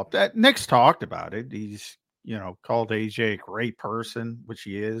slough it off. Nick's talked about it. He's, called AJ a great person, which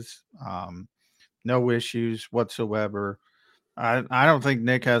he is. No issues whatsoever. I don't think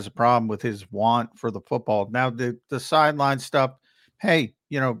Nick has a problem with his want for the football. Now, the sideline stuff, hey,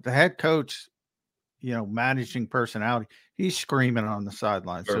 the head coach, managing personality, he's screaming on the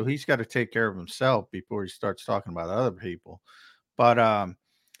sideline. Sure. So he's got to take care of himself before he starts talking about other people. But,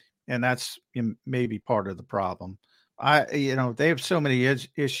 and that's maybe part of the problem. They have so many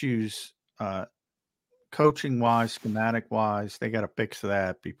issues, coaching wise, schematic wise. They got to fix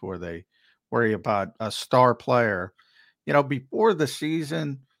that before they worry about a star player. Before the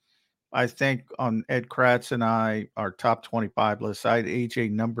season, I think on Ed Kratz and our top 25 list, I had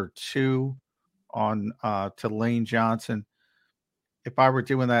AJ number 2 on to Lane Johnson. If I were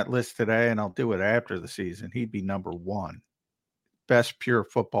doing that list today, and I'll do it after the season, he'd be number 1. Best pure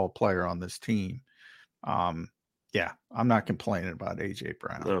football player on this team. Yeah, I'm not complaining about AJ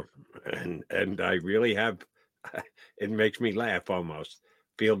Brown. No, and I really have. It makes me laugh almost.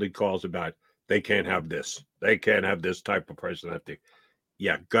 Fielding calls about they can't have this. They can't have this type of personality.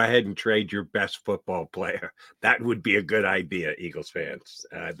 Yeah, go ahead and trade your best football player. That would be a good idea, Eagles fans.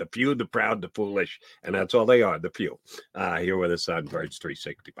 The few, the proud, the foolish, and that's all they are, the few. Here with us on Birds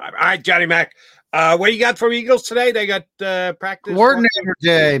 365. All right, Johnny Mac, what do you got from Eagles today? They got practice? Coordinator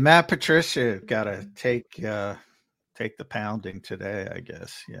day. Matt Patricia got to take the pounding today, I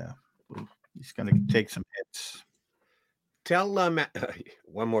guess. Yeah, he's going to take some hits. Tell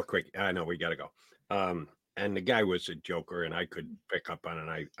one more quick. I know we got to go. And the guy was a joker, and I could pick up on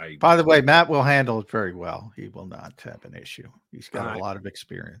it. I By the way, Matt will handle it very well. He will not have an issue. He's got a lot of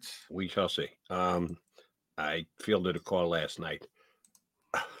experience. We shall see. I fielded a call last night.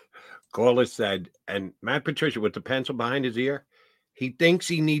 Caller said, and Matt Patricia with the pencil behind his ear, he thinks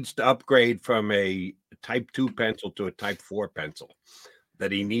he needs to upgrade from a type 2 pencil to a type 4 pencil,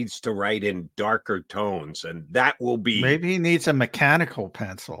 that he needs to write in darker tones, and that will be... Maybe he needs a mechanical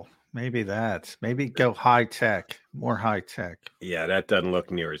pencil. Maybe go high tech, more high tech. Yeah, that doesn't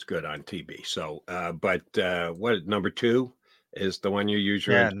look near as good on TV. So, but what number 2 is the one you use?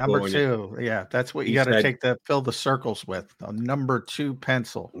 Yeah, number 2. Yeah, that's what you got to fill the circles with. A number 2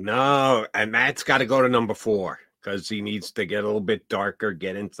 pencil. No, and Matt's got to go to number 4 because he needs to get a little bit darker,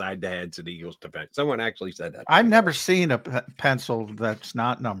 get inside the heads of the Eagles defense. Someone actually said that. I've never seen a pencil that's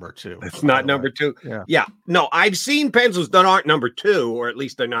not number 2. It's not number 2. Yeah. No, I've seen pencils that aren't number 2, or at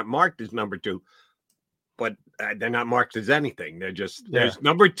least they're not marked as number 2, but they're not marked as anything. They're just there's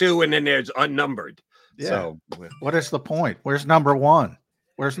number 2, and then there's unnumbered. Yeah. So what is the point? Where's number 1?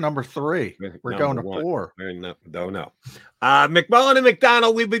 Where's number 3? We're going to 4. Don't know. McMullen and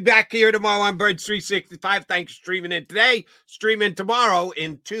McDonald, we'll be back here tomorrow on Birds 365. Thanks for streaming in today. Streaming tomorrow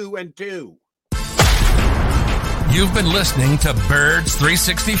in 2 and 2. You've been listening to Birds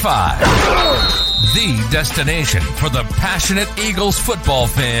 365, the destination for the passionate Eagles football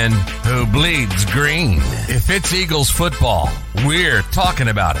fan who bleeds green. If it's Eagles football, we're talking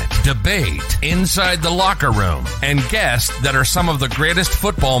about it. Debate inside the locker room and guests that are some of the greatest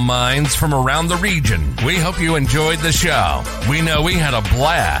football minds from around the region. We hope you enjoyed the show. We know we had a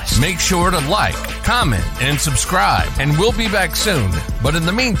blast. Make sure to like, comment, and subscribe, and we'll be back soon. But in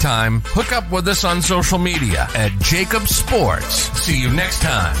the meantime, hook up with us on social media at Jacob Sports. See you next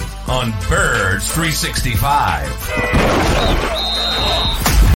time on Birds 365.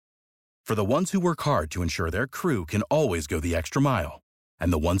 For the ones who work hard to ensure their crew can always go the extra mile,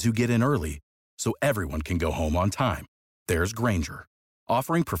 and the ones who get in early so everyone can go home on time, there's Grainger,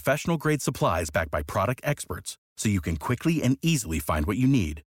 offering professional-grade supplies backed by product experts so you can quickly and easily find what you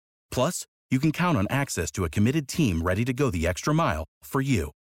need. Plus, you can count on access to a committed team ready to go the extra mile for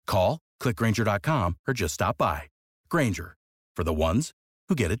you. Call, click Grainger.com, or just stop by. Grainger, for the ones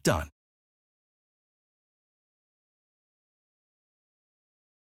who get it done.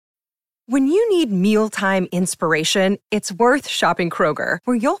 When you need mealtime inspiration, it's worth shopping Kroger,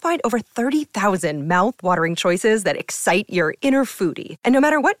 where you'll find over 30,000 mouth-watering choices that excite your inner foodie. And no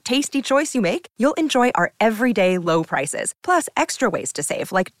matter what tasty choice you make, you'll enjoy our everyday low prices, plus extra ways to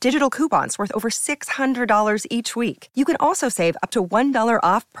save, like digital coupons worth over $600 each week. You can also save up to $1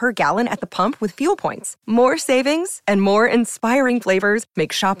 off per gallon at the pump with fuel points. More savings and more inspiring flavors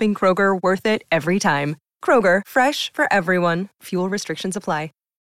make shopping Kroger worth it every time. Kroger, fresh for everyone. Fuel restrictions apply.